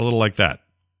 Yeah. It's a little like that.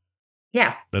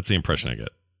 Yeah. That's the impression I get.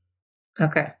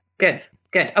 Okay, good.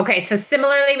 Okay, so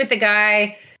similarly with the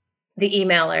guy, the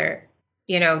emailer,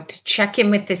 to check in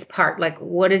with this part, like,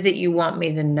 what is it you want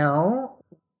me to know?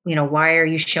 Why are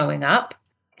you showing up?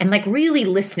 And like really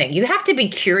listening. You have to be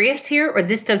curious here or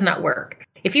this does not work.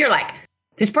 If you're like,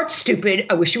 this part's stupid,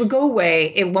 I wish it would go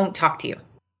away, it won't talk to you.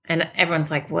 And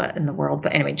everyone's like, what in the world?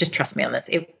 But anyway, just trust me on this.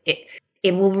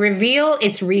 It will reveal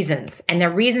its reasons. And their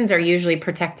reasons are usually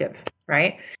protective,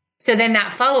 right? So then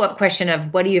that follow-up question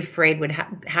of what are you afraid would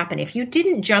happen? If you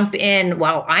didn't jump in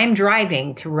while I'm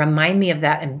driving to remind me of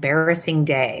that embarrassing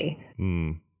day,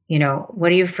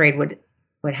 what are you afraid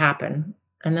would happen?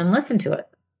 And then listen to it.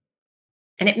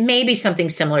 And it may be something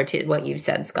similar to what you've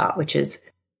said, Scott, which is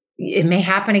it may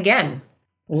happen again.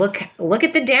 Look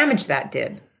at the damage that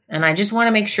did. And I just want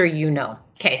to make sure you know.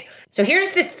 Okay, so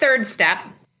here's the third step.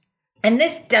 And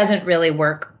this doesn't really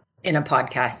work in a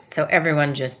podcast. So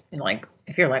everyone just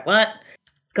if you're like, what?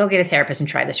 Go get a therapist and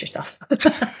try this yourself.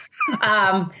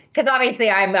 Because obviously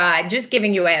I'm just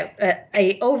giving you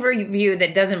a overview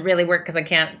that doesn't really work because I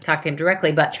can't talk to him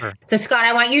directly. But sure. So Scott,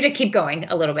 I want you to keep going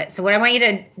a little bit. So what I want you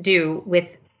to do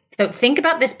so think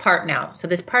about this part now. So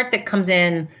this part that comes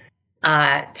in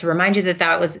to remind you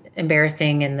that was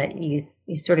embarrassing and that you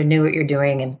sort of knew what you're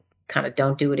doing and kind of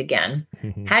don't do it again.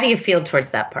 How do you feel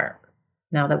towards that part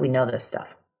now that we know this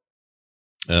stuff?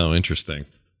 Oh, interesting.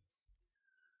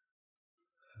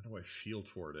 How do I feel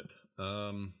toward it?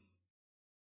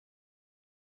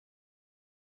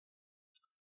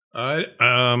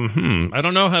 I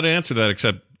don't know how to answer that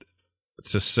except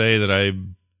to say that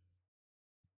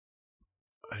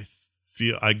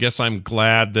I guess I'm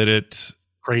glad that it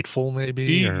grateful maybe.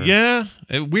 Yeah,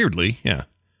 weirdly, yeah.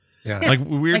 Like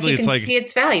weirdly, it's like see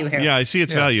its value here. Yeah, I see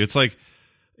its value. It's like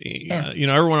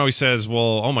everyone always says,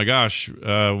 "Well, oh my gosh,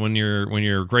 when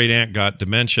your great aunt got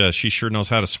dementia, she sure knows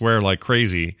how to swear like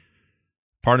crazy."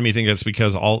 Part of me thinks that's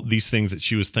because all these things that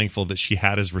she was thankful that she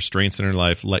had as restraints in her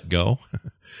life let go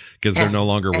because they're no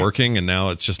longer working, and now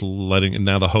it's just and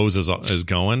now the hose is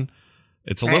going.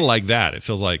 It's a little like that. It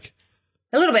feels like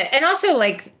a little bit, and also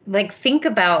like think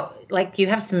about you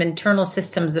have some internal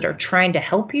systems that are trying to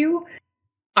help you.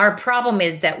 Our problem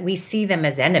is that we see them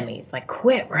as enemies. Like,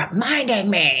 quit reminding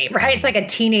me, right? It's like a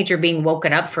teenager being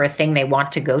woken up for a thing they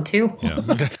want to go to.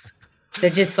 Yeah. They're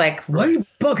just like, why are you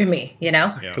bugging me?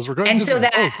 Because we're going and to so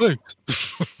that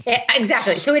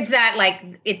exactly. So it's that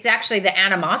it's actually the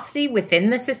animosity within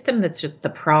the system that's the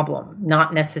problem,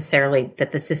 not necessarily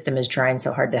that the system is trying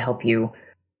so hard to help you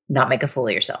not make a fool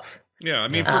of yourself. Yeah, I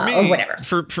mean, for me, or whatever.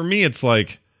 For me, it's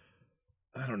like,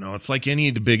 I don't know. It's like any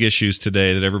of the big issues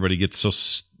today that everybody gets so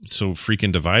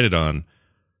freaking divided on.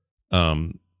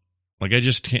 I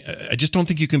just don't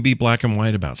think you can be black and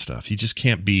white about stuff. You just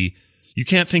can't be. You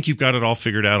can't think you've got it all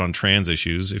figured out on trans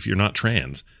issues if you're not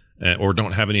trans or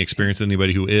don't have any experience with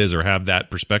anybody who is or have that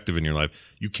perspective in your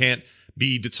life. You can't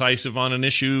be decisive on an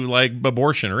issue like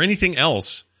abortion or anything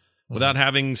else without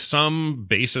having some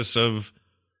basis of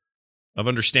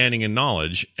understanding and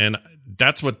knowledge. And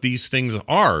that's what these things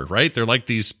are, right? They're like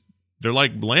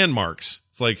landmarks.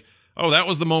 It's like, oh, that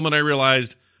was the moment I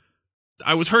realized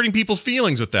I was hurting people's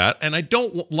feelings with that. And I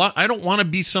don't want to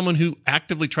be someone who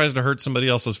actively tries to hurt somebody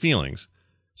else's feelings,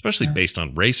 especially based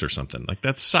on race or something. Like,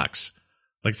 that sucks.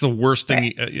 Like, it's the worst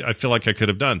thing I feel like I could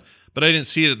have done. But I didn't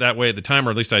see it that way at the time,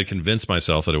 or at least I convinced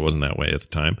myself that it wasn't that way at the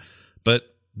time.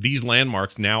 But these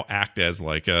landmarks now act as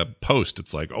like a post.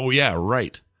 It's like, oh yeah,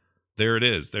 right. There it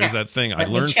is. There's that thing. I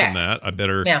learned from that. I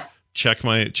better check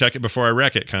it before I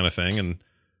wreck it, kind of thing. And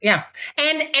yeah.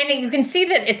 And you can see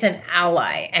that it's an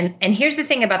ally. And here's the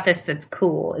thing about this that's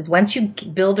cool is once you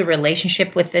build a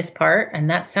relationship with this part, and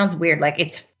that sounds weird, like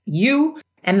it's you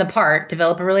and the part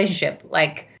develop a relationship.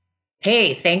 Like,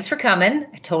 hey, thanks for coming.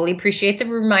 I totally appreciate the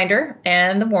reminder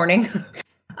and the warning.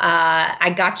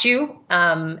 I got you.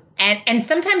 And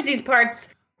sometimes these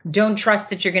parts don't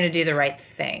trust that you're going to do the right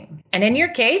thing. And in your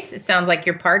case, it sounds like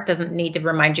your part doesn't need to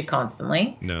remind you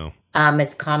constantly. No.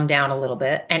 It's calmed down a little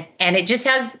bit. And it just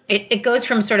has, it goes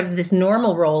from sort of this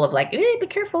normal role of like, hey, be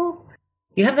careful.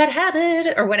 You have that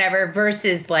habit or whatever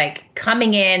versus like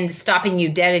coming in, stopping you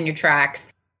dead in your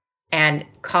tracks and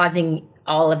causing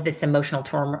all of this emotional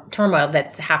turmoil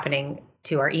that's happening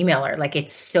to our emailer. Like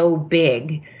it's so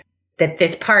big that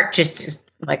this part just is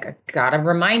like, I gotta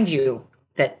remind you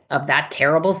that of that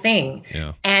terrible thing.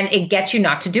 Yeah. And it gets you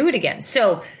not to do it again.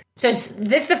 So this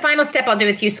is the final step I'll do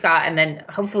with you, Scott, and then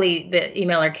hopefully the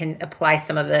emailer can apply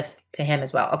some of this to him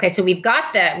as well. Okay, so we've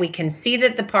got that. We can see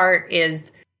that the part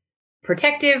is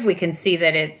protective. We can see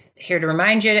that it's here to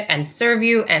remind you and serve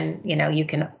you, and you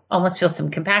can almost feel some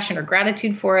compassion or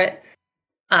gratitude for it.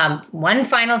 One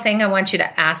final thing I want you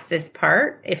to ask this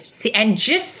part, and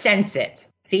just sense it.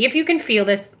 See if you can feel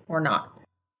this or not.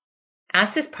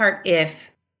 Ask this part if,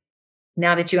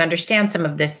 now that you understand some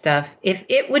of this stuff, if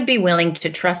it would be willing to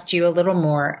trust you a little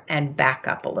more and back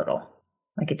up a little.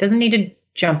 Like it doesn't need to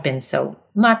jump in so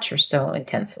much or so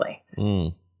intensely.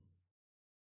 So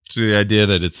the idea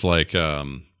that it's like,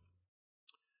 well,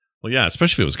 yeah,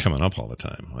 especially if it was coming up all the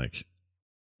time. Like,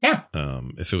 yeah.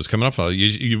 If it was coming up,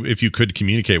 if you could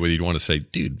communicate with, you'd want to say,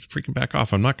 dude, freaking back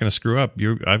off. I'm not going to screw up.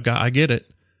 I get it.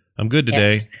 I'm good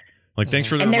today. Yes. Like, thanks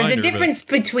for the reminder. And there's a difference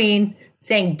between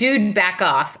saying, dude, back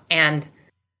off, and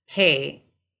hey,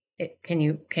 can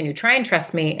you try and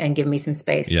trust me and give me some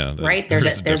space? Yeah. Right.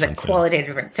 There's a qualitative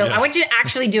difference. So I want you to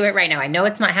actually do it right now. I know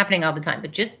it's not happening all the time,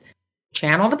 but just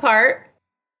channel the part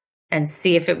and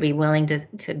see if it'd be willing to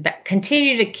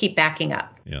continue to keep backing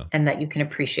up. Yeah. And that you can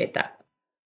appreciate that.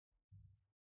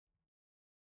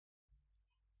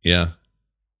 Yeah.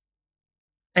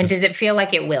 And does it feel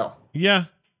like it will? Yeah.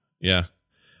 Yeah.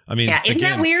 I mean, yeah. Isn't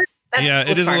that weird? That's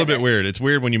it is a little bit weird. It's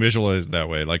weird when you visualize it that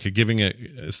way. Like giving it,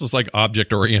 this is like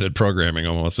object-oriented programming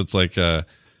almost. It's like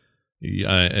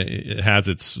it has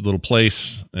its little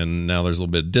place, and now there's a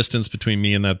little bit of distance between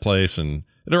me and that place, and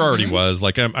there already was.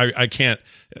 Like I can't,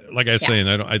 like I was saying,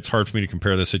 it's hard for me to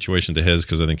compare this situation to his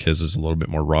because I think his is a little bit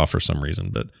more raw for some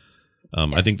reason. But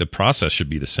I think the process should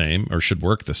be the same or should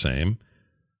work the same.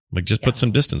 Like just put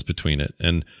some distance between it,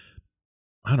 and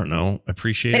I don't know,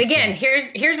 appreciate. But again,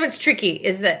 here's what's tricky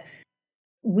is that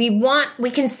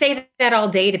we can say that all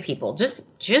day to people.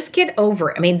 Just get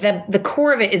over it. I mean, the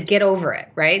core of it is get over it,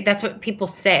 right? That's what people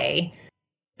say.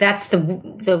 That's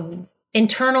the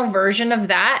internal version of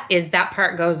that is that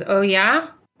part goes, oh yeah,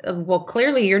 well,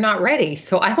 clearly you're not ready.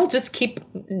 So I will just keep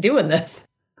doing this,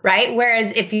 right?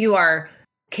 Whereas if you are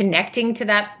connecting to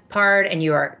that part and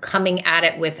you are coming at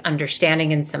it with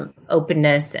understanding and some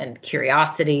openness and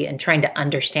curiosity and trying to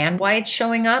understand why it's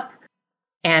showing up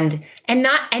and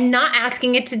not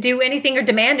asking it to do anything or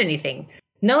demand anything.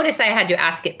 Notice I had to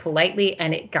ask it politely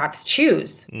and it got to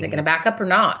choose. Is it going to back up or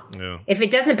not? Yeah. If it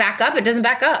doesn't back up, it doesn't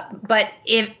back up. But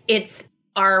if it's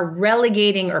our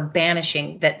relegating or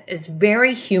banishing that is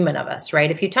very human of us,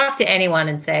 right? If you talk to anyone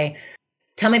and say,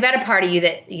 tell me about a part of you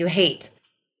that you hate,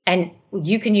 and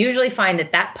you can usually find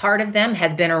that part of them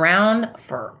has been around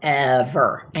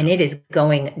forever and it is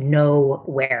going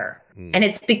nowhere. And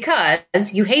it's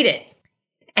because you hate it.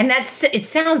 And it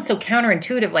sounds so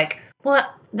counterintuitive. Like, well,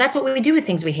 that's what we do with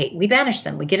things we hate. We banish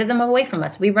them. We get them away from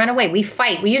us. We run away. We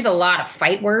fight. We use a lot of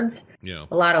fight words. Yeah.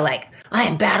 A lot of like, I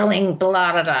am battling,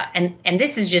 blah, blah, blah. And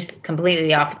this is just completely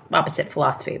the opposite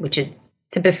philosophy, which is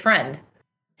to befriend.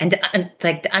 And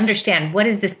to understand what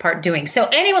is this part doing. So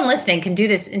anyone listening can do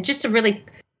this in just a really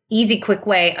easy, quick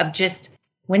way of just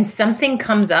when something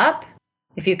comes up,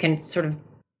 if you can sort of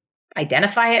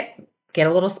identify it, get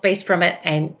a little space from it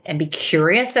and be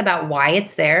curious about why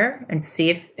it's there and see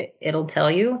if it'll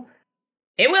tell you.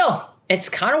 It will. It's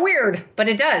kind of weird, but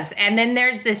it does. And then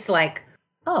there's this like,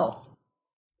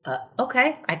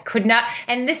 okay, I could not.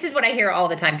 And this is what I hear all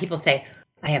the time. People say,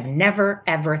 I have never,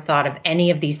 ever thought of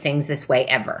any of these things this way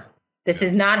ever. This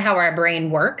is not how our brain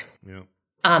works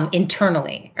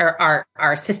internally, or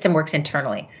our system works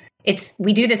internally.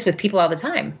 We do this with people all the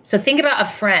time. So think about a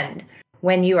friend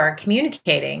when you are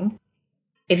communicating.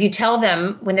 If you tell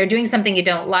them when they're doing something you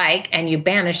don't like and you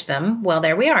banish them, well,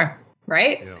 there we are,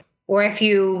 right? Yeah. Or if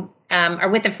you are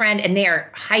with a friend and they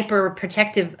are hyper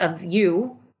protective of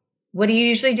you, what do you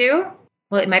usually do?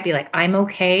 Well, it might be like, I'm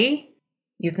okay.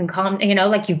 You can calm,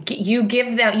 like you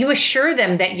give them, you assure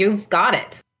them that you've got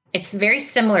it. It's very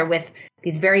similar with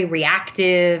these very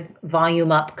reactive,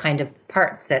 volume up kind of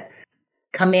parts that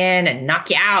come in and knock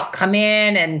you out, come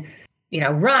in and,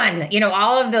 run,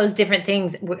 all of those different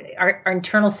things. Our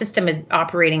internal system is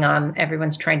operating on,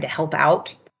 everyone's trying to help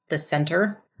out the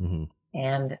center. Mm-hmm.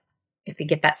 And if you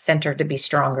get that center to be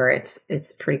stronger, it's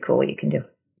pretty cool what you can do.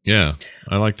 Yeah,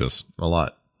 I like this a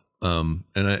lot. And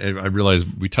I realize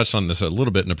we touched on this a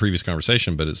little bit in a previous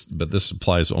conversation, but this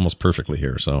applies almost perfectly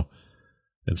here. So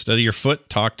instead of your foot,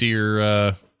 talk to your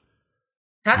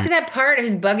talk to that part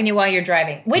who's bugging you while you're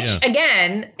driving, which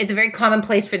again, is a very common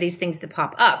place for these things to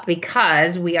pop up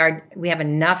because we have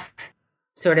enough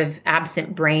sort of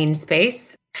absent brain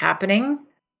space happening,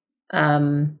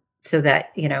 so that,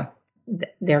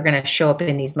 they're going to show up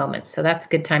in these moments. So that's a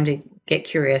good time to get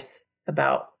curious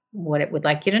about what it would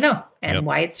like you to know and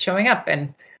why it's showing up,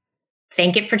 and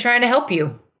thank it for trying to help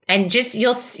you. And just,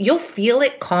 you'll feel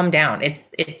it calm down.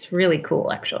 It's really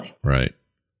cool, actually. Right.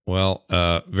 Well,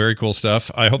 very cool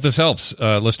stuff. I hope this helps.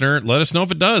 Listener, let us know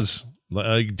if it does.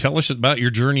 Tell us about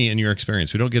your journey and your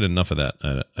experience. We don't get enough of that,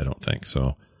 I don't think.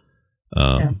 So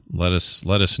let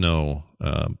us know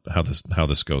how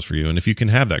this goes for you. And if you can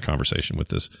have that conversation with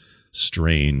this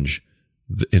strange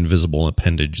invisible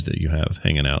appendage that you have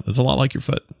hanging out. It's a lot like your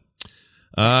foot.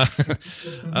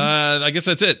 I guess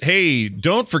that's it. Hey,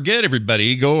 don't forget,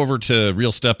 everybody, go over to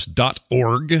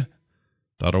realsteps.org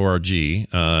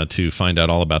to find out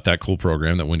all about that cool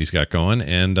program that Wendy's got going,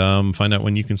 and find out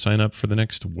when you can sign up for the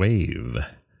next wave.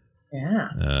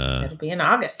 Yeah, it'll be in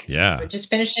August. Yeah, we're just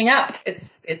finishing up.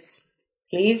 It's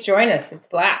please join us. It's a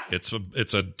blast. It's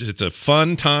a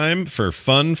fun time for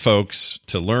fun folks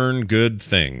to learn good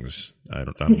things. I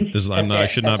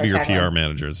should not be your PR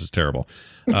manager. This is terrible.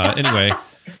 Anyway,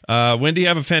 Wendy,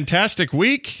 have a fantastic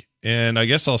week, and I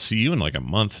guess I'll see you in like a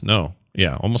month. No,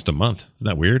 yeah, almost a month. Isn't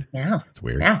that weird? Yeah, it's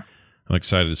weird. Yeah. I'm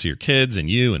excited to see your kids and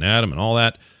you and Adam and all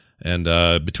that. And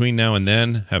between now and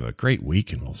then, have a great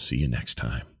week, and we'll see you next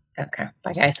time. Okay,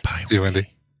 bye guys. Bye, see you, Wendy.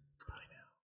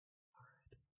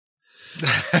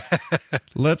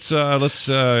 Let's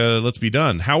be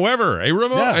done. However,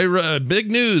 a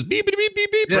big news. Beep beep beep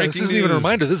beep beep. Yeah, this isn't even a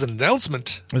reminder. This is an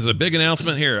announcement. This is a big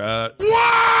announcement here.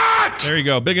 What? There you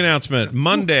go. Big announcement.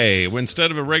 Monday,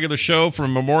 instead of a regular show for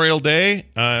Memorial Day,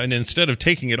 and instead of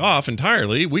taking it off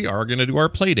entirely, we are going to do our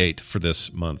play date for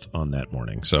this month on that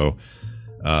morning. So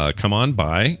come on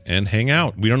by and hang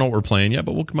out. We don't know what we're playing yet,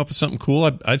 but we'll come up with something cool.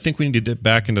 I think we need to dip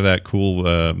back into that cool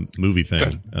movie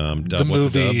thing. The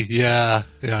movie, the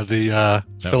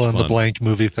fill in the blank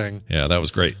movie thing. Yeah, that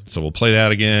was great. So we'll play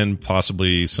that again,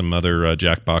 possibly some other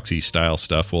Jackboxy style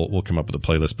stuff. We'll come up with a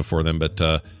playlist before then, but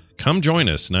come join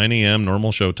us, 9 a.m.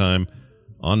 normal showtime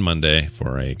on Monday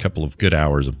for a couple of good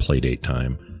hours of play date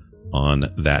time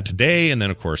on that day. And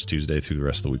then, of course, Tuesday through the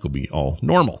rest of the week will be all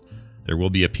normal. There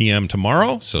will be a PM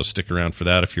tomorrow, so stick around for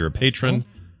that if you're a patron.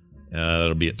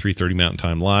 It'll be at 3:30 Mountain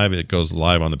Time live. It goes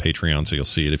live on the Patreon, so you'll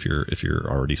see it if you're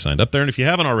already signed up there. And if you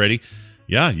haven't already,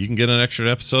 you can get an extra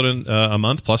episode a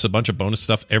month plus a bunch of bonus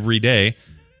stuff every day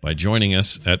by joining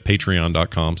us at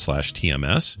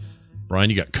patreon.com/TMS. Brian,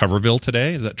 you got Coverville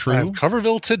today. Is that true? I have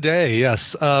Coverville today,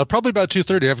 yes. Probably about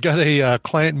 2:30. I've got a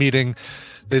client meeting.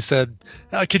 They said,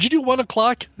 could you do 1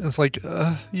 o'clock? It's like,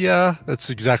 yeah, that's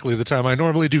exactly the time I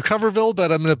normally do Coverville, but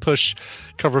I'm going to push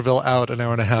Coverville out an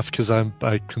hour and a half because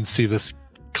I can see this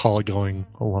call going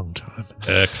a long time.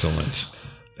 Excellent.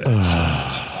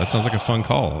 That sounds like a fun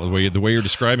call. The way you're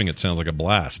describing it sounds like a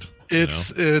blast.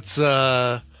 It's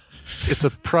a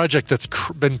project that's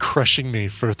been crushing me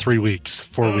for 4 weeks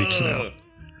now.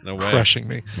 No way. Crushing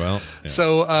me. Well, yeah.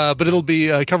 So, but it'll be,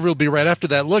 Coverville will be right after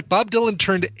that. Look, Bob Dylan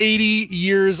turned 80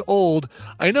 years old.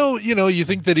 I know, you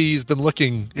think that he's been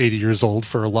looking 80 years old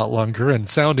for a lot longer and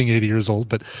sounding 80 years old,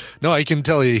 but no, I can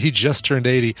tell you he just turned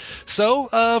 80. So,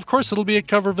 of course, it'll be a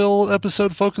Coverville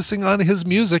episode focusing on his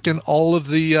music and all of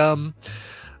the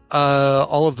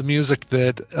music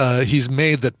that he's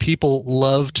made that people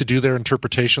love to do their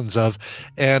interpretations of.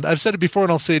 And I've said it before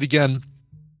and I'll say it again.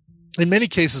 In many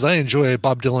cases, I enjoy a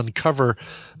Bob Dylan cover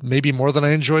maybe more than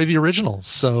I enjoy the original.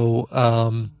 So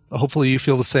hopefully you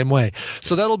feel the same way.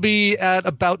 So that'll be at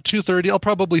about 2:30. I'll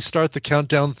probably start the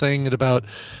countdown thing at about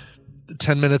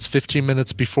 10 minutes, 15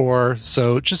 minutes before.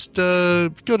 So just go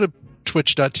to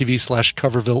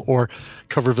twitch.tv/Coverville or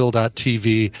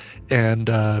coverville.tv and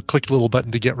click the little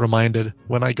button to get reminded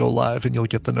when I go live, and you'll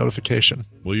get the notification.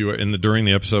 Will you, during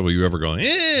the episode, will you ever go,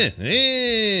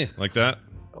 like that?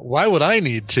 Why would I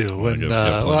need to?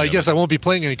 I guess I won't be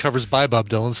playing any covers by Bob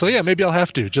Dylan. So yeah, maybe I'll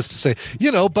have to just to say,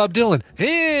 Bob Dylan.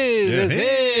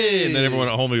 Hey. And then everyone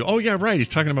at home will go, oh yeah, right. He's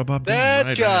talking about Bob Dylan.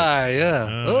 That guy,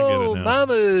 yeah.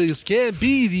 Mamas can't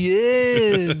be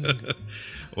the end.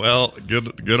 Well,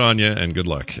 good on you and good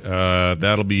luck.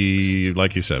 That'll be,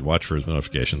 like you said, watch for his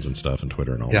notifications and stuff and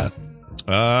Twitter and all that.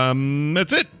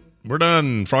 That's it. We're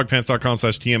done.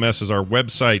 frogpants.com/TMS is our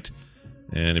website.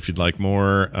 And if you'd like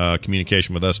more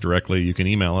communication with us directly, you can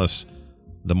email us,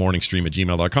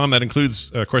 themorningstream@gmail.com. That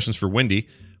includes questions for Wendy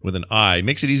with an I. It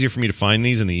makes it easier for me to find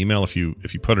these in the email if you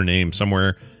put her name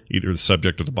somewhere, either the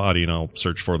subject or the body, and I'll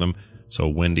search for them. So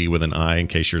Wendy with an I in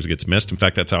case yours gets missed. In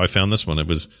fact, that's how I found this one. It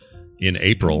was in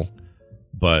April,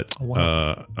 but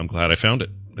I'm glad I found it.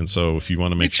 And so if you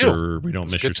want to make sure we don't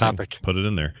miss your topic, put it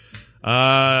in there.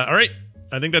 All right.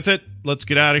 I think that's it. Let's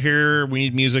get out of here. We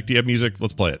need music. Do you have music?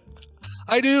 Let's play it.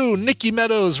 I do. Nikki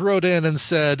Meadows wrote in and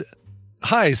said,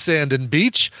 "Hi, Sand and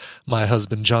Beach. My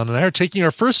husband John and I are taking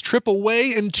our first trip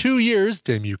away in 2 years,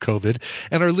 damn you COVID,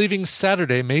 and are leaving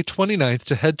Saturday, May 29th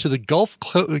to head to the Gulf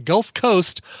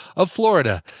Coast of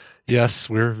Florida. Yes,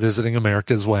 we're visiting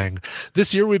America's Wang.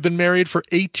 This year we've been married for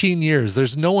 18 years.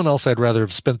 There's no one else I'd rather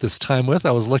have spent this time with.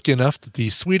 I was lucky enough that the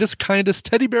sweetest, kindest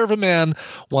teddy bear of a man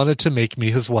wanted to make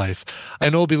me his wife. I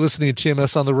know we'll be listening to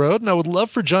TMS on the road, and I would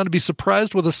love for John to be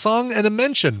surprised with a song and a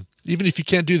mention. Even if you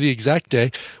can't do the exact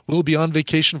day, we'll be on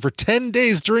vacation for 10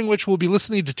 days, during which we'll be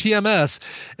listening to TMS.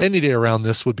 Any day around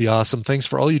this would be awesome. Thanks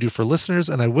for all you do for listeners,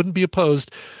 and I wouldn't be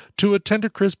opposed to a tender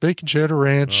crisp bacon cheddar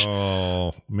ranch."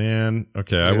 Oh, man.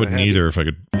 Okay, I wouldn't either if I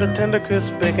could. The tender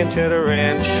crisp bacon cheddar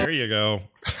ranch. There you go.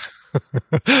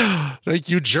 Thank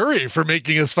you, jury, for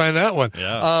making us find that one.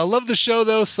 Yeah. Love the show,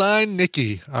 though. Signed,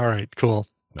 Nikki. All right, cool.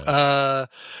 Nice.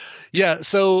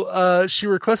 So she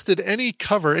requested any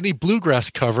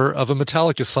bluegrass cover of a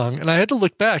Metallica song, and I had to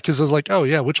look back because I was like, oh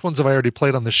yeah, which ones have I already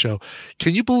played on this show?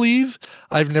 Can you believe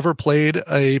I've never played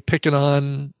a Pickin'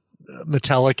 On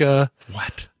Metallica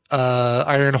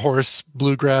Iron Horse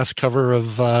bluegrass cover of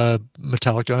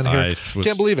Metallica on here?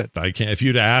 Can't believe it. I can't. If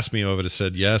you'd asked me, I would have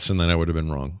said yes, and then I would have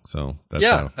been wrong. So that's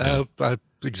how.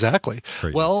 Exactly.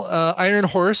 Crazy. Well, Iron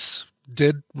Horse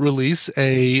did release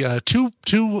a two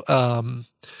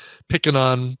Pickin'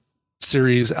 On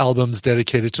series albums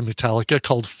dedicated to Metallica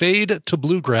called Fade to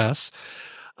Bluegrass.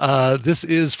 This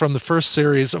is from the first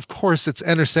series. Of course, it's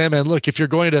Enter Sandman. Look, if you're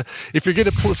going to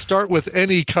start with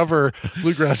any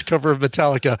bluegrass cover of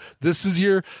Metallica, this is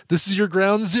your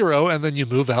ground zero, and then you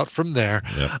move out from there.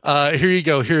 Yep. Here you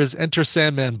go. Here is Enter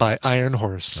Sandman by Iron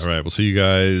Horse. All right, we'll see you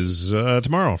guys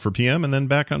tomorrow for PM, and then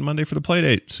back on Monday for the play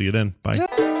date. See you then. Bye.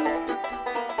 Yep.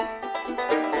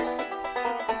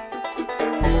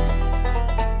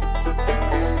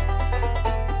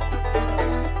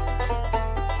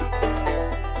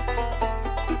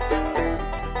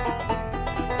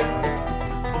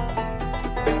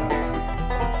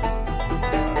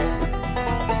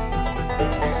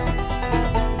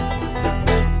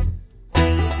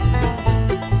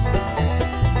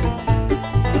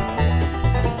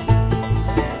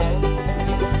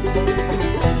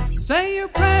 Say your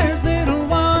prayers.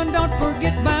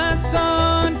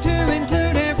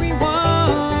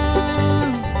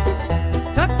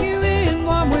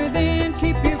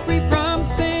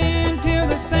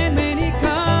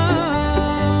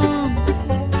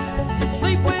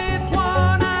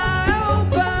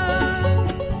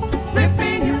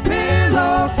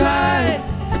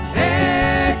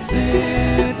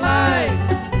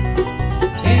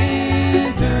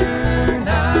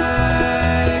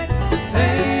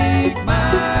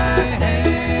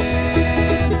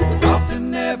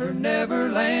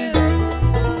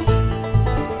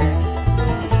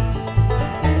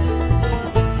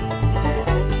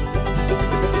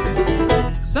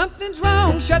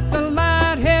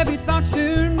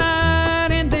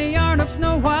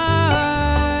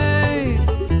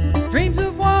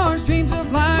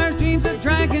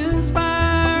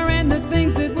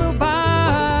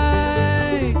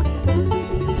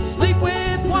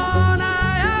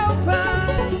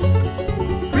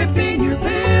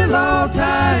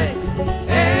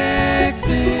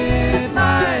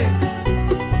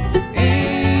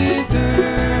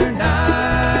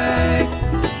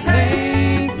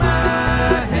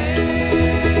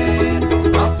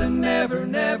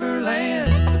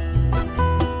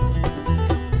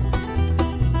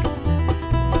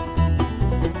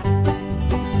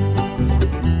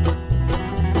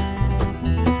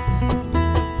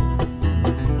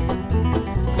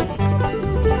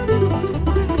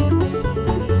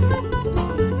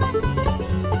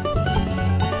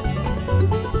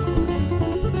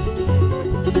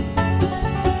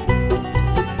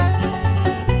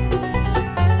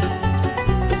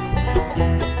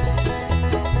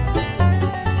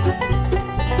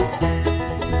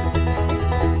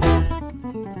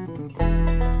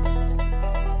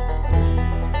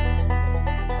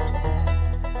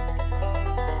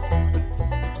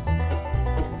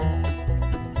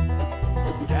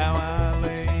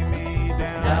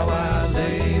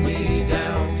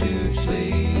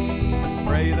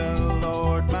 Pray the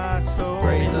Lord my soul.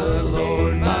 Pray the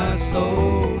Lord my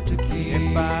soul to keep.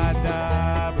 If I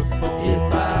die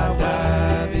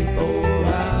before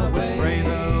I wake. Pray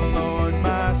the Lord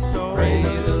my soul. Pray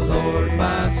the Lord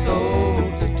my soul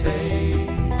to take.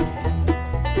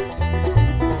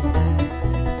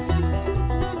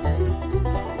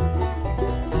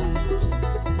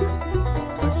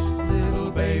 Hush,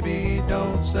 little baby,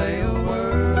 don't say a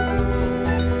word.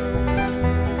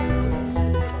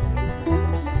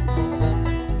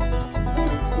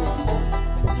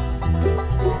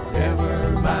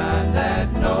 Never mind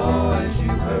that noise you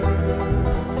heard.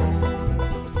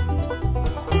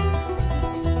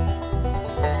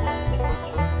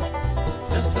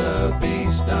 Just a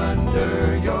beast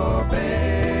under your bed.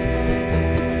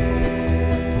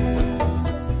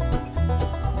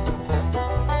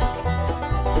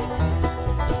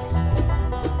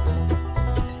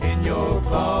 In your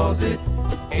closet,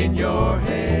 in your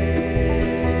head.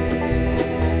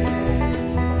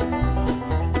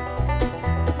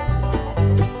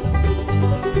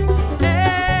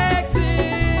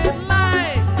 Exit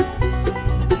light.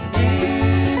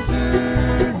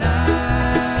 Enter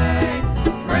night,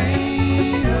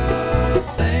 rain of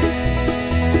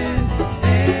sand.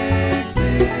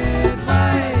 Exit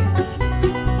light.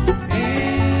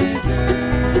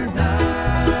 Enter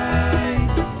night.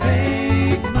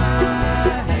 Take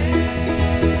my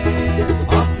hand.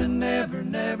 Off to Never,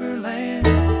 Never Land.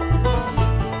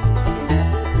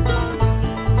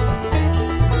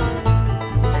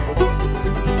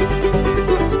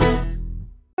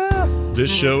 This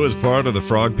show is part of the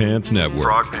Frog Pants Network.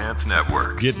 Frog Pants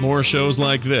Network. Get more shows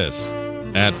like this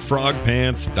at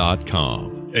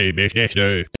frogpants.com. Hey,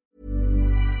 bitch.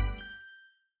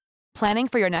 Planning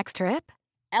for your next trip?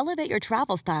 Elevate your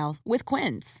travel style with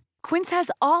Quince. Quince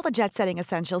has all the jet-setting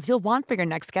essentials you'll want for your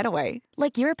next getaway,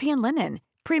 like European linen,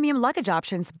 premium luggage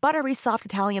options, buttery soft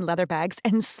Italian leather bags,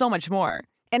 and so much more.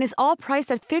 And is all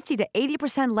priced at 50 to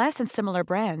 80% less than similar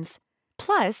brands.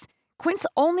 Plus, Quince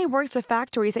only works with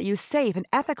factories that use safe and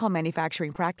ethical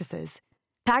manufacturing practices.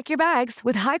 Pack your bags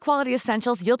with high-quality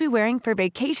essentials you'll be wearing for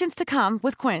vacations to come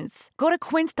with Quince. Go to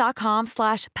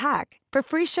quince.com/pack for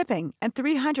free shipping and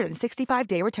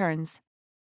 365-day returns.